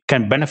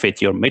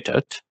benefit your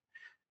method?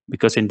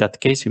 Because in that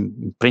case,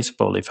 in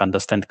principle, if I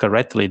understand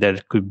correctly, there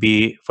could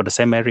be, for the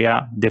same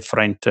area,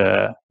 different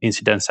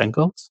incidence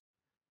angles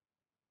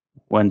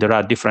when there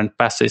are different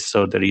passes,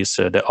 so there is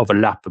the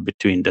overlap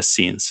between the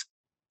scenes.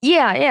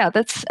 Yeah,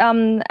 that's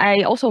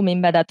I also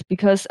mean by that,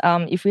 because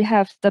if we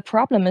have the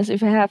problem is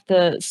if we have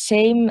the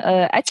same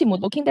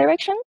azimuth looking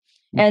direction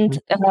and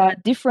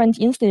different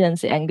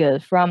incidence angle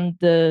from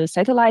the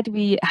satellite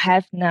we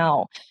have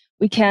now,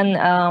 we can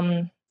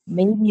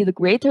maybe the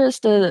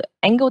greatest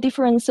angle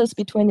differences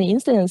between the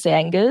incidence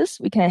angles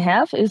we can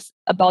have is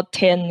about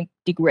 10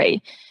 degrees.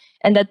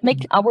 And that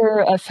make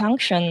our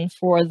function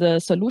for the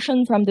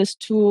solution from these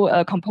 2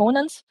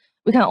 components.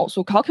 We can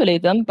also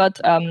calculate them, but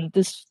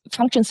this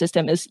function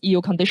system is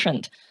EO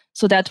conditioned,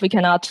 so that we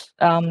cannot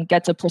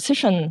get a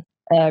precision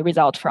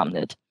result from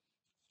it.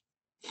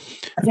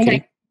 I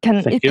think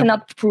it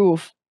cannot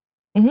prove.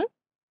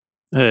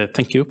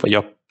 Thank you for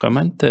your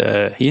comment,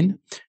 Yin.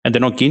 And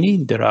then on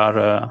Guinea, there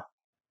are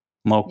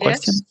more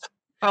questions.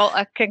 Well,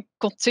 I can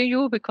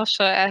continue because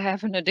I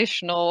have an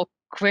additional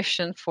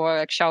question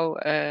for Xiao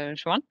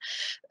Zhuan.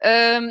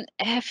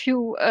 Have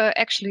you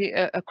actually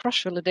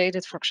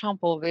cross-validated, for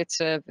example, with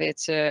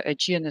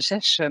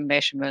GNSS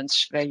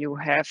measurements where you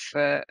have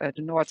the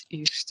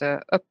northeast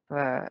up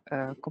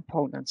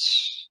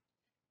components?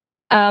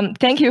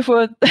 Thank you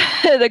for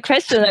the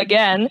question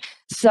again.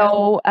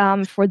 So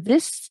for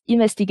this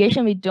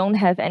investigation, we don't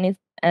have any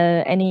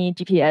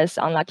GPS,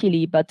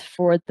 unluckily, but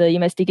for the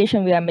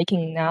investigation we are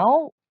making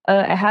now,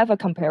 I have a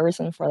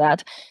comparison for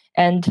that,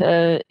 and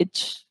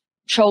it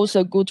shows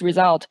a good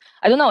result.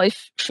 I don't know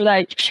if should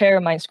I share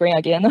my screen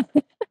again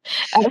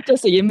after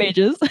the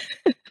images.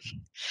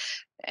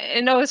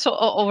 No, it's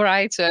all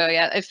right.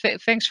 Yeah,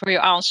 thanks for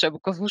your answer,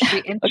 because it would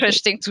be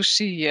interesting to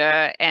see.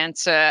 And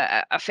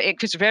I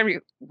think it's very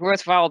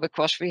worthwhile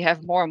because we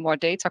have more and more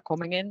data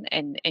coming in,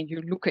 and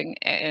you're looking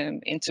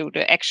into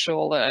the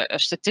actual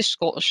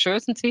statistical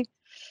uncertainty.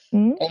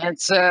 And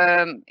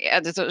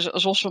that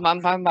is also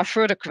my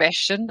further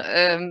question.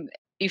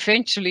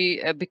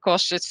 Eventually,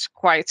 because it's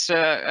quite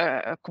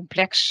a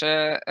complex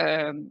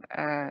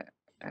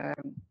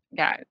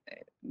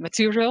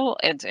material,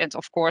 and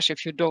of course,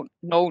 if you don't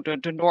know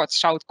the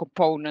north-south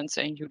components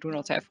and you do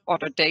not have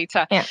other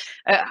data,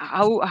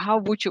 how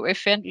would you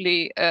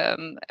eventually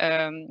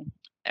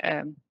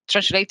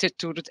translated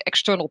to the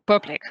external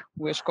public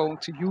who is going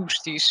to use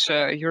these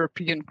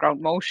European ground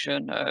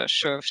motion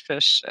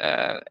services,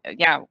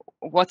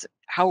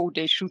 how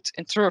they should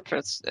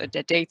interpret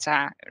the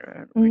data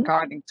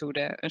regarding to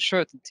the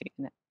uncertainty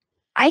in it.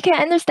 I can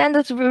understand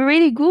that's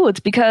really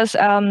good, because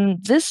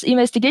this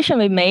investigation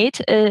we made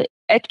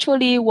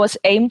actually was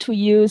aimed to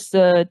use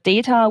the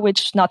data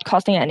which not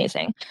costing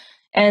anything.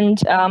 And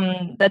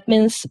that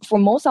means for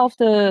most of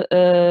the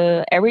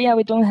area,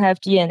 we don't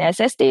have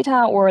GNSS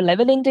data or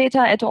leveling data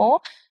at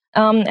all.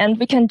 And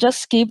we can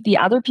just give the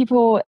other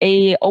people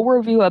a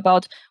overview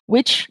about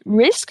which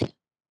risk,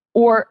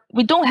 or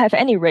we don't have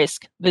any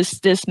risk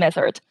with this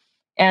method.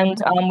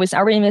 And with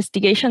our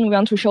investigation, we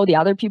want to show the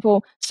other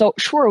people. So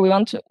sure,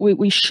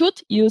 we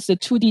should use the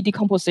 2D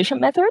decomposition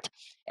method,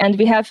 and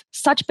we have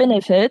such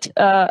benefit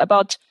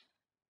about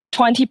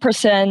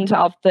 20%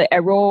 of the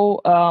error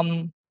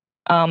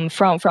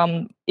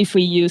from if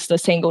we use the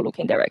single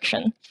looking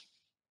direction.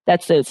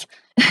 That's it.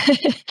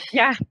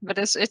 Yeah, but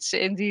it's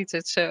indeed,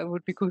 it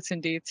would be good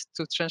indeed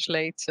to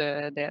translate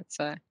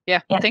that.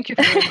 Yeah, thank you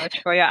very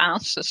much for your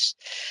answers.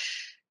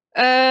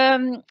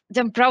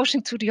 Then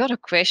browsing to the other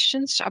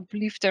questions, I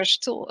believe there's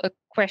still a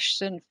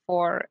question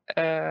for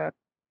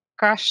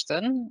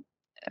Karsten.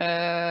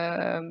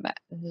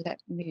 Let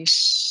me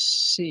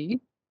see.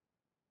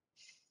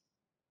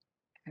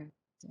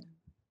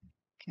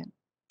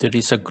 There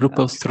is a group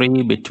of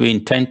 3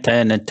 between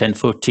 10:10 and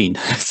 10:14.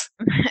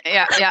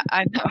 Yeah,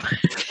 I know.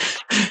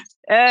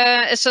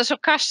 So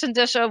Karsten,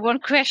 there's one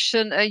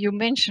question. You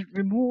mentioned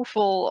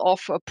removal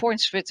of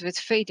points with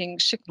fading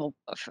signal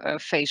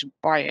phase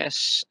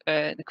bias.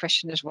 The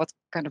question is what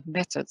kind of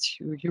method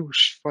you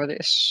use for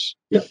this?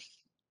 Yeah.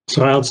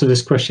 So I answered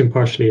this question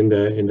partially in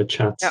the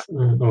chat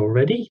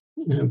already,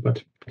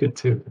 but good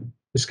to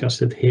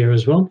discuss it here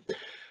as well.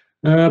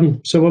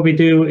 So what we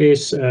do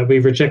is we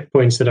reject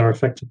points that are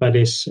affected by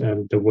this.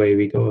 The way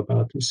we go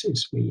about this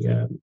is we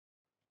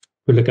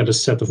look at a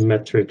set of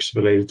metrics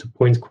related to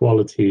point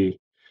quality,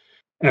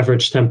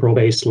 average temporal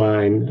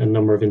baseline, and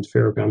number of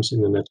interferograms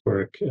in the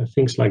network,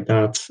 things like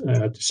that,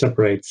 to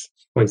separate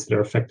points that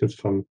are affected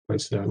from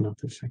points that are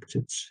not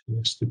affected in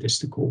a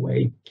statistical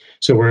way.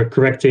 So we're not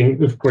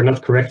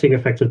correcting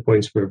affected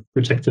points, we're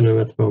rejecting them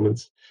at the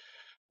moment.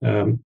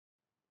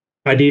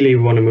 Ideally,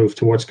 we want to move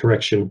towards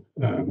correction.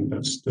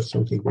 That's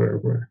something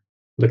we're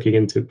looking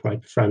into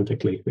quite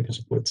frantically, because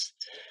it would,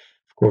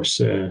 of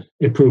course,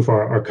 improve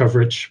our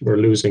coverage. We're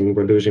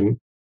losing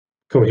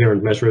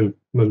coherent measurement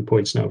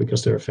points now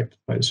because they're affected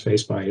by this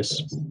phase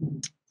bias.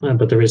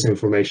 But there is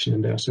information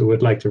in there, so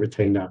we'd like to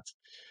retain that.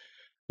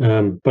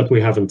 But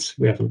we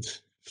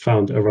haven't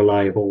found a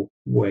reliable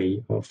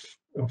way of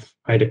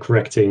either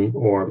correcting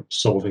or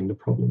solving the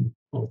problem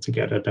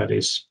altogether that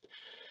is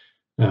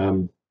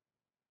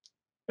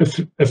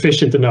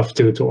efficient enough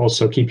to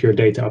also keep your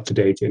data up to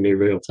date in the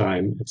real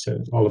time. It's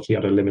all of the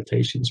other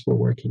limitations we're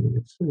working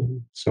with.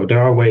 So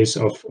there are ways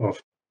of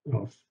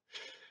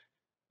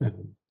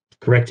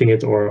correcting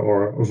it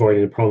or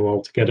avoiding the problem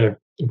altogether.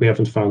 We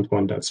haven't found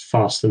one that's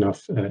fast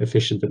enough,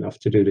 efficient enough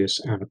to do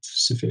this at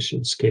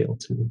sufficient scale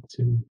to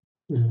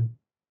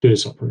do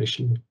this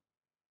operation.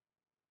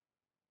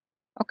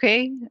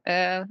 Okay,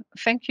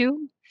 thank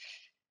you.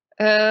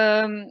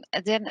 Then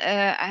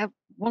I have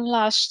one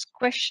last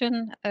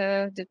question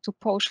to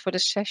pose for the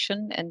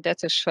session, and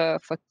that is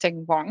for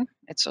Teng Wang.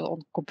 It's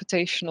on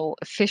computational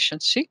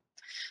efficiency.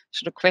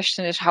 So the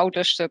question is, how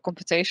does the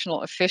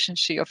computational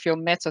efficiency of your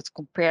method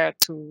compare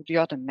to the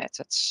other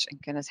methods,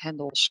 and can it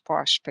handle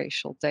sparse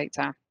spatial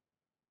data?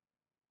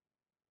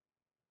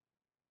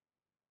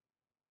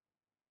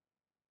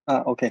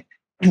 Okay.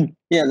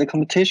 Yeah, the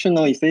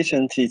computational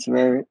efficiency is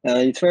very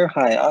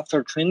high.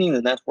 After training,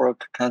 the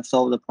network can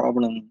solve the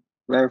problem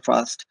very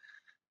fast.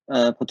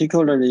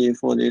 Particularly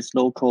for this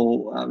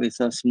local with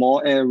a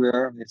small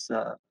area with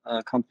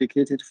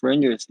complicated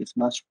fringes, it's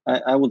much.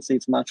 I would say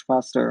it's much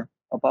faster.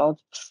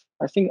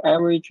 I think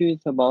average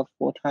is about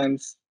 4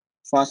 times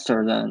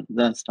faster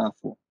than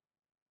Stanford.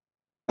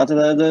 But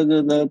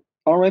the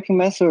unwrapping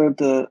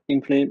method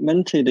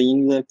implemented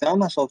in the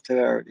Gamma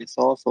software is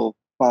also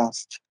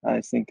fast,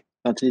 I think,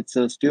 but it's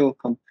still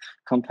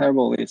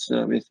comparable with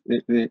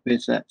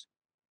that.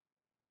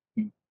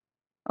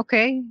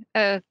 Okay,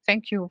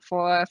 thank you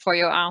for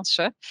your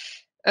answer.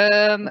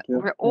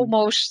 We're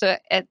almost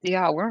at the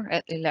hour,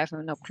 at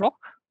 11 o'clock.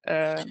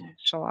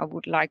 So I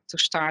would like to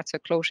start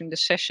closing the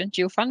session.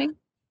 Giovanni,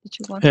 did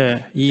you want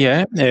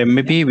to?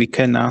 Maybe we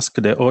can ask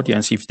the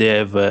audience if they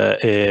have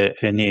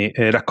any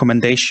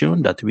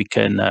recommendation that we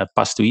can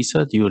pass to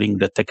Isa during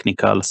the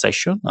technical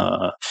session.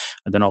 I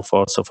don't know,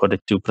 also for the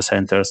 2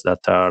 presenters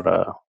that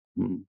are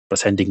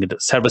presenting the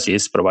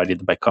services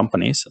provided by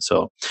companies.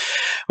 So,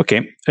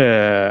 okay.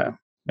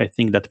 I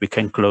think that we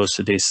can close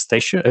this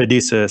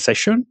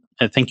session.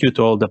 Thank you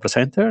to all the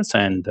presenters,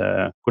 and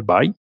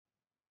goodbye.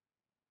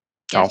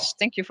 Yes,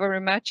 thank you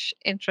very much.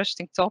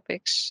 Interesting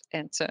topics,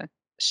 and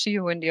see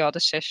you in the other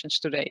sessions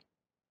today.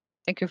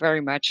 Thank you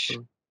very much.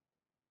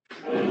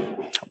 Sure.